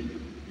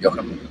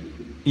 Jochen.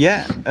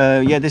 Yeah.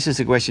 This is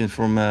a question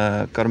from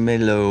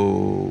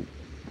Carmelo.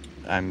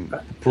 I'm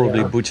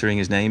probably butchering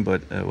his name,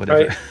 but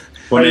whatever.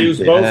 I use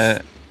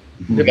both.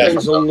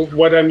 Depends on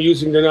what I'm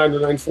using the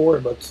 909 for,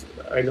 but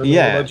I don't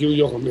know about you,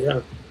 Jochen. Yeah.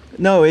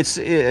 No, it's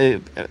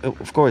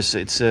of course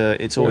it's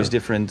always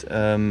different.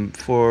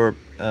 For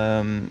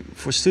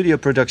studio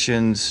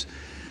productions,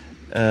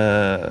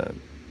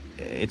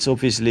 it's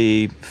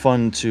obviously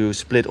fun to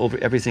split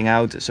everything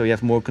out, so you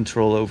have more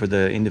control over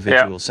the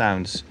individual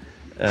sounds.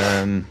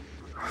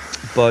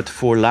 But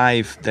for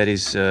live, that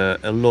is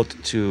a lot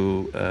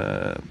to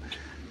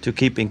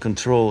keep in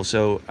control.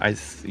 So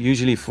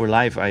usually for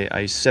live,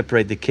 I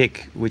separate the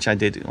kick, which I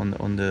did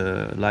on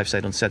the live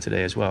side on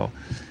Saturday as well.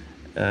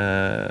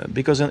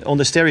 Because on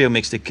the stereo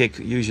mix, the kick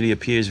usually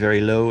appears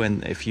very low,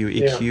 and if you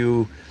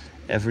EQ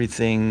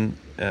everything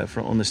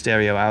from on the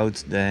stereo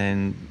out,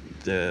 then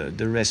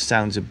the rest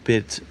sounds a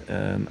bit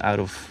out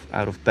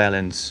of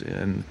balance.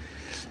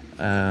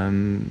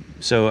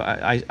 So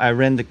I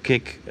ran the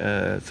kick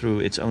through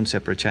its own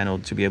separate channel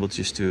to be able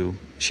just to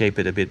shape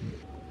it a bit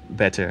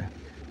better,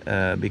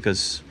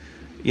 because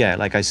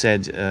like I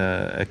said,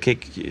 a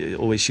kick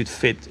always should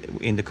fit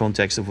in the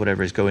context of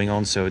whatever is going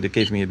on, so that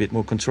gave me a bit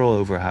more control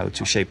over how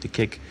to shape the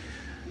kick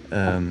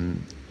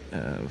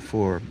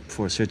for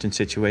certain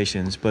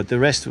situations. But the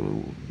rest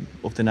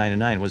of the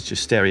 909 was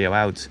just stereo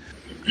out.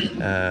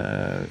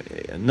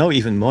 No,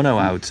 even mono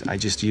out. I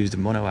just used the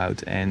mono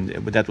out,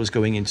 but that was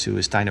going into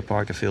a Steiner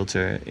Parker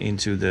filter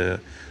into the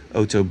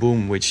Auto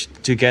Boom, which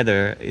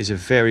together is a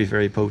very,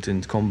 very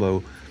potent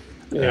combo,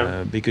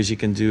 because you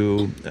can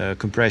do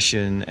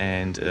compression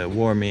and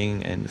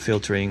warming and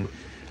filtering,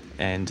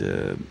 and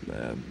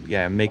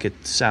make it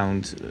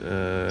sound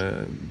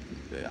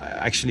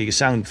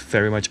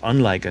very much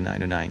unlike a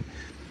 909.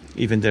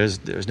 Even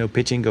there's no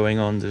pitching going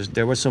on.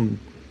 There were some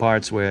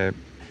parts where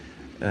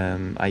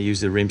I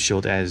use the rim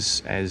shot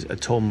as a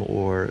tom,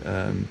 or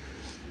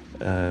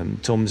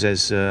toms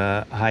as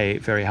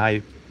very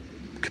high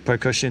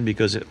percussion,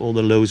 because all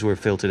the lows were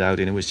filtered out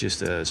and it was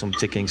just some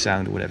ticking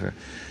sound or whatever.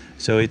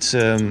 So it's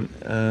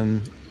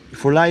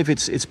for live,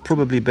 it's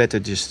probably better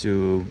just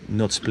to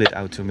not split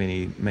out too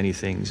many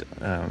things,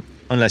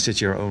 unless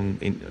it's your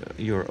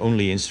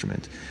only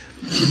instrument.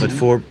 But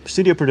for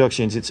studio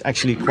productions, it's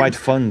actually quite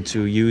fun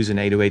to use an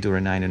 808 or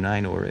a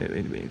 909 or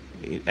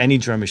any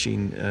drum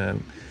machine.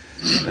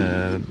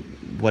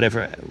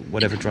 Whatever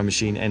drum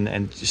machine,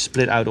 and just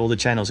split out all the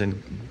channels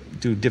and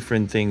do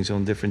different things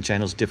on different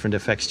channels, different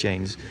effects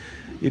chains.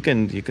 You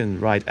can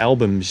write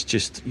albums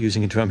just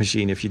using a drum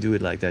machine if you do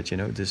it like that,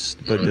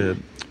 but the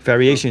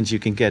variations you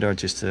can get are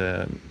just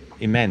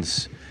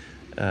immense.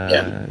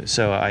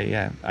 So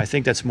I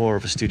think that's more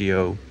of a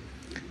studio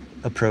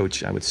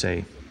approach, I would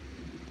say.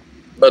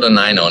 But a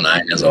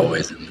 909 is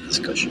always in the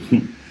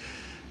discussion.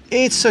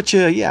 It's such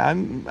a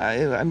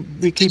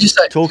we keep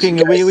talking.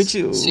 Did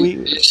you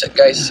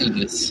guys see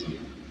this?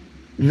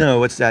 No,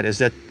 what's that? Is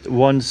that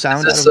one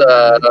sound? This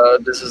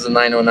is a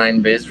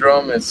 909 bass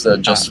drum. It's a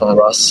Just Van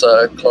Ross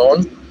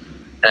clone,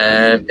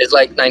 and it's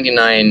like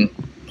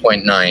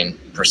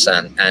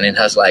 99.9%, and it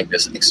has like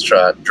this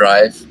extra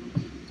drive,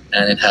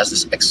 and it has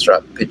this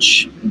extra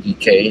pitch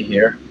decay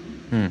here.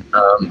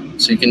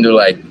 So you can do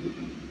like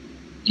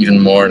even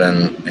more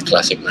than a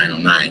classic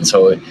 909.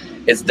 So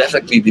it's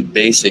definitely the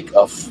basic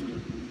of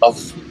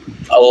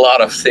a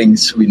lot of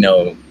things we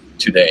know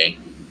today,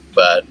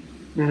 but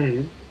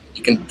you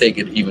can take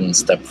it even a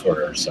step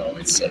further. So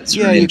it's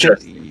really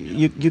interesting.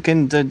 You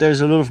can. There's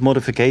a lot of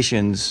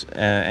modifications,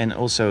 and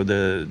also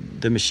the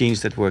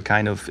machines that were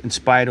kind of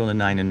inspired on the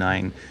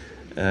 909,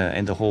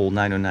 and the whole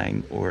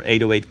 909 or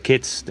 808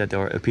 kits that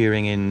are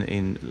appearing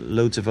in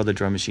loads of other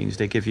drum machines.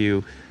 They give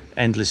you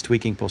endless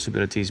tweaking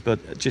possibilities,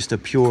 but just a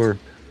pure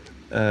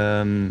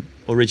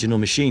original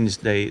machines,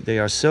 they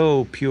are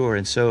so pure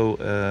and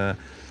so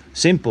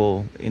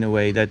simple in a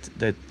way that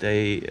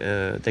they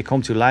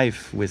come to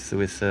life with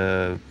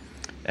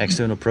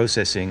external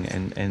processing,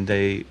 and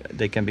they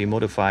can be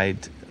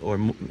modified, or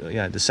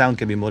the sound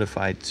can be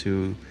modified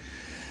to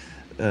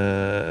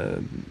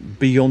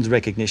beyond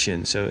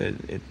recognition. So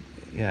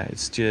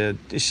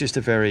it's just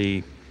a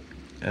very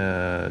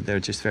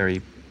they're just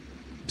very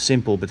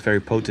simple but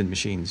very potent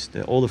machines.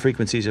 All the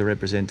frequencies are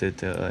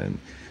represented.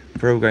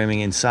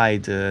 Programming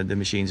inside the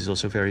machines is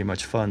also very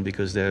much fun,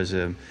 because there's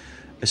a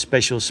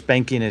special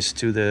spankiness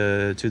to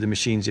the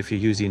machines if you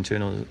use the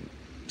internal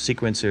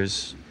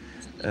sequencers,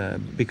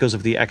 because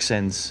of the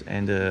accents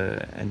and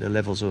the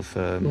levels of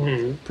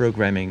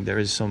programming. There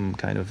is some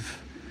kind of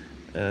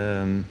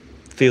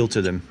feel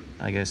to them,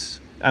 I guess.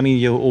 I mean,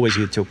 you always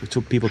hear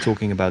people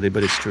talking about it,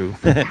 but it's true.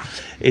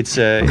 It's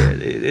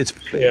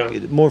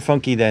more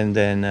funky than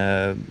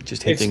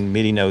just hitting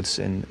MIDI notes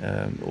and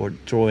or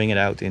drawing it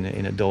out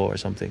in a DAW or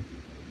something.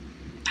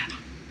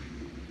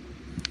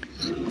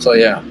 So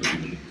yeah.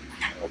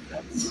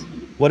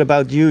 What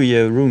about you,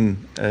 Jeroen?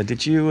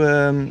 Did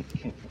you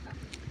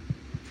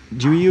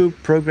do you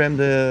program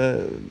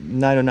the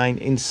 909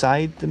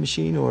 inside the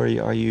machine, or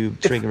are you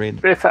triggering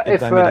it?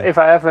 If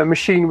I have a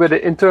machine with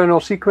an internal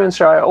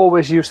sequencer, I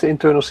always use the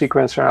internal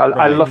sequencer.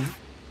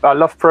 I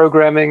love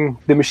programming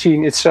the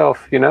machine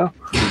itself. You know,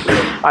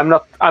 I'm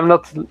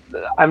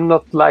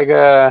not like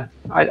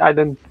I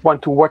don't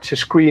want to watch a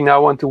screen. I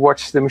want to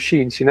watch the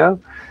machines. You know,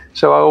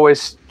 so I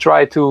always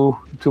try to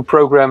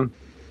program,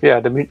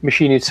 the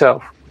machine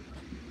itself.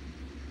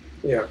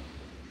 Yeah.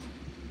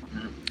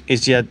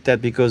 Is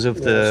that because of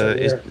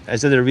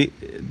is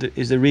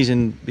the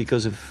reason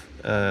because of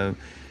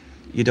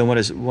you don't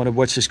want to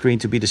watch the screen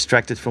to be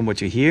distracted from what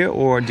you hear,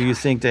 or do you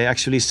think they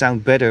actually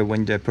sound better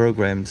when they're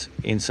programmed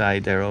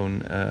inside their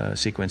own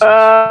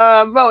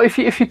sequencers? Well, if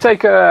you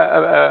take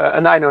a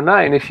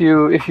 909, if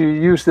you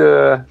use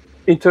the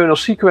internal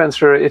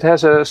sequencer, it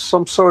has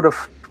some sort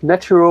of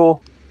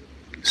natural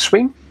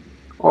swing,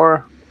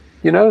 or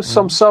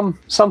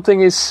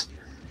something is.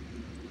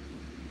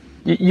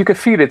 You can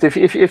feel it if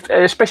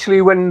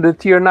especially when the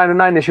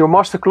TR-909 is your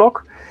master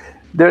clock.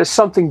 There is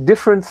something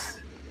different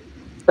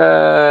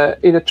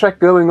in a track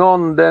going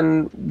on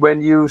than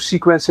when you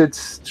sequence it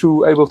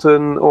through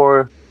Ableton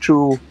or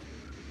through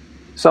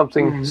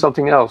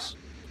something else.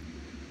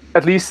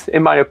 At least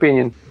in my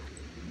opinion.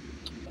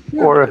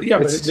 But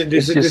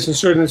there's a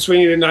certain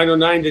swing in the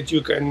 909 that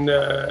you can.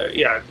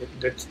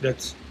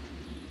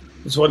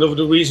 It's one of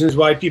the reasons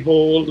why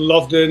people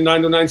love the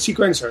 909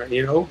 sequencer,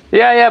 you know.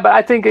 Yeah, but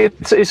I think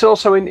it's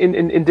also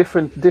in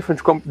different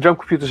drum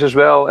computers as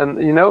well, and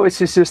it's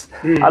just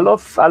I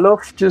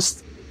love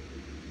just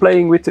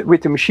playing with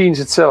the machines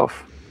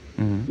itself.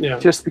 Mm-hmm. Yeah,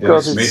 just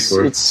because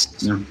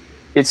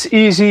it's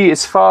easy,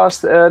 it's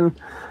fast, and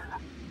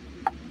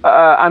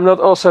I'm not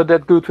also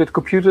that good with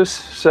computers,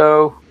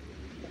 so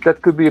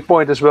that could be a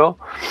point as well.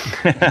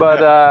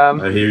 But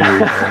I hear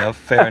you.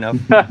 Fair enough.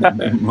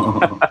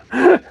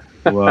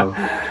 Wow.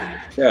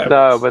 Yeah.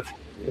 No, but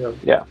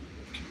yeah.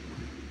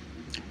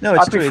 No,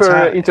 it's I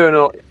prefer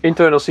internal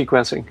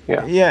sequencing.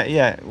 Yeah.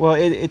 Yeah. Well,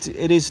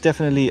 it is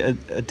definitely a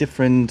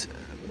different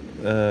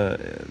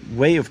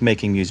way of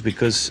making music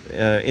because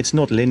it's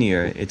not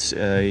linear. It's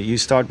you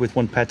start with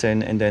one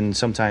pattern and then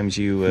sometimes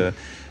you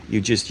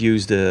just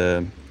use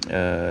the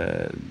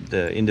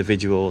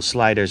individual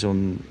sliders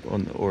on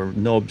or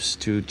knobs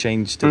to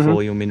change the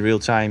volume in real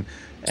time.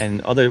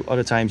 And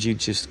other times you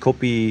just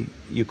copy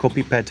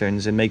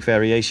patterns and make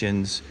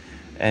variations,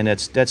 and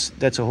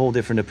that's a whole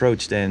different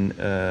approach than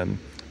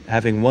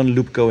having one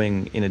loop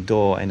going in a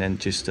DAW and then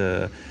just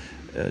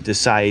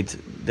decide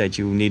that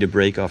you need a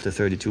break after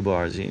 32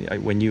 bars.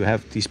 When you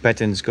have these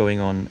patterns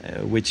going on,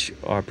 which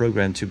are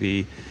programmed to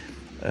be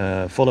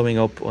following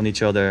up on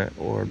each other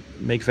or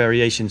make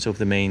variations of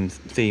the main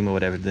theme or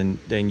whatever,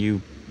 then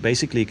you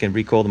basically can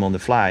recall them on the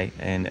fly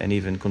and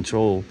even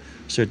control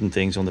certain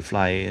things on the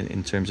fly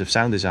in terms of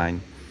sound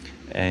design,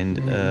 and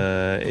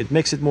it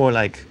makes it more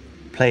like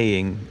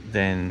playing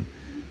than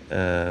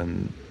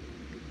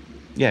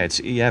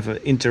you have an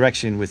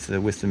interaction with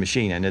the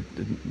machine, and it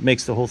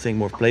makes the whole thing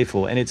more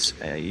playful. And it's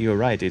you're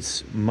right,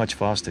 it's much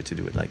faster to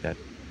do it like that.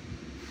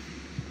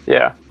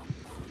 Yeah,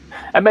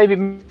 and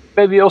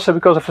maybe also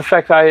because of the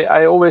fact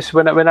I always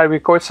when I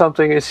record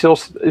something, it's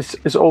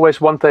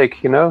always one take,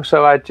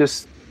 So I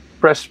just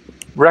press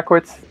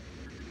record.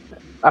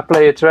 I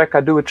play a track,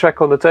 I do a track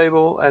on the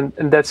table, and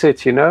that's it,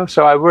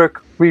 So I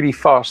work really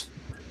fast.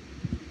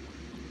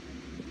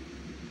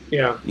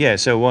 Yeah. Yeah.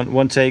 So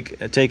one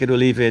take it or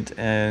leave it,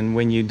 and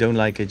when you don't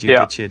like it, you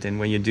ditch it, and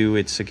when you do,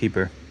 it's a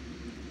keeper,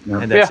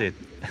 and that's it.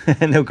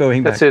 No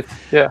going back. That's it.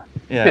 Yeah.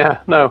 Yeah.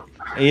 No.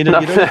 And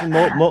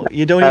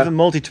you don't even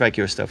multi-track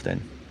your stuff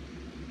then.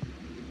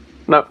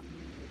 No.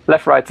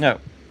 Left, right. No.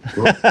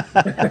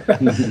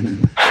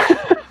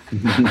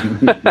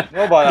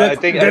 No, but I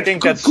think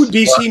that could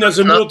be seen as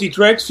a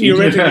multi-track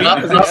theoretically.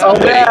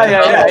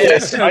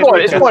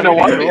 It's more than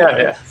one.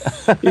 Yeah.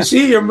 You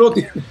see, you're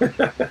multi.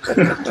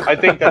 I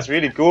think that's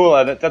really cool,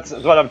 and that's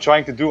what I'm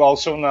trying to do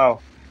also now.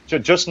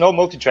 Just no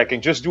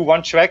multi-tracking. Just do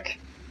one track,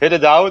 hit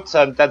it out,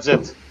 and that's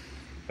it.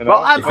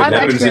 Well,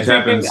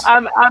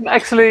 I'm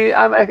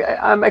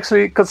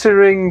actually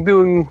considering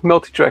doing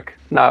multi-track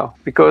now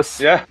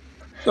because. Yeah.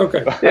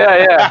 Okay.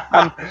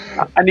 Yeah.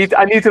 I need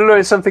to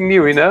learn something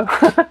new,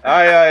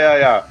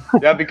 Yeah,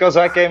 because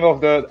I came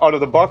out of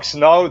the box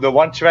now. The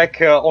one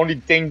track only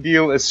thing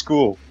deal is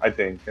cool, I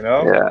think.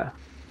 Yeah.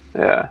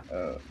 I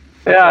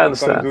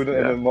understand.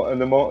 In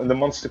the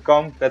months to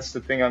come, that's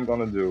the thing I'm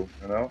gonna do.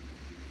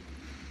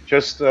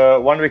 Just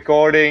one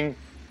recording,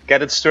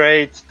 get it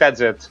straight. That's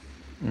it.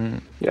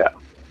 Yeah.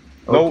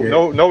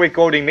 No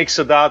recording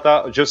mixer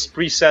data. Just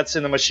presets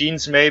in the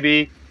machines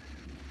maybe,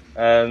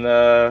 and.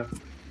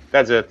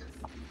 That's it.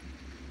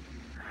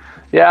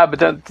 Yeah, but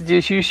then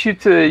you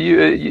should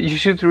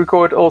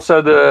record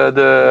also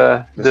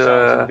the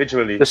sounds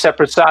individually. The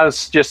separate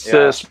sounds, just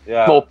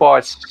small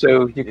parts,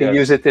 so you can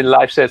use it in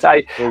live sets.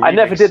 I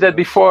never did that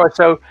before,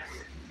 so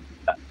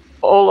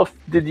all of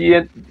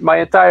my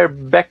entire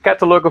back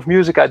catalog of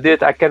music I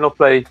cannot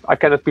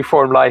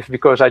perform live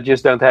because I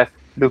just don't have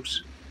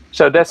loops.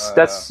 So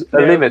that's a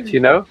limit, you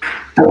know.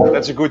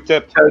 That's a good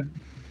tip. So,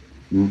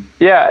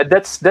 yeah,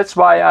 that's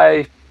why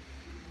I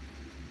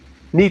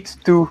need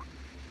to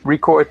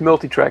record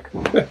multi-track.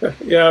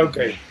 Yeah,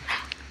 okay.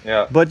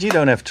 Yeah, but you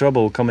don't have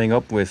trouble coming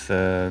up with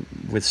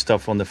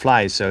stuff on the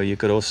fly. So you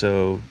could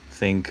also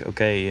think,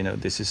 okay, you know,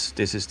 this is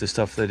the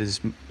stuff that is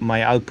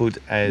my output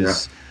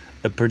as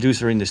a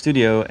producer in the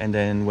studio, and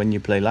then when you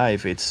play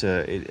live, it's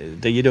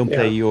that you don't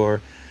play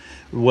your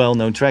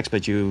well-known tracks,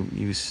 but you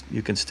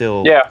can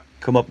still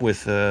come up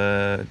with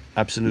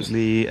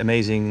absolutely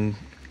amazing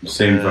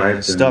same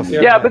vibe stuff.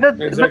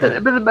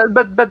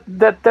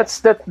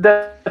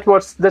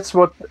 That's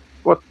what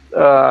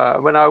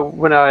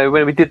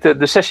when we did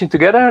the session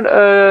together,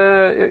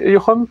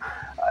 Jochem,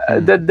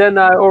 then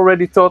I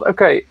already thought,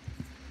 okay,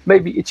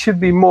 maybe it should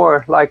be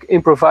more like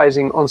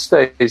improvising on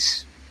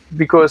stage,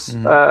 because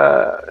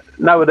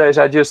nowadays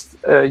I just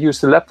use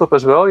the laptop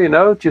as well, you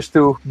know, just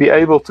to be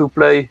able to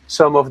play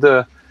some of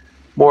the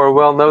more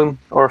well-known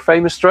or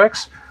famous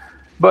tracks.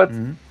 But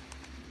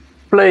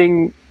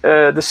playing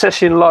the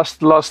session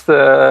last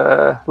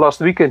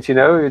weekend, you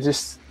know,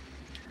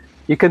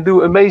 you can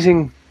do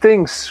amazing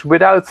things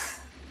without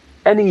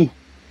any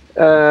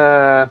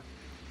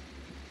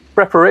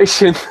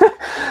preparation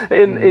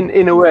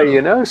in a way,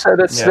 you know. So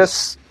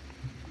that's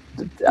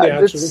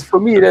for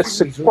me,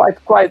 that's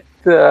quite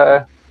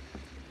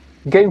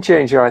game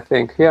changer, I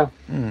think. Yeah.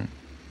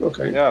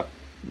 Okay. Yeah.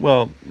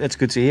 Well, that's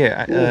good to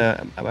hear.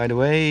 By the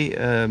way,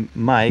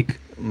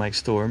 Mike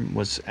Storm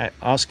was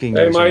asking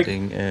you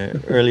something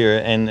earlier,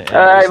 and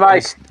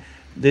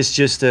this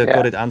just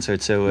got it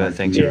answered. So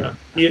thank you.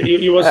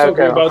 He was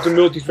talking about the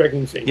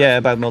multi-tracking thing. Yeah,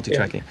 about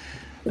multi-tracking.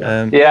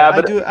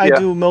 I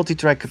do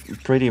multi-track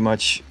pretty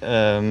much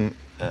in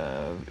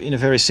a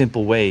very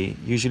simple way.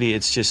 Usually,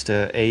 it's just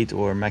 8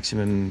 or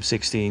maximum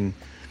 16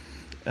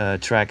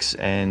 tracks,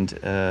 and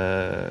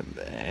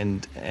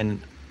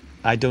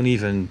I don't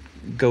even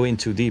go in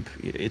too deep.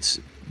 It's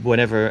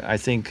whenever I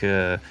think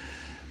a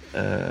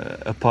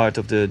part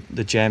of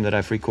the jam that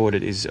I've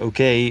recorded is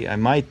okay, I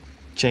might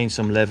change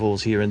some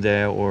levels here and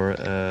there, or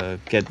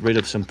get rid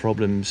of some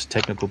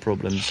technical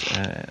problems,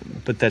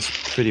 but that's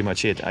pretty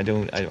much it. I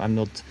don't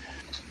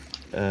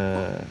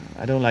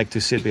like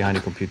to sit behind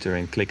a computer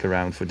and click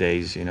around for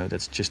days, you know.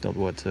 That's just not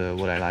what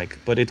I like.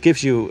 But it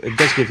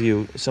does give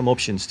you some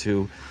options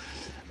to,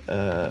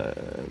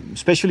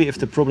 especially if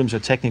the problems are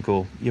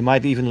technical. You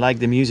might even like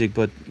the music,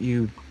 but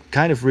you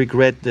kind of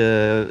regret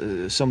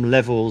some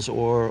levels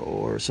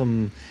or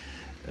some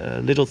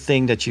little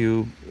thing that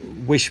you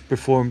wish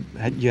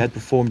you had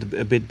performed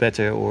a bit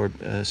better, or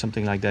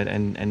something like that,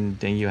 and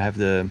then you have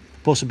the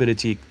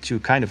possibility to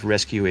kind of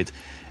rescue it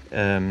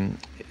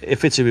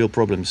if it's a real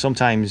problem.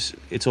 Sometimes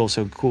it's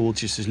also cool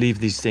just to leave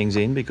these things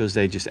in, because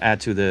they just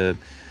add to the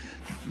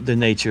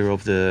nature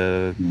of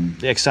the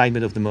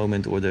excitement of the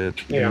moment, or the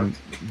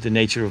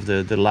nature of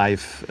the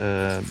live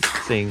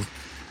thing.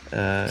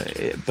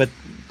 But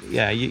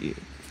yeah,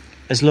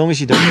 as long as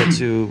you don't get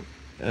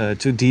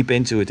too deep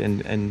into it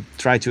and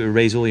try to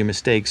erase all your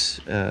mistakes,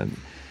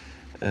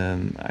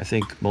 I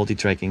think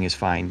multi-tracking is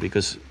fine,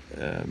 because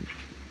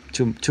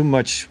too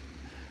much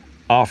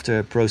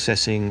after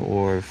processing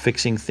or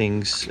fixing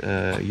things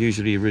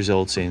usually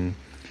results in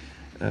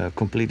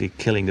completely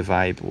killing the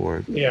vibe,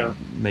 or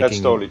making. That's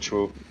totally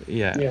true.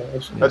 Yeah.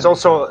 It's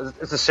also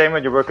the same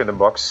when you work in the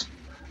box.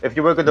 If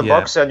you work in the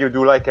box and you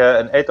do like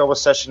an 8-hour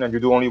session and you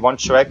do only one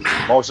track,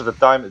 most of the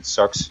time it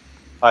sucks.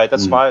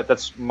 That's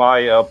my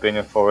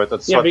opinion for it.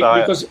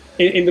 Because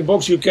in the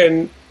box you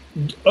can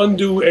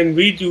undo and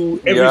redo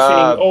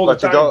everything all the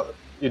time.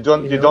 You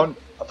don't.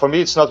 For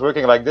me, it's not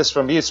working like this.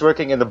 For me, it's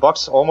working in the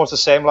box almost the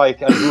same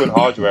like I do in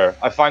hardware.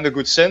 I find a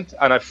good synth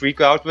and I freak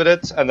out with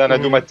it, and then I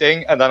do my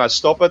thing, and then I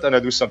stop it and I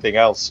do something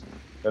else.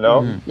 You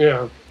know?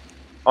 Yeah.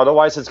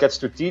 Otherwise, it gets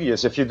too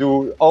tedious. If you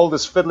do all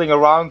this fiddling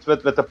around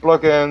with the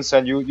plugins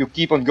and you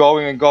keep on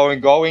going and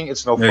going,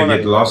 it's no fun. You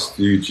get lost.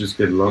 You just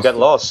get lost. You get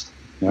lost.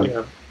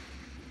 Yeah.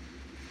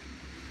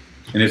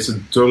 And it's a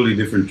totally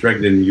different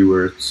track than you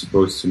were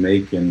supposed to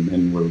make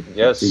and were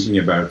thinking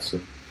about. So.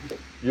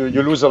 You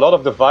lose a lot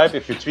of the vibe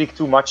if you tweak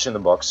too much in the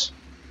box,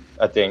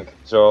 I think.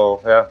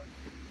 So, yeah.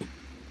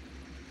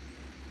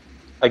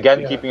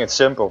 Again, keeping it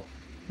simple.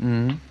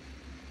 Mm-hmm.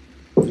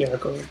 Yeah,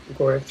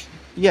 correct.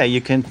 Yeah,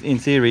 you can, in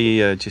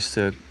theory, just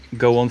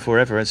go on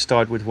forever and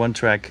start with one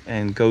track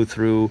and go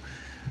through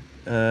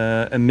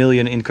a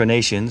million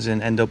incarnations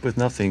and end up with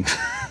nothing.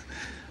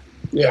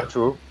 Yeah,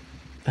 true.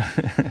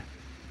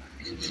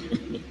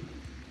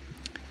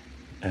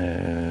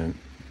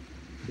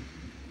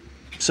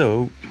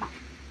 So,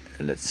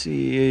 let's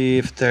see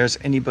if there's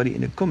anybody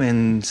in the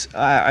comments.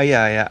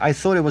 Yeah. I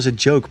thought it was a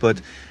joke, but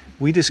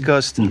we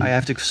discussed. I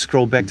have to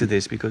scroll back to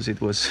this because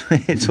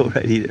it's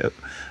already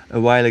a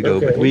while ago.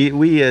 Okay. But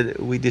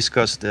we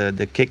discussed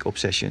the kick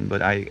obsession.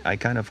 But I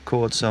kind of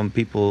caught some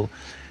people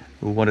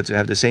who wanted to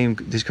have the same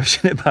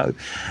discussion about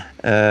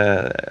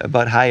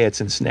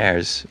hi-hats and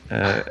snares.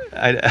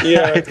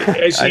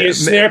 I see a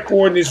snare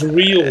porn is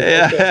real.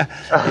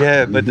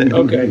 Yeah, but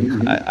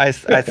I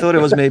thought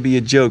it was maybe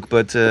a joke.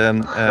 But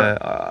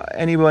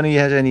anybody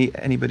has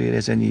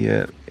any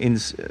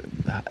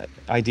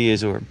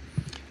ideas or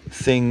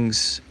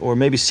things, or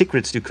maybe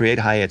secrets to create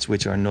hi-hats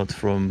which are not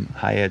from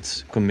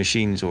hi-hats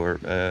machines or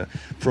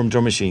from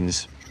drum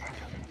machines?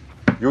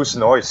 Use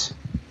noise.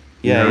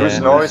 Use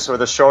noise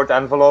with a short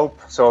envelope.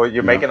 So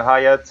you make a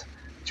hi-hat,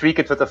 tweak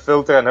it with a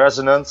filter and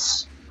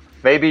resonance.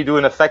 Maybe do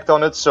an effect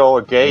on it, so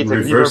a gate, a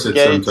reverse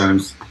gate.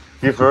 Sometimes.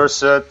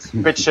 Reverse it,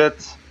 pitch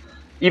it.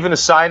 Even a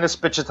sinus,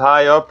 pitch it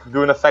high up,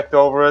 do an effect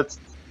over it,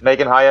 make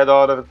a hi-hat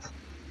out of it.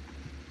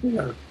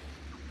 Yeah.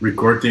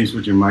 Record things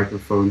with your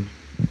microphone.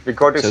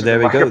 So there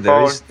we go.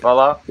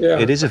 Voila. Yeah.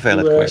 It is a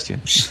valid question.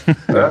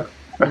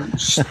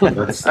 That's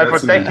and for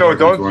techno,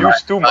 don't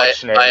use too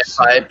much names.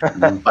 Buy a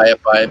pipe. Buy a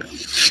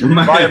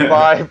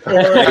pipe.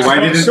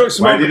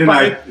 Why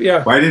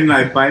didn't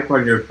I pipe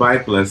on your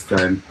pipe last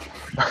time?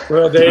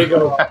 Well, there you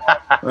go.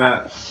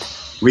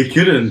 We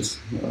couldn't.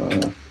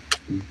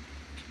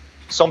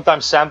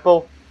 Sometimes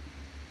sample.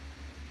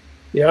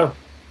 Yeah.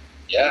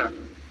 You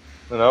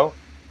know?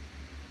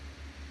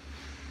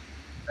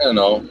 I don't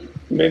know.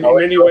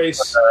 Many ways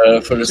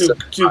to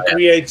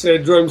create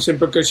drums and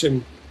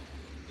percussion.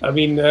 I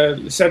mean,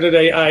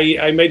 Saturday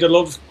I made a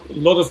lot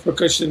of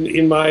percussion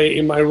in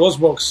my Ross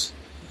box.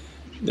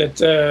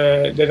 That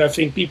I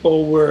think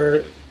people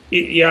were,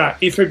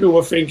 if people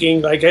were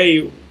thinking like,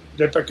 hey,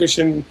 the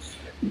percussion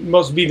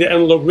must be the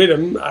analog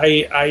rhythm.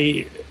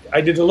 I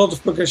did a lot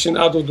of percussion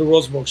out of the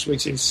Ross box,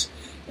 which is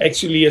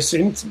actually a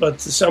synth,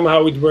 but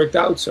somehow it worked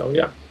out. So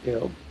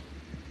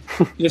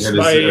just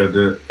by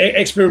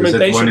experimentation.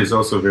 That one is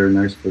also very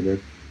nice for that.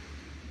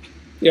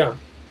 Yeah,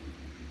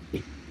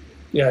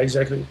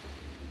 exactly.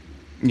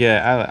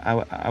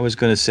 Yeah, I was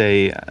going to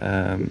say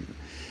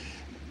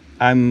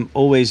I'm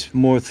always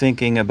more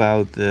thinking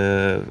about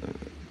the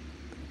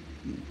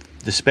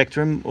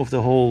spectrum of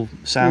the whole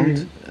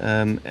sound.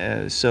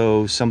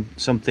 So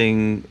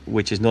something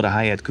which is not a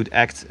hi-hat could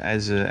act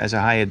as a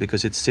hi-hat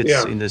because it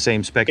sits in the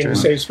same spectrum. In the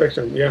same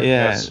spectrum, yeah.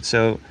 Yes.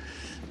 So.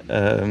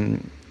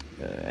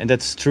 And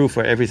that's true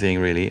for everything,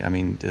 really. I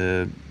mean,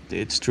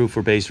 it's true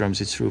for bass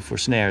drums. It's true for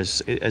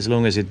snares. As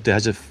long as it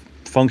has a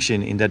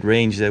function in that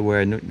range that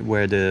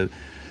where the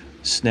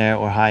snare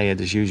or hi-hat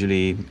is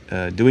usually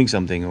doing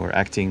something or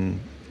acting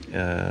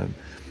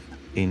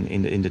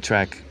in the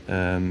track.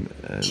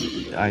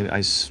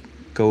 I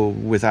go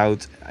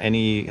without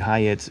any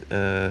hi-hat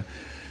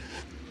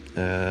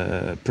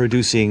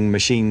producing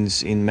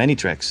machines in many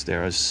tracks.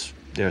 There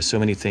are so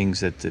many things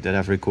that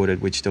I've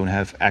recorded which don't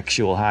have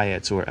actual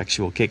hi-hats or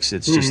actual kicks.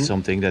 It's just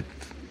something that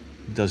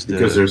does the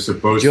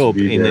job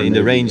in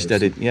the range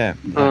that it.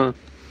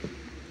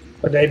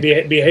 But they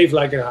behave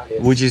like a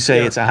hi-hat. Would you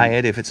say it's a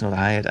hi-hat if it's not a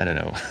hi-hat? I don't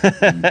know.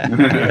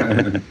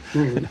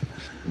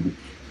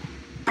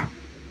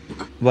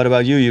 What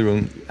about you,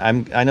 Jeroen?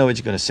 I know what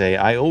you're going to say.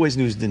 I always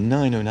use the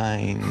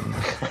 909.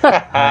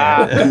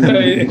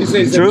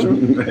 Is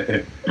true?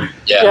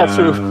 Yeah,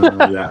 true.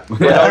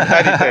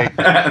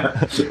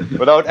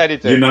 Without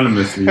anything.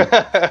 Unanimously.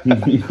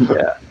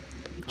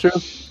 True.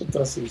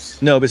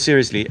 No, but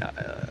seriously,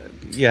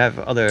 you have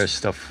other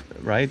stuff,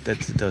 right? That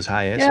does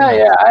hi-hats.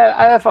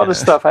 I have other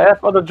stuff. I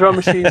have other drum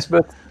machines,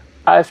 but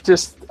I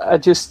just.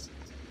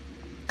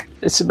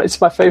 It's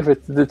my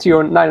favorite. The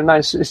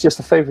TR-909 is just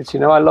a favorite.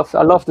 I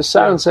love the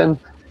sounds, and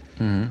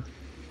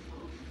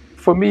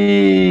for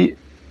me,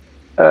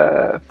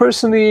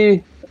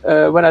 personally,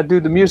 when I do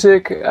the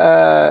music,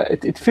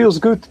 it feels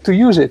good to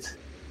use it.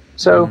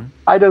 So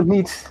I don't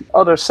need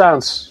other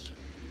sounds,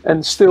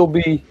 and still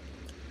be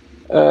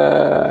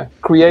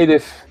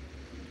creative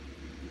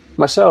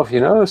myself.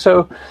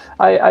 So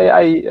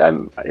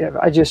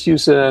I just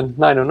use a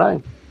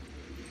 909.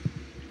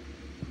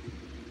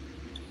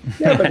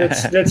 Yeah, but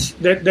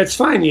that's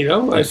fine,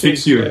 I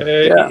think you.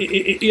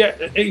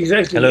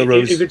 Exactly. Hello,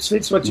 Rose. If it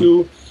fits what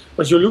you're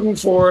looking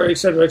for,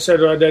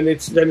 etc., then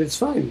it's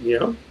fine,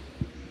 Yeah.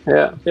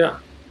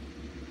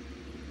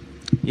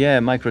 Yeah,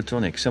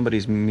 Microtonic.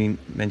 Somebody's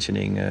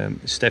mentioning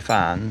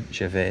Stefan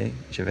Gervais.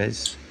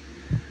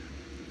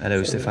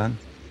 Hello, Stefan.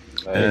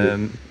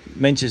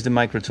 Mentions the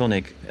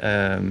Microtonic.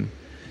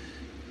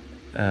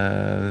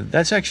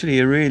 That's actually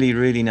a really,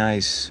 really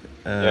nice.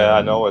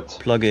 I know it.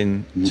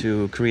 Plugin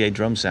to create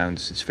drum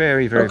sounds. It's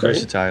very, very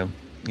versatile.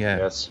 Yeah.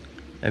 Yes.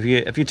 Have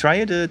you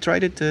tried it,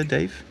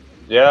 Dave?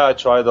 Yeah, I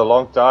tried a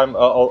long time.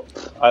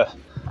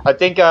 I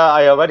think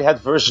I already had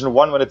version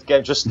 1 when it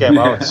just came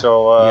out.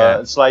 So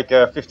it's like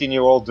a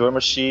 15-year-old drum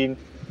machine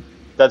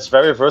that's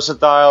very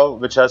versatile,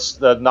 which has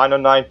the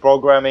 909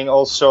 programming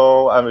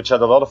also, and which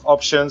had a lot of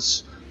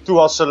options. 2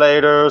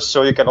 oscillators,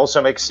 so you can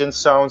also make synth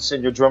sounds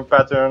in your drum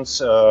patterns.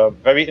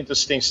 Very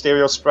interesting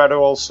stereo spreader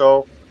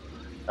also.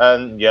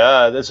 And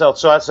this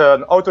also has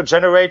an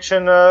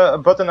auto-generation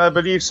button, I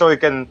believe, so you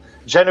can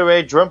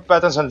generate drum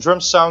patterns and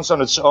drum sounds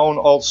on its own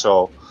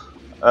also,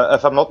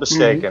 if I'm not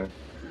mistaken.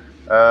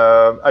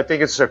 I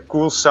think it's a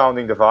cool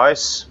sounding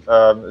device.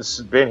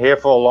 It's been here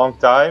for a long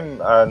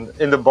time, and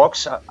in the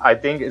box, I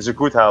think it's a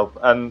good help.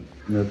 And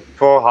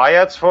for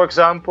hi-hats, for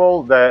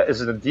example, there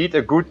is indeed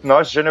a good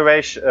noise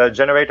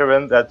generator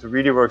in that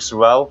really works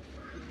well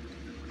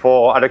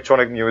for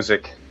electronic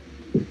music.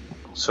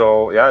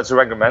 So yeah, it's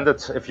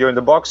recommended. If you're in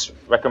the box,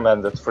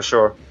 recommended for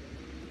sure.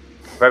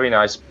 Very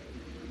nice.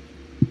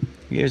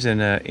 Here's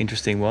an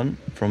interesting one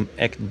from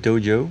Ek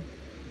Dojo.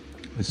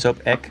 What's up,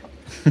 Ek?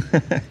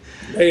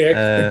 Hey,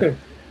 Ek.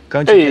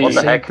 Can't you get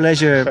the same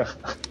pleasure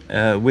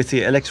with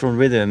the Elektron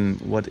Rhythm?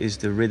 What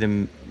the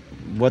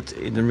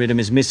rhythm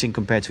is missing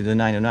compared to the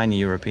 909 in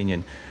your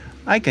opinion?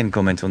 I can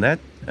comment on that.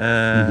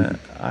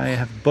 I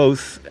have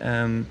both.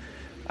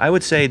 I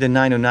would say the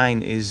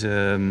 909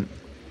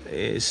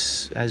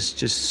 has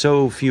just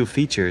so few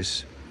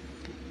features.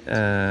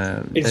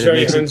 It's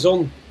very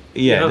hands-on.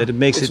 That it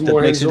makes it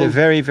a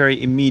very,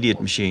 very immediate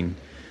machine.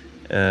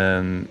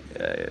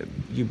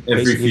 You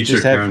every feature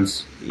just have,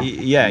 counts.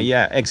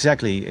 Yeah,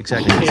 exactly.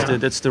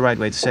 That's the right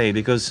way to say it,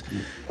 because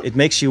it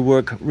makes you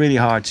work really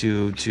hard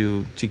to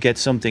get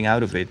something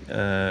out of it.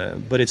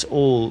 But it's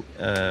all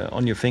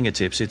on your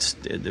fingertips. It's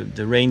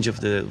the range of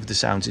the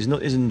sounds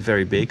isn't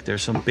very big.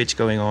 There's some pitch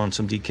going on,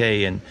 some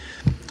decay, and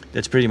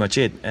that's pretty much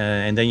it.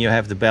 And then you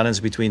have the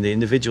balance between the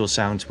individual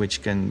sounds,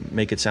 which can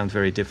make it sound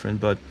very different.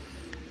 But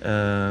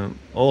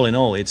all in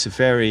all, it's a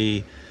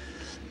very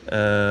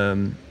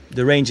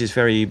the range is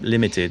very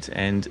limited,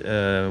 and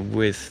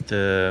with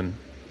the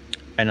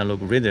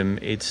analog rhythm,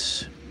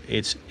 it's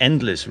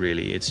endless.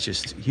 Really, it's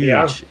just huge.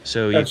 Yeah,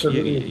 so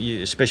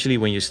you, especially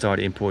when you start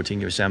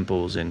importing your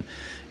samples, and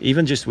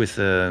even just with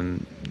the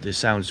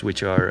sounds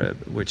which are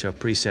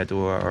preset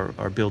or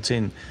are built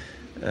in,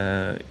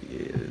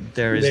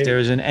 there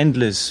is an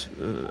endless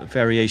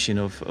variation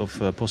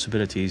of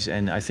possibilities,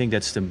 and I think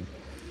that's the.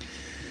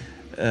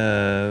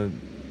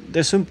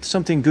 There's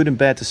something good and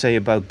bad to say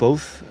about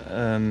both.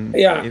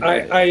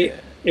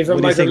 If I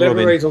might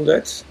elaborate on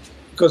that,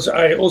 because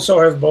I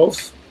also have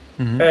both,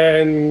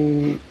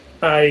 and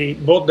I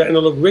bought the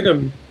analog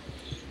rhythm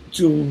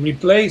to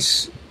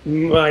replace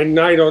my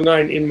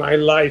 909 in my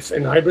live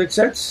and hybrid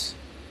sets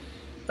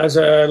as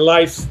a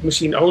live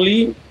machine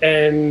only,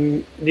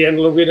 and the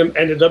analog rhythm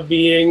ended up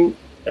being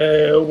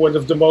one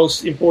of the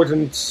most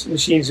important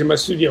machines in my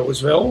studio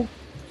as well.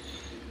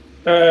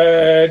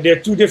 They're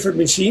two different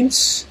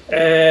machines,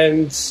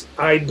 and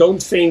I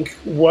don't think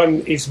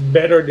one is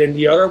better than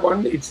the other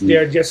one.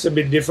 They're just a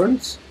bit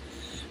different.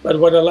 But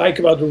what I like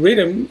about the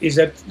rhythm is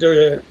that,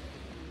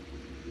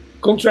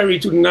 contrary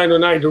to the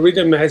 909, the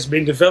rhythm has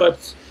been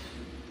developed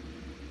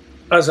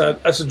as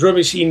a drum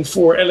machine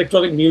for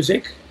electronic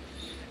music,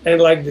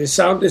 and like the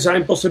sound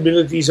design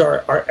possibilities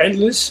are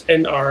endless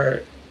and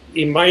are,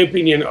 in my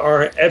opinion,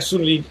 are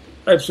absolutely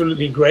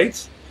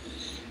great.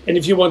 And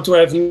if you want to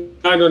have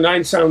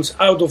 909 sounds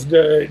out of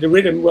the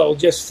rhythm, well,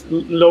 just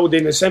load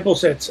in a sample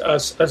set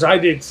as I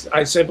did.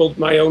 I sampled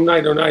my own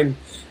 909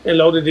 and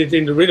loaded it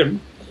in the rhythm.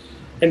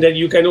 And then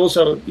you can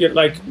also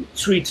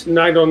treat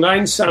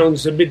 909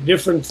 sounds a bit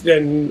different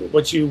than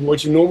what you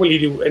normally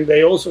do, and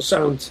they also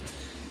sound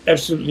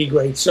absolutely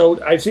great. So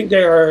I think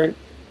they are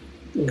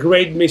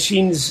great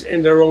machines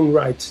in their own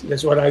right.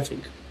 That's what I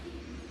think.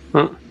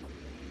 Huh.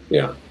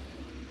 Yeah.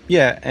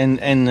 Yeah, and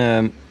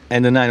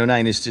the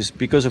 909 is just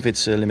because of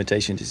its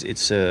limitations.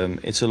 It's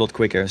a lot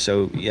quicker,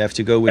 so you have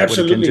to go with what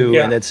it can do,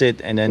 and that's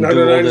it. And then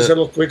 909 is a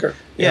lot quicker.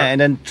 Yeah, and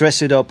then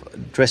dress it up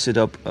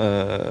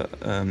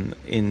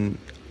in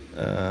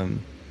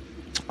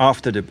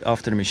after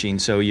the machine,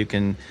 so you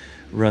can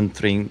run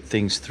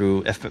things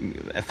through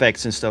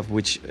effects and stuff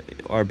which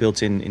are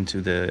built into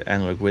the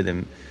analog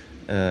rhythm.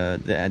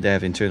 They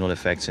have internal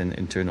effects and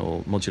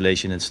internal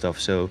modulation and stuff.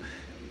 So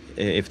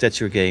if that's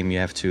your game, you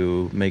have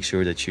to make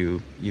sure that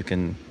you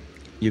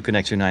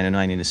connect your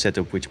 909 in a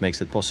setup which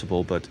makes it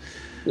possible. But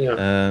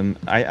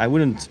I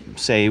wouldn't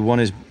say one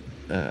is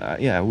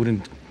I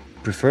wouldn't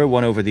prefer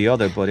one over the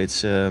other, but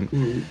it's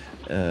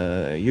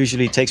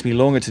usually takes me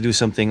longer to do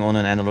something on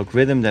an analog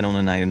rhythm than on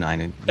a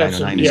 909.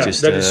 909 is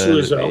just that is true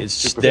as well.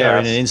 It's just there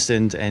in an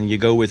instant, and you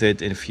go with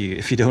it. And if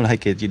you don't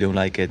like it, you don't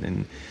like it,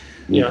 and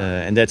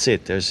that's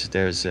it.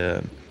 There's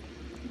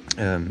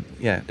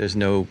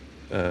no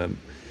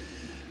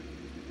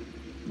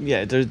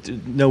there's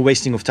no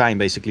wasting of time.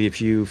 Basically, if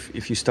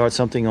you start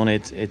something on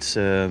it, it's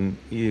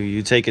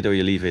you take it or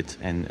you leave it.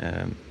 And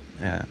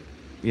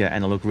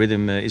analog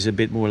rhythm is a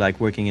bit more like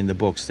working in the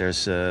box.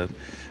 There's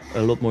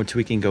a lot more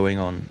tweaking going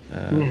on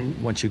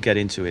once you get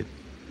into it.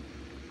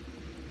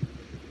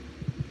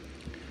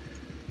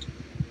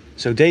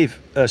 So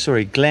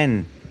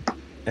Glenn,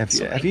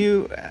 have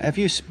you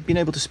been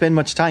able to spend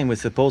much time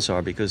with the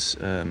Pulsar? Because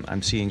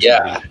I'm seeing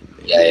yeah.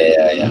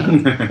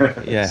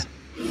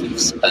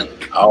 We've spent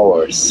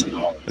hours.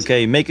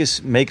 Okay, make us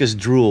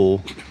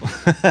drool.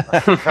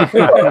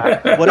 Actually,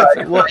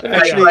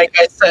 like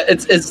I said,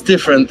 it's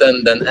different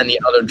than any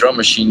other drum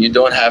machine. You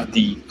don't have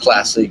the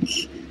classic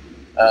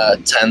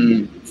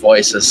 10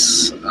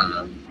 voices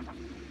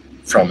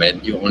from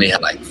it, you only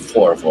have like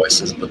 4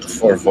 voices, but the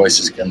 4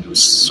 voices can do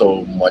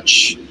so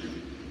much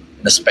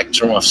in the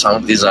spectrum of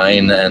sound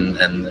design and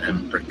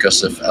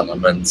percussive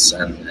elements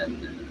and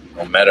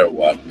no matter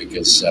what,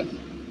 because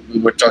we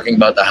were talking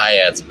about the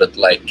hi-hats, but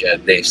like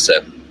Dave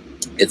said,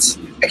 it's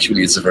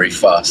a very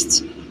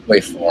fast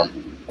waveform,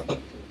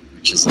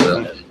 which is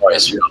the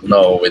noise you don't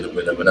know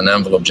with an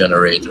envelope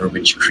generator,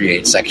 which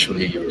creates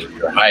actually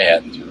your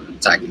hi-hat, your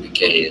attack,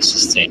 decay,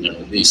 sustain, and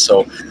all these.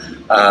 So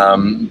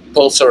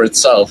Pulsar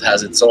itself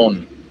has its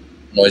own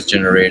noise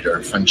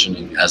generator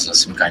functioning as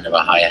some kind of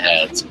a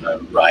hi-hat,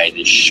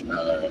 ride-ish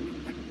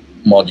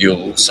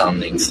module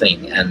sounding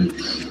thing, and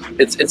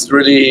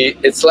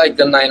it's like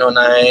the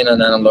 909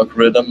 and analog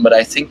rhythm, but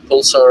I think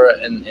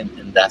Pulsar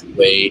in that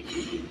way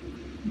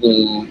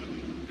will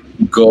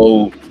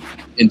go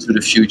into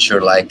the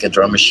future like a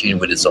drum machine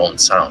with its own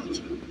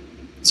sound.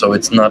 So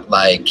it's not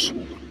like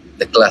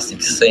the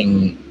classic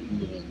thing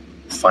you'll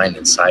find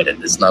inside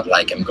it. It's not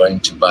like I'm going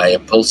to buy a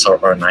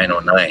Pulsar or a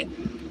 909.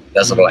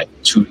 Those are like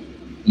 2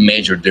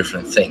 major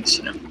different things,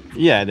 you know.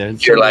 Yeah,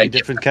 there's like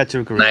different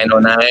categories.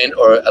 909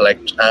 or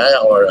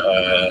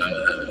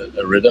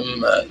a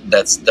rhythm.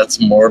 That's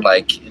more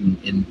like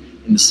in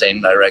the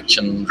same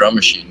direction drum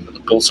machine. But the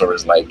Pulsar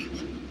is like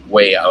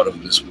way out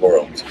of this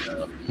world.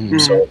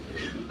 So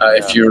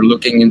if you're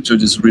looking into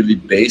this really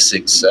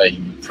basics,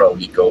 you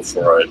probably go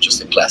for just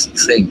a classic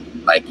thing.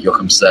 Like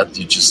Joachim said,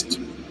 you just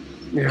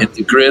hit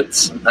the grid.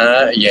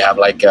 You have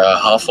like a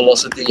half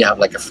velocity, you have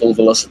like a full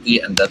velocity,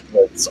 and that's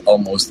what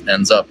almost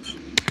ends up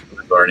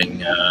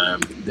regarding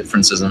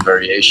differences and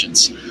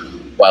variations.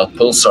 While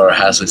Pulsar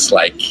has this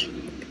like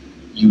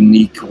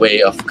unique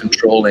way of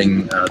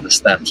controlling the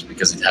stems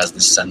because it has the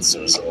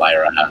sensors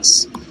Lyra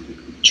has,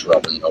 which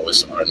Robin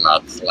knows are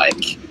not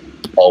like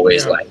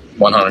always like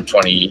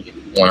 120,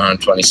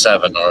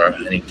 127 or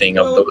anything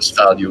of those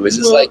values.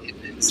 It's like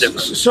it's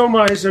different.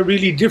 Soma has a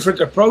really different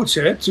approach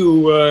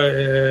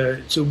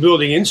to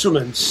building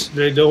instruments.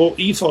 The whole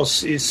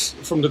ethos is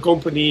from the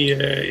company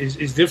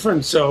is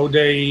different. So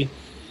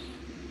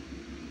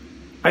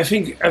I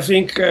think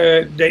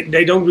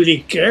they don't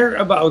really care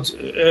about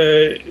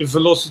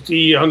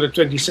velocity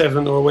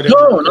 127 or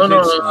whatever.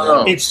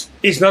 No.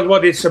 It's not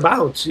what it's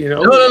about, you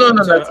know. No.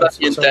 That's not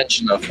the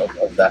intention of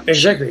that.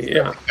 Exactly.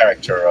 Yeah.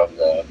 Character of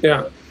the.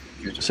 Yeah.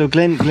 So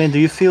Glenn, do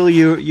you feel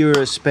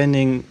you're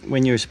spending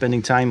when you're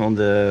spending time on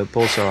the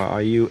Pulsar?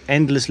 Are you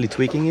endlessly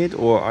tweaking it,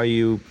 or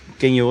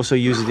can you also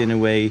use it in a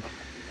way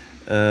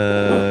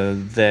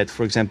that,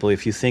 for example,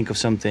 if you think of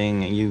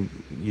something and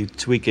you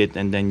tweak it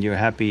and then you're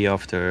happy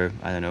after,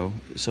 I don't know,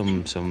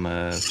 some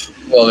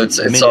well, it's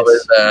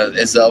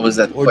always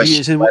that or question.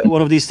 Is it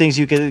one of these things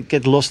you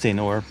get lost in,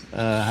 or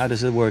how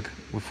does it work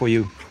for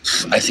you?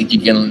 I think you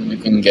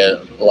can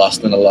get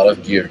lost in a lot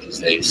of gear these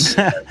days.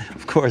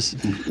 Of course.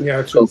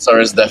 Yeah, true. Pulsar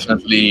is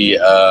definitely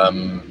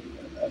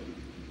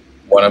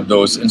one of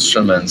those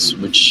instruments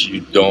which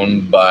you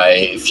don't buy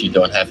if you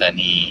don't have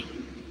any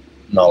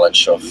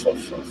knowledge of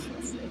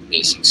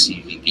basic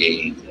CV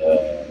gate,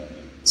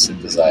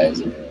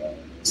 synthesizer,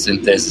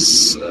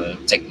 synthesis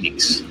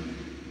techniques.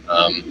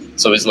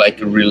 So it's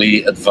like a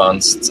really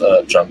advanced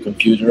drum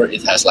computer.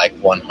 It has like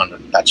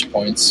 100 patch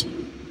points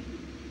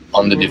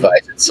on the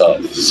device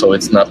itself. So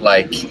it's not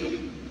like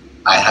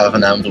I have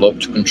an envelope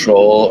to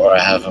control or I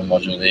have a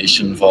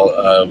modulation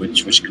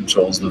which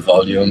controls the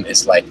volume.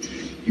 It's like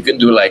you can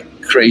do like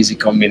crazy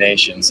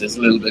combinations. It's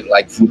a little bit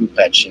like voodoo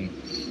patching.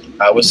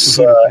 I was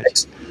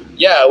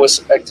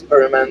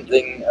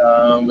experimenting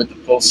with the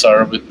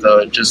Pulsar with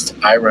just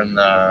iron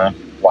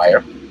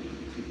wire,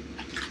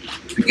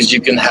 because you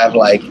can have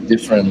like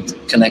different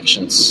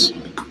connections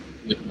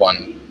with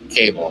one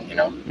cable, you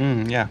know.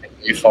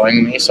 You're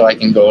following me? So I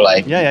can go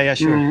like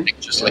sure.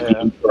 Just like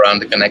loop around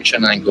the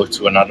connection and go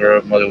to another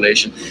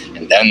modulation,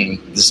 and then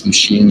this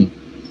machine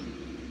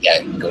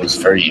it goes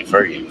very,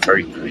 very,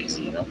 very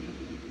crazy, you know.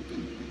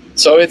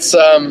 So it's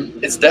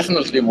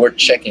definitely worth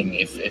checking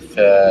if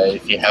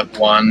you have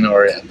one,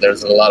 or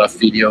there's a lot of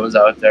videos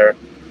out there.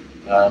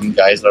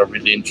 Guys are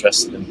really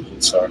interested in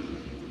Pulsar.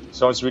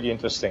 Sounds really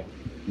interesting.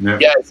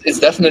 Yeah, it's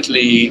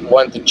definitely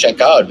one to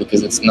check out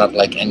because it's not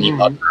like any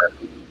other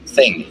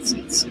thing.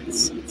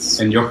 It's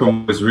and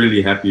Joachim was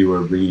really happy you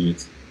were bringing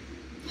it.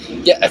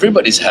 Yeah,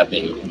 everybody's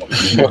happy. It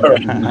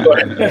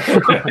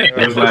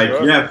was like,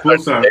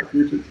 Pulsar.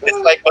 It's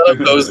like one of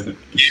those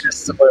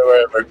games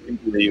where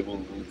people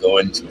will go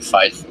into a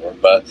fight for.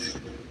 But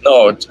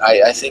no,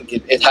 I think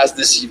it has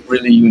this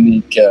really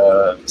unique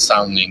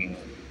sounding.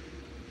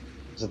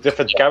 It's a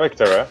different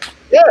character, huh?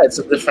 Yeah, it's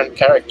a different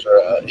character.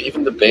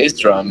 Even the bass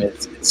drum,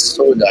 it's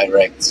so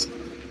direct.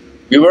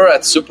 We were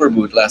at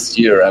Superboot last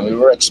year, and we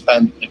were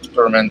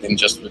experimenting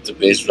just with the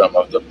bass drum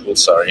of the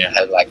Pulsar. You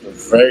had like a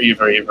very,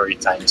 very, very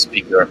tiny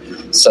speaker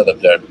setup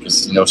there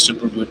because, you know,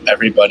 Superboot,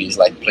 everybody's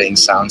like playing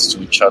sounds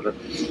to each other,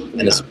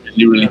 and it's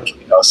really, really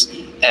chaos.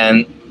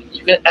 And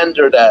you can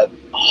enter that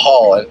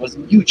hall, and it was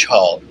a huge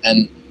hall,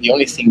 and the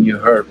only thing you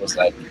heard was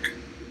like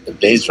the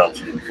bass drum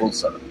from the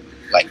Pulsar,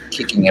 like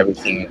kicking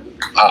everything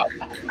up.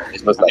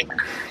 It was like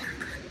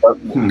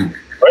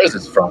where is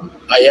it from?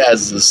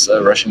 It's this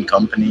Russian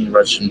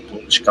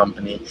Polish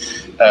company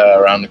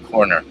around the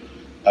corner,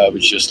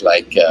 which just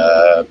like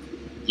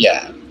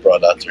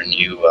brought out their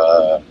new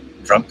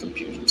drum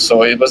computer.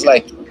 So it was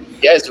like,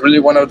 it's really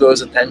one of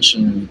those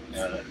attention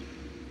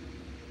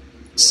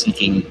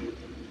seeking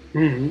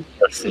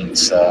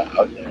things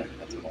out there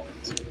at the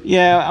moment.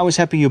 Yeah, I was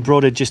happy you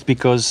brought it just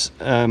because,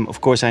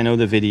 of course, I know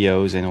the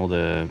videos and all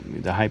the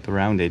hype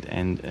around it,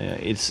 and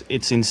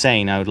it's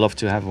insane. I would love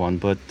to have one,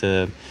 but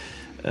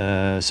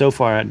so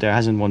far there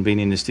hasn't one been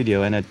in the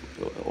studio. And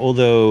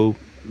although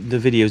the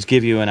videos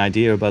give you an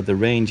idea about the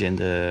range and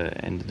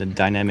the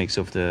dynamics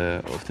of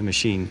the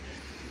machine,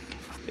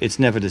 it's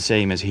never the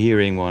same as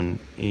hearing one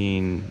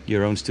in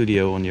your own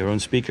studio on your own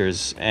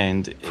speakers,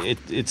 and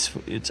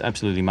it's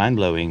absolutely mind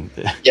blowing.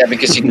 Yeah,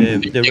 because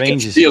the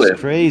range is You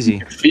crazy.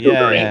 can feel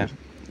the range.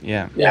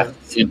 Yeah.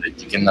 Feel it.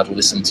 You cannot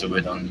listen to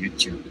it on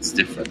YouTube. It's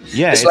different.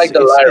 Yeah, it's like the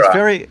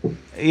Lyra.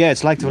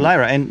 It's like the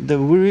Lyra, and the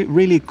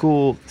really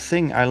cool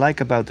thing I like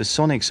about the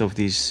sonics of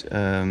these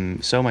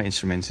Soma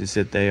instruments is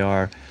that they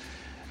are.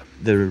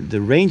 The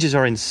ranges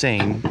are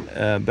insane,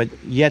 but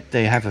yet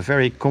they have a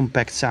very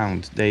compact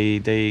sound. They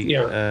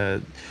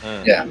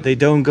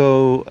don't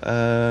go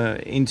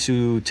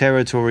into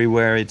territory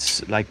where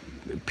it's like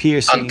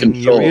piercing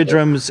your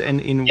eardrums and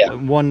in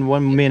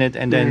one minute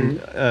and then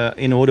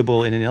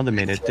inaudible in another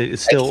minute. It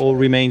still all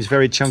remains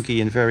very chunky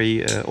and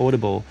very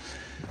audible.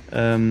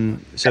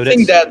 So they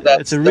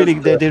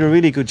did a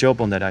really good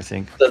job on that, I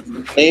think. The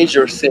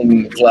major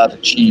thing Vlad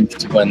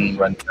achieved when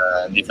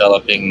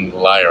developing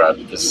Lyra,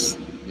 because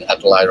we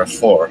had Lyra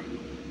 4,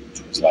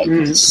 which was like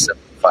a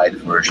simplified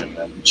version,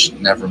 which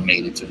never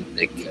made it to the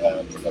big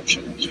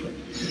production actually.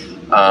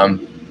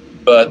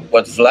 But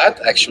what Vlad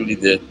actually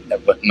did,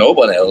 what no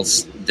one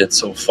else did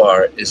so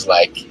far, is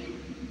like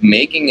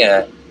making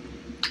a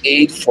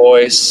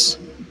 8-voice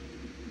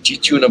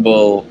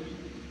G-tunable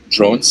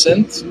drone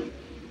synth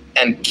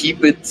and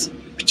keep it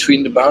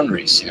between the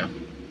boundaries.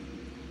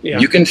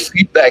 You can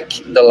feedback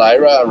the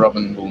Lyra,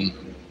 Robin Boone.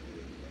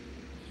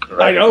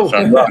 I know.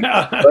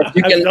 But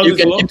you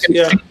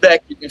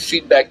can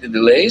feedback the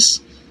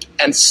delays,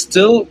 and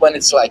still when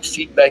it's like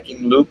feedback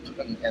in loop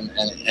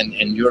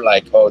and you're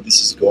like, oh,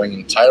 this is going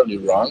entirely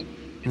wrong,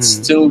 it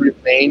still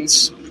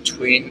remains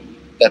between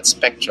that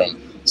spectrum.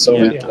 So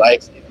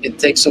it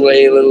takes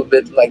away a little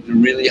bit like the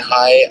really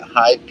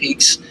high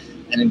peaks,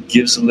 and it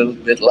gives a little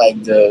bit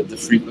like the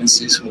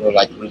frequencies who are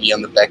like really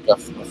on the back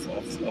of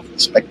the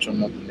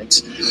spectrum of the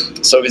mix.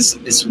 So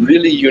it's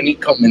really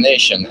unique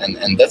combination,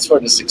 and that's where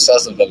the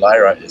success of the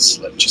Lyra is,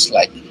 just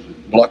like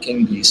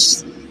blocking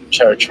these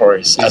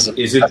territories.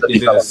 Is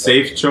it a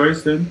safe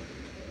choice then?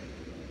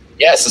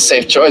 Yeah, it's a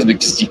safe choice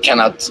because you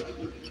cannot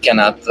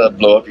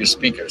blow up your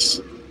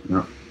speakers.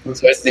 No.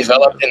 So it's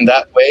developed in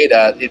that way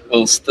that it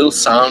will still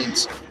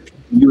sound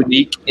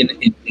unique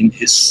in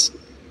his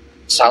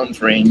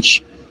sound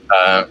range,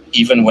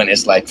 even when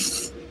it's like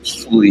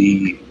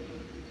fully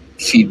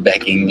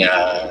feedbacking,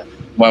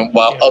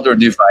 while other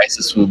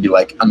devices will be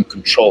like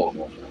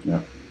uncontrollable.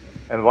 Yeah.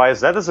 And why is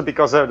that? Is it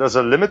because there's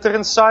a limiter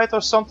inside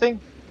or something?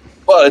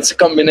 Well, it's a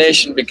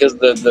combination because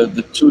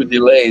the two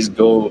delays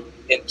go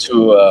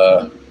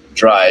into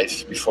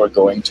drive before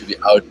going to the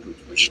output,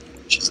 which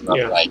is not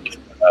like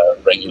a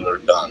regular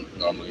gun.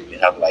 Normally we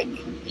have like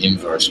the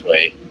inverse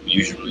way. We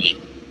usually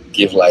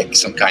give like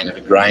some kind of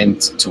a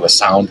grind to a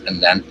sound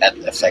and then add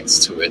effects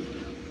to it,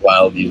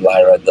 while the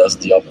Lyra does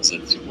the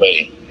opposite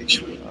way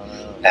actually.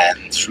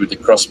 And through the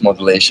cross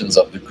modulations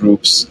of the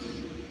groups,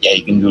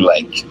 you can do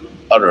like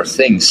other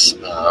things.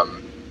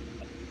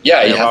 You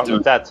have to.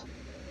 That.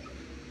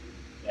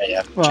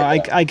 Well,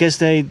 I guess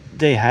they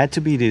had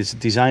to be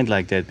designed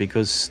like that,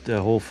 because the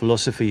whole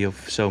philosophy of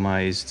Soma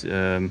is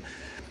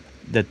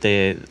that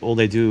all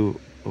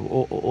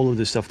of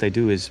the stuff they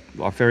do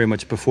are very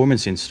much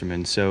performance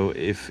instruments. So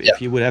if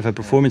you would have a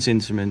performance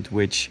instrument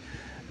which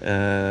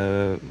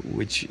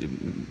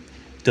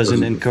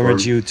doesn't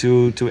encourage you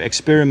to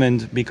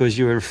experiment because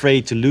you're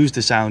afraid to lose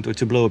the sound or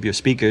to blow up your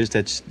speakers,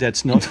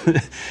 that's not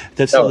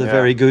a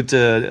very good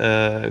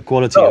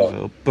quality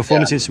of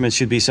performance instruments.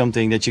 Should be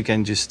something that you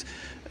can just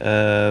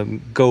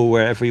go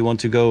wherever you want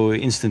to go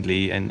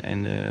instantly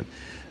and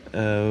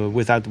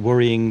without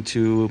worrying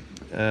to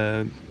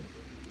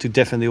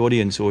deafen the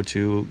audience or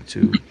to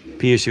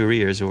pierce your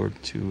ears or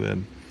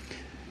to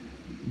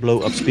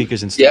blow up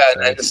speakers and stuff.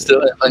 Yeah, and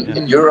still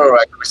in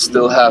Eurorack we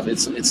still have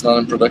it's not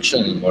in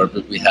production anymore,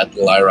 but we had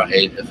the Lyra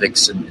 8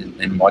 FX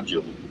in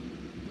module,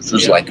 which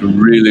was like a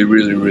really,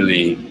 really,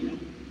 really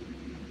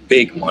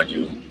big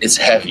module. It's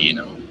heavy,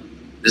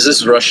 This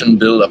is Russian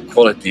build-up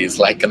quality. It's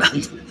like an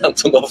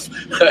Antonov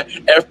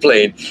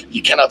airplane.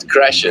 You cannot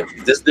crash it.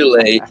 This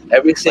delay,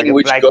 everything like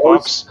which goes.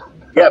 Box.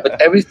 Yeah,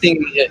 but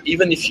everything,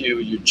 even if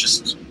you're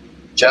just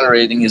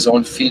generating his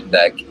own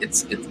feedback,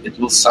 it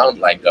will sound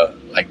like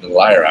the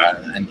Lyra,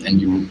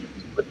 and you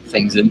put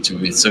things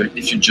into it. So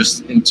if you're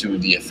just into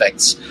the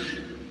effects,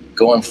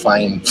 go and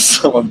find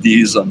some of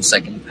these on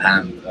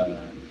second-hand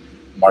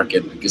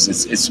market, because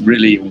it's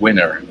really a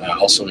winner.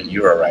 Also in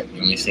Eurorack,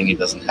 the only thing it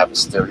doesn't have a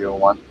stereo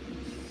one.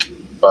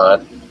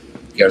 but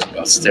who cares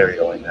about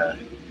stereo in a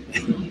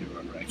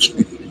Eurorack?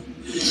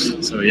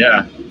 So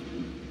yeah,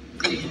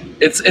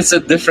 it's a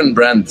different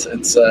brand.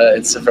 It's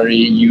a very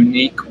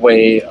unique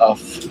way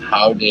of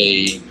how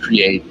they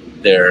create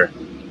their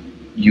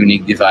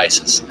unique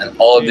devices, and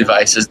all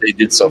devices they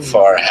did so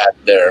far had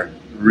their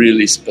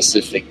really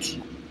specific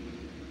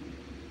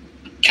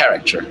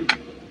character,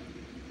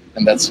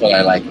 and that's what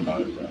I like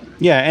about it.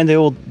 Yeah, and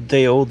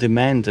they all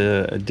demand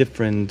a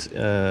different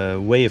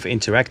way of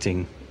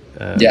interacting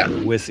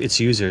with its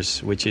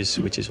users, which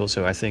is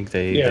also, I think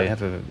they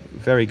have a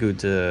very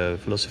good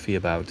philosophy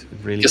about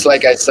really. Just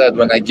like I said,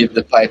 when I give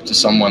the pipe to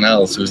someone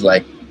else who's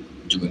like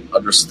doing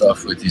other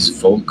stuff with his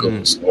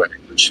vocals, or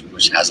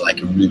which has like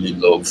a really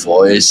low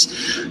voice,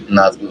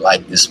 not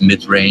like this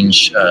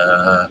mid-range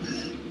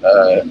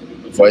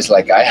voice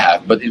like I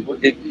have, but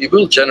it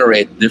will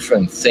generate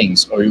different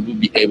things, or it will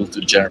be able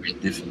to generate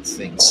different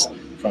things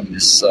from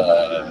this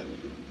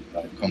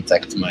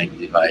contact mic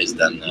device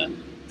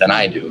than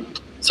I do.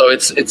 So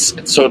it's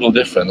totally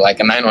different. Like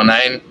a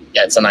 909,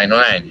 it's a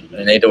 909.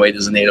 An 808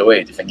 is an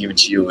 808. If I give it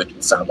to you, it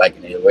will sound like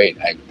an 808.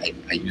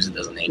 I use it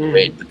as an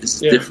 808, but this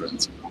is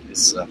different.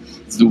 It's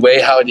the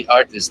way how the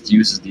artist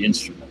uses the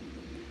instrument.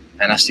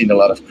 And I've seen a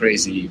lot of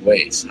crazy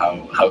ways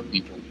how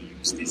people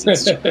use these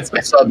instruments. I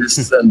saw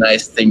this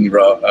nice thing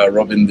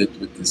Robin did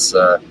with this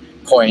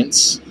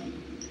coins.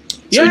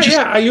 So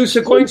I use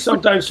the coins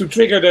sometimes to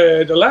trigger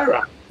the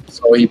Lyra.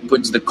 So he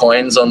puts the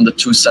coins on the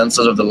two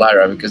sensors of the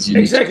Lyra because you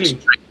need to trigger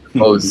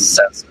both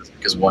sensors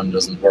because one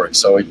doesn't work.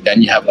 So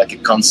then you have like a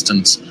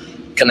constant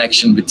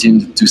connection between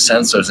the two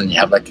sensors, and you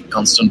have like a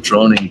constant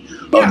droning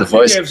of the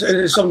voice. You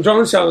have some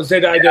drone sounds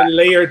that I then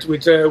layered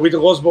with the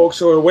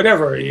Rosbox or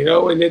whatever,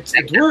 and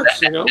it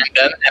works, And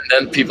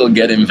then people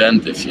get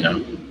inventive,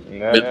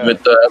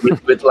 With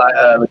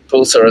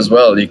Pulsar as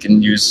well, you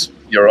can use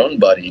your own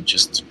body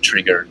just to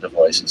trigger the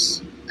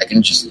voices. I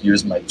can just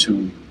use my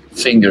two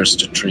fingers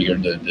to trigger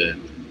the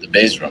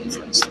bass drum,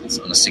 for instance,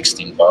 on a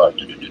 16 bar.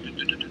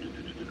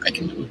 I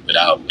can do it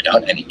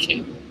without any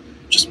cable,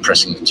 just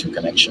pressing the two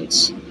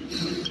connections.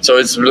 So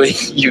it's really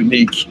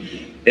unique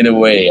in a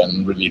way,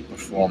 and really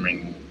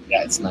performing.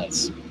 Yeah, it's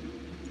nice.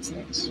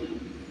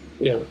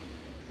 Yeah.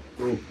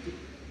 Cool.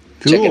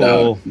 Check it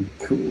out.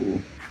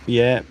 Cool.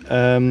 Yeah.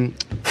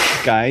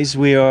 Guys,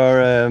 we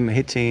are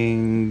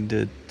hitting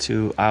the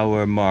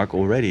 2-hour mark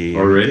already.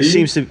 This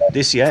seems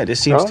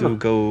to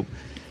go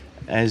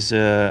as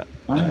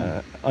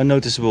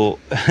unnoticeable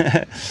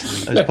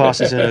as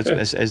fast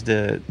as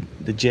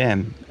the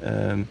jam.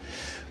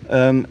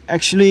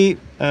 Actually,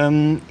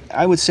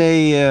 I would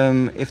say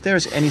if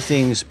there's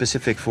anything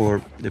specific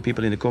for the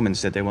people in the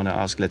comments that they want to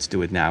ask, let's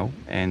do it now.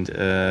 And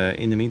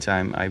in the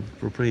meantime, I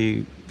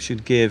probably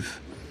should give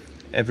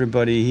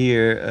everybody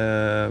here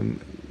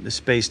the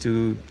space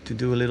to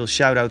do a little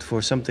shout out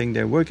for something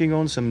they're working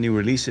on, some new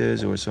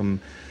releases or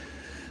some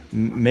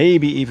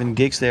maybe even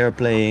gigs they are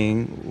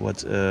playing.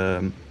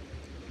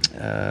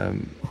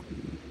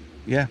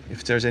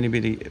 If there's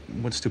anybody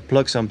wants to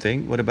plug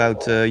something. What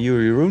about you,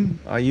 Jeroen?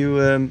 Are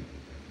you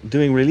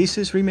doing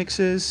releases,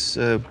 remixes,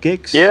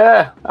 gigs?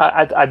 Yeah,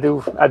 I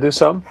do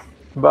some,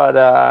 but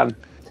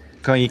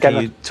can you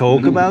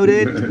talk about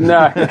it?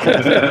 No,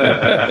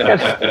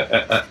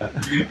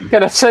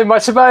 cannot say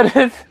much about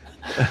it.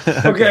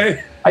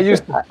 Okay. I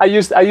used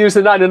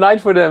the 909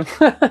 for them.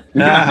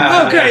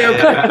 Okay.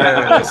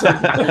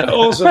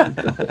 Awesome.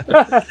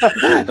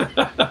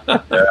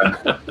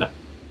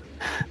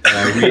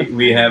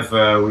 We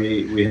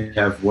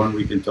have one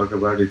we can talk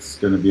about. It's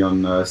going to be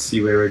on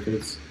Seaway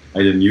Records. I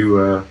had a new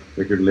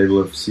record label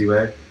of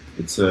Seaway.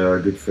 It's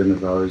a good friend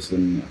of ours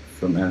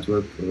from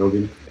Antwerp,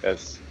 Robin.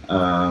 Yes.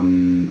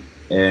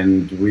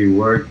 And we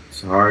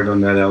worked hard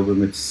on that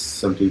album. It's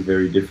something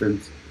very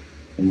different,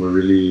 and we're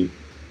really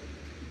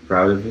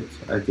proud of it,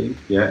 I think.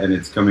 Yeah, and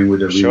it's coming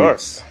with a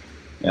remix.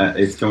 Yeah,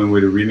 it's coming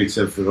with a remix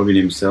of Robin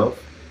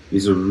himself.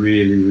 He's a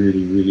really,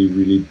 really, really,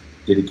 really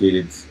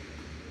dedicated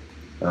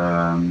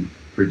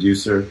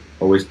producer,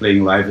 always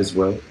playing live as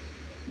well.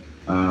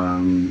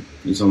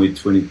 He's only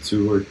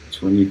 22 or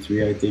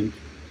 23, I think.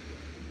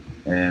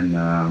 And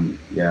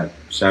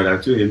shout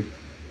out to him.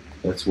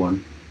 That's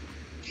one.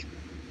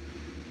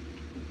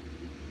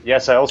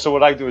 Yes, I also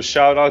would like to do a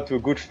shout out to a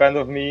good friend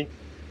of me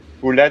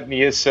who lent me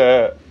his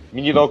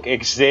Minilog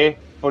XD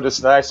for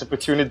this nice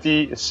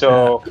opportunity.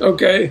 So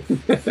okay.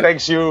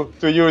 Thanks to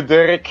you,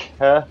 Dirk.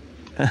 I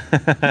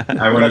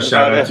want to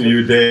shout out to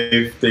you,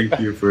 Dave. Thank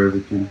you for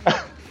everything.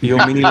 Your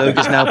Minilog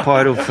is now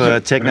part of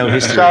techno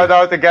history. Shout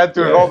out again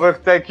to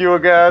Robert. Thank you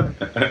again.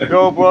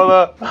 Go,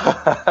 brother.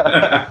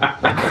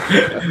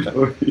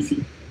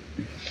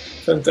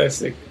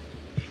 Fantastic.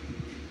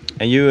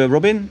 And you,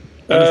 Robin?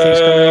 Anything's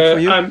coming up for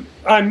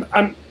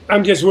you?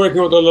 I'm just working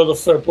on a lot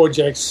of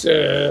projects.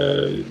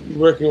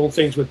 Working on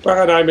things with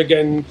Paradigm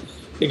again,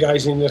 the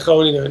guys in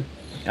Groningen.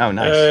 Oh,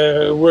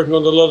 nice. Working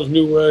on a lot of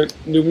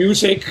new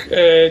music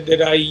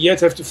that I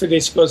yet have to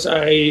finish because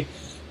I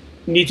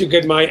need to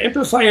get my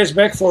amplifiers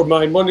back for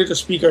my monitor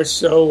speakers.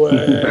 So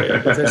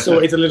I have to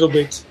wait a little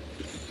bit.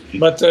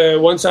 But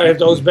once I have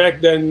those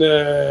back, then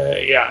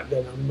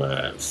then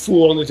I'm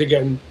full on it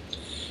again,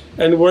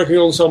 and working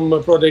on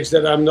some projects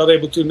that I'm not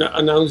able to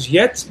announce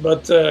yet.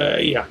 But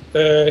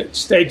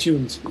stay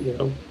tuned.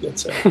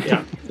 That's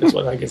that's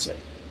what I can say.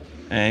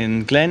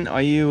 And Glenn,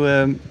 are you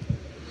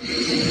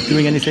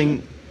doing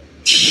anything?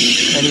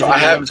 Anything I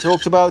have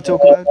talked about?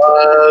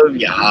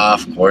 Yeah,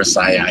 of course.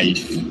 I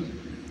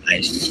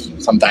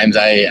sometimes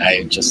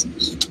I just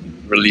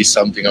release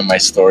something on my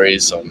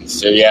stories. So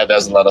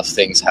there's a lot of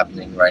things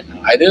happening right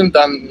now. I didn't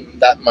done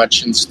that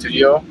much in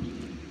studio.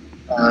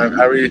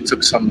 I really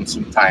took some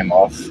time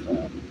off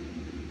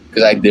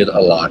because I did a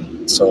lot.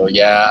 So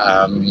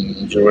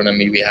Jeroen and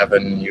me, we have a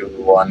new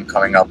one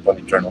coming up on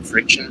Eternal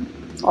Friction.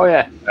 Oh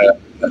yeah.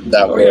 It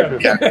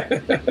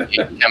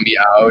can be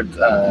out.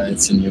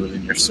 It's a new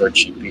Linear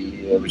Search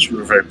EP, which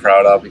we're very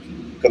proud of. It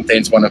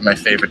contains one of my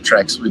favorite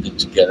tracks we did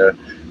together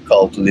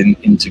called Lin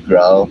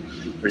Integral,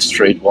 very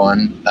straight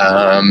one.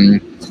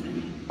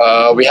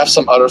 We have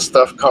some other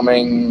stuff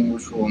coming,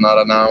 which we'll not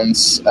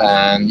announce.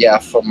 And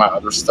for my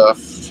other stuff,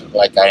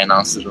 like I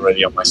announced it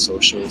already on my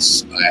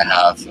socials, I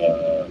have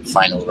a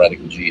final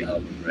Radical G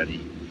album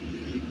ready,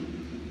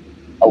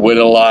 with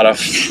a lot of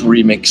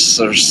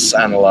remixers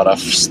and a lot of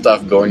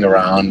stuff going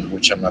around,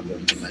 which I'm not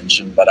going to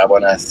mention. But I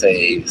want to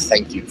say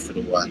thank you for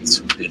the ones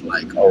who did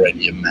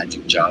already a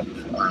magic job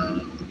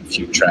on a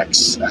few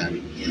tracks.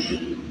 And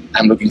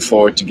I'm looking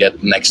forward to get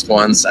the next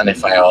ones. And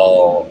if I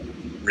all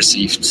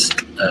received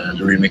the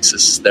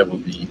remixes, there will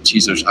be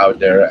teasers out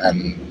there,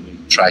 and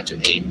we'll try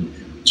to aim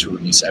to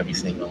release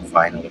everything on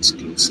vinyl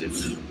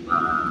exclusive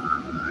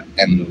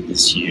end of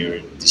this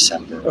year,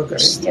 December. Okay,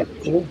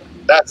 cool.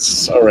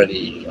 That's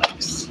already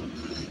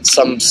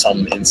some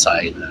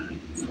inside.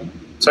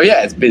 So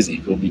it's busy.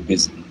 It will be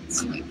busy.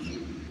 It's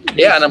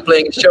and I'm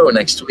playing a show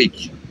next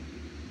week.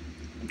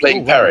 I'm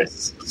playing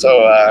Paris.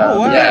 So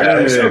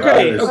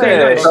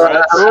okay. So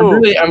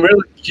I'm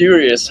really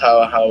curious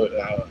how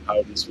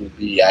this will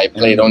be. I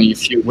played only a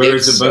few. Where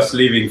is the bus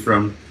leaving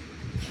from?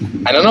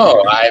 I don't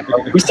know.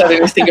 We started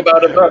to think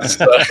about a bus.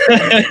 So.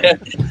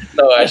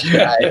 No,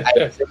 actually,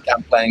 I think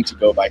I'm planning to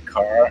go by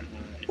car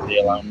if they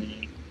allow me.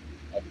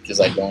 Because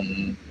I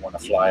don't want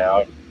to fly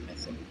out. I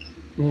think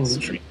it's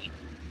tricky.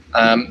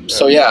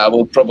 I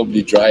will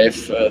probably drive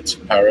to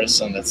Paris,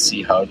 and let's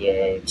see how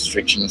the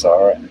restrictions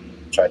are, and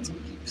try to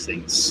keep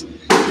things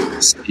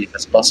as safe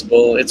as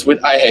possible. It's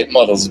with I Hate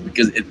Models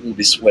because it will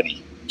be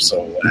sweaty.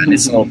 So and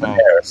it's an open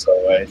air, so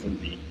it will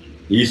be.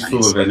 He's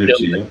full of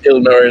energy.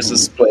 Illness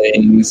is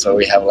playing, so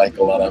we have a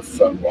lot of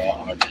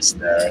raw artists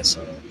there.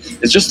 So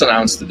it's just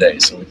announced today,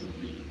 so it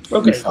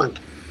will be fun.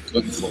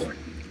 Looking forward.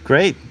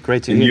 Great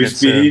to hear.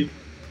 Speed.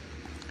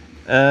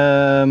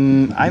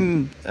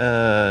 I'm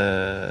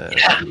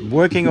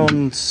working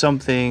on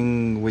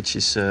something which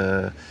is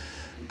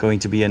going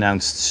to be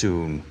announced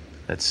soon.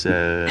 Let's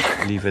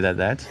leave it at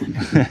that.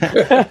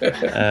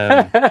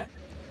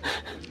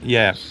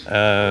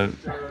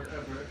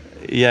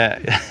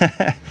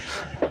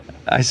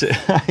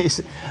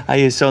 I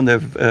hear Sander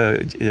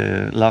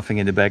laughing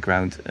in the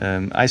background.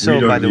 I saw,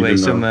 by the way,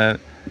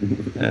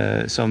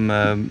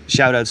 some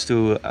shout-outs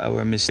to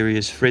our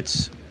mysterious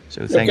Fritz.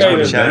 So thanks for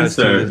the shout-outs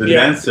to the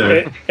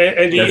dancer.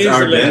 And that's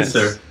our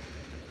dancer.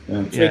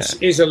 Fritz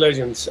is a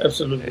legend,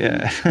 absolutely.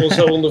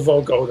 Also on the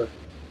vocoder.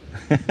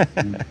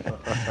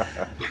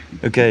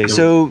 Okay,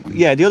 so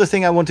the other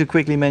thing I want to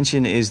quickly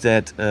mention is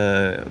that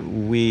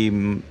we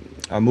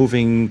are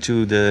moving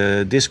to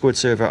the Discord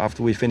server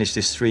after we finish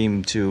this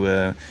stream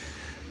to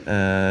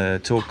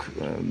talk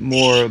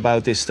more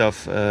about this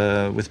stuff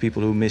with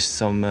people who missed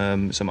some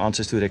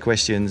answers to their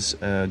questions.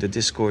 The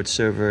Discord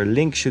server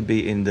link should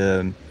be in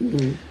the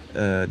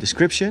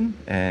description,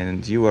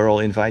 and you are all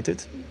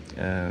invited.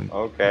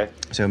 Okay.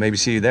 So maybe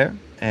see you there.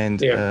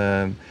 And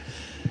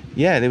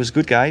it was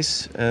good,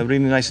 guys. Really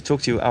nice to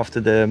talk to you after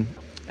the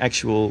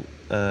actual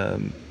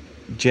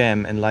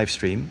jam and live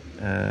stream.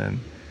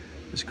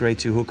 It's great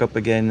to hook up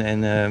again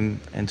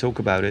and talk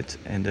about it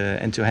and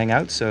to hang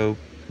out. So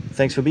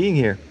thanks for being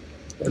here.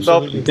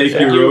 Thank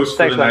you, Rose,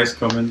 for the nice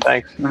comment.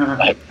 Thanks.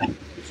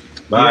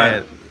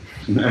 Bye.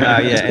 And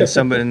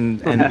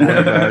one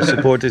of our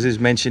supporters is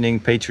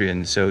mentioning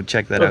Patreon, so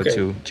check that out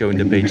too. Join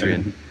the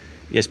Patreon.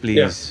 Yes,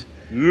 please.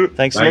 Yeah.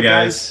 Thanks a lot,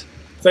 guys.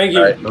 Thank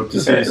you. Hope to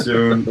see you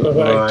soon.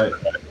 Bye.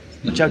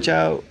 Ciao,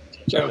 ciao.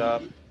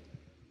 Ciao.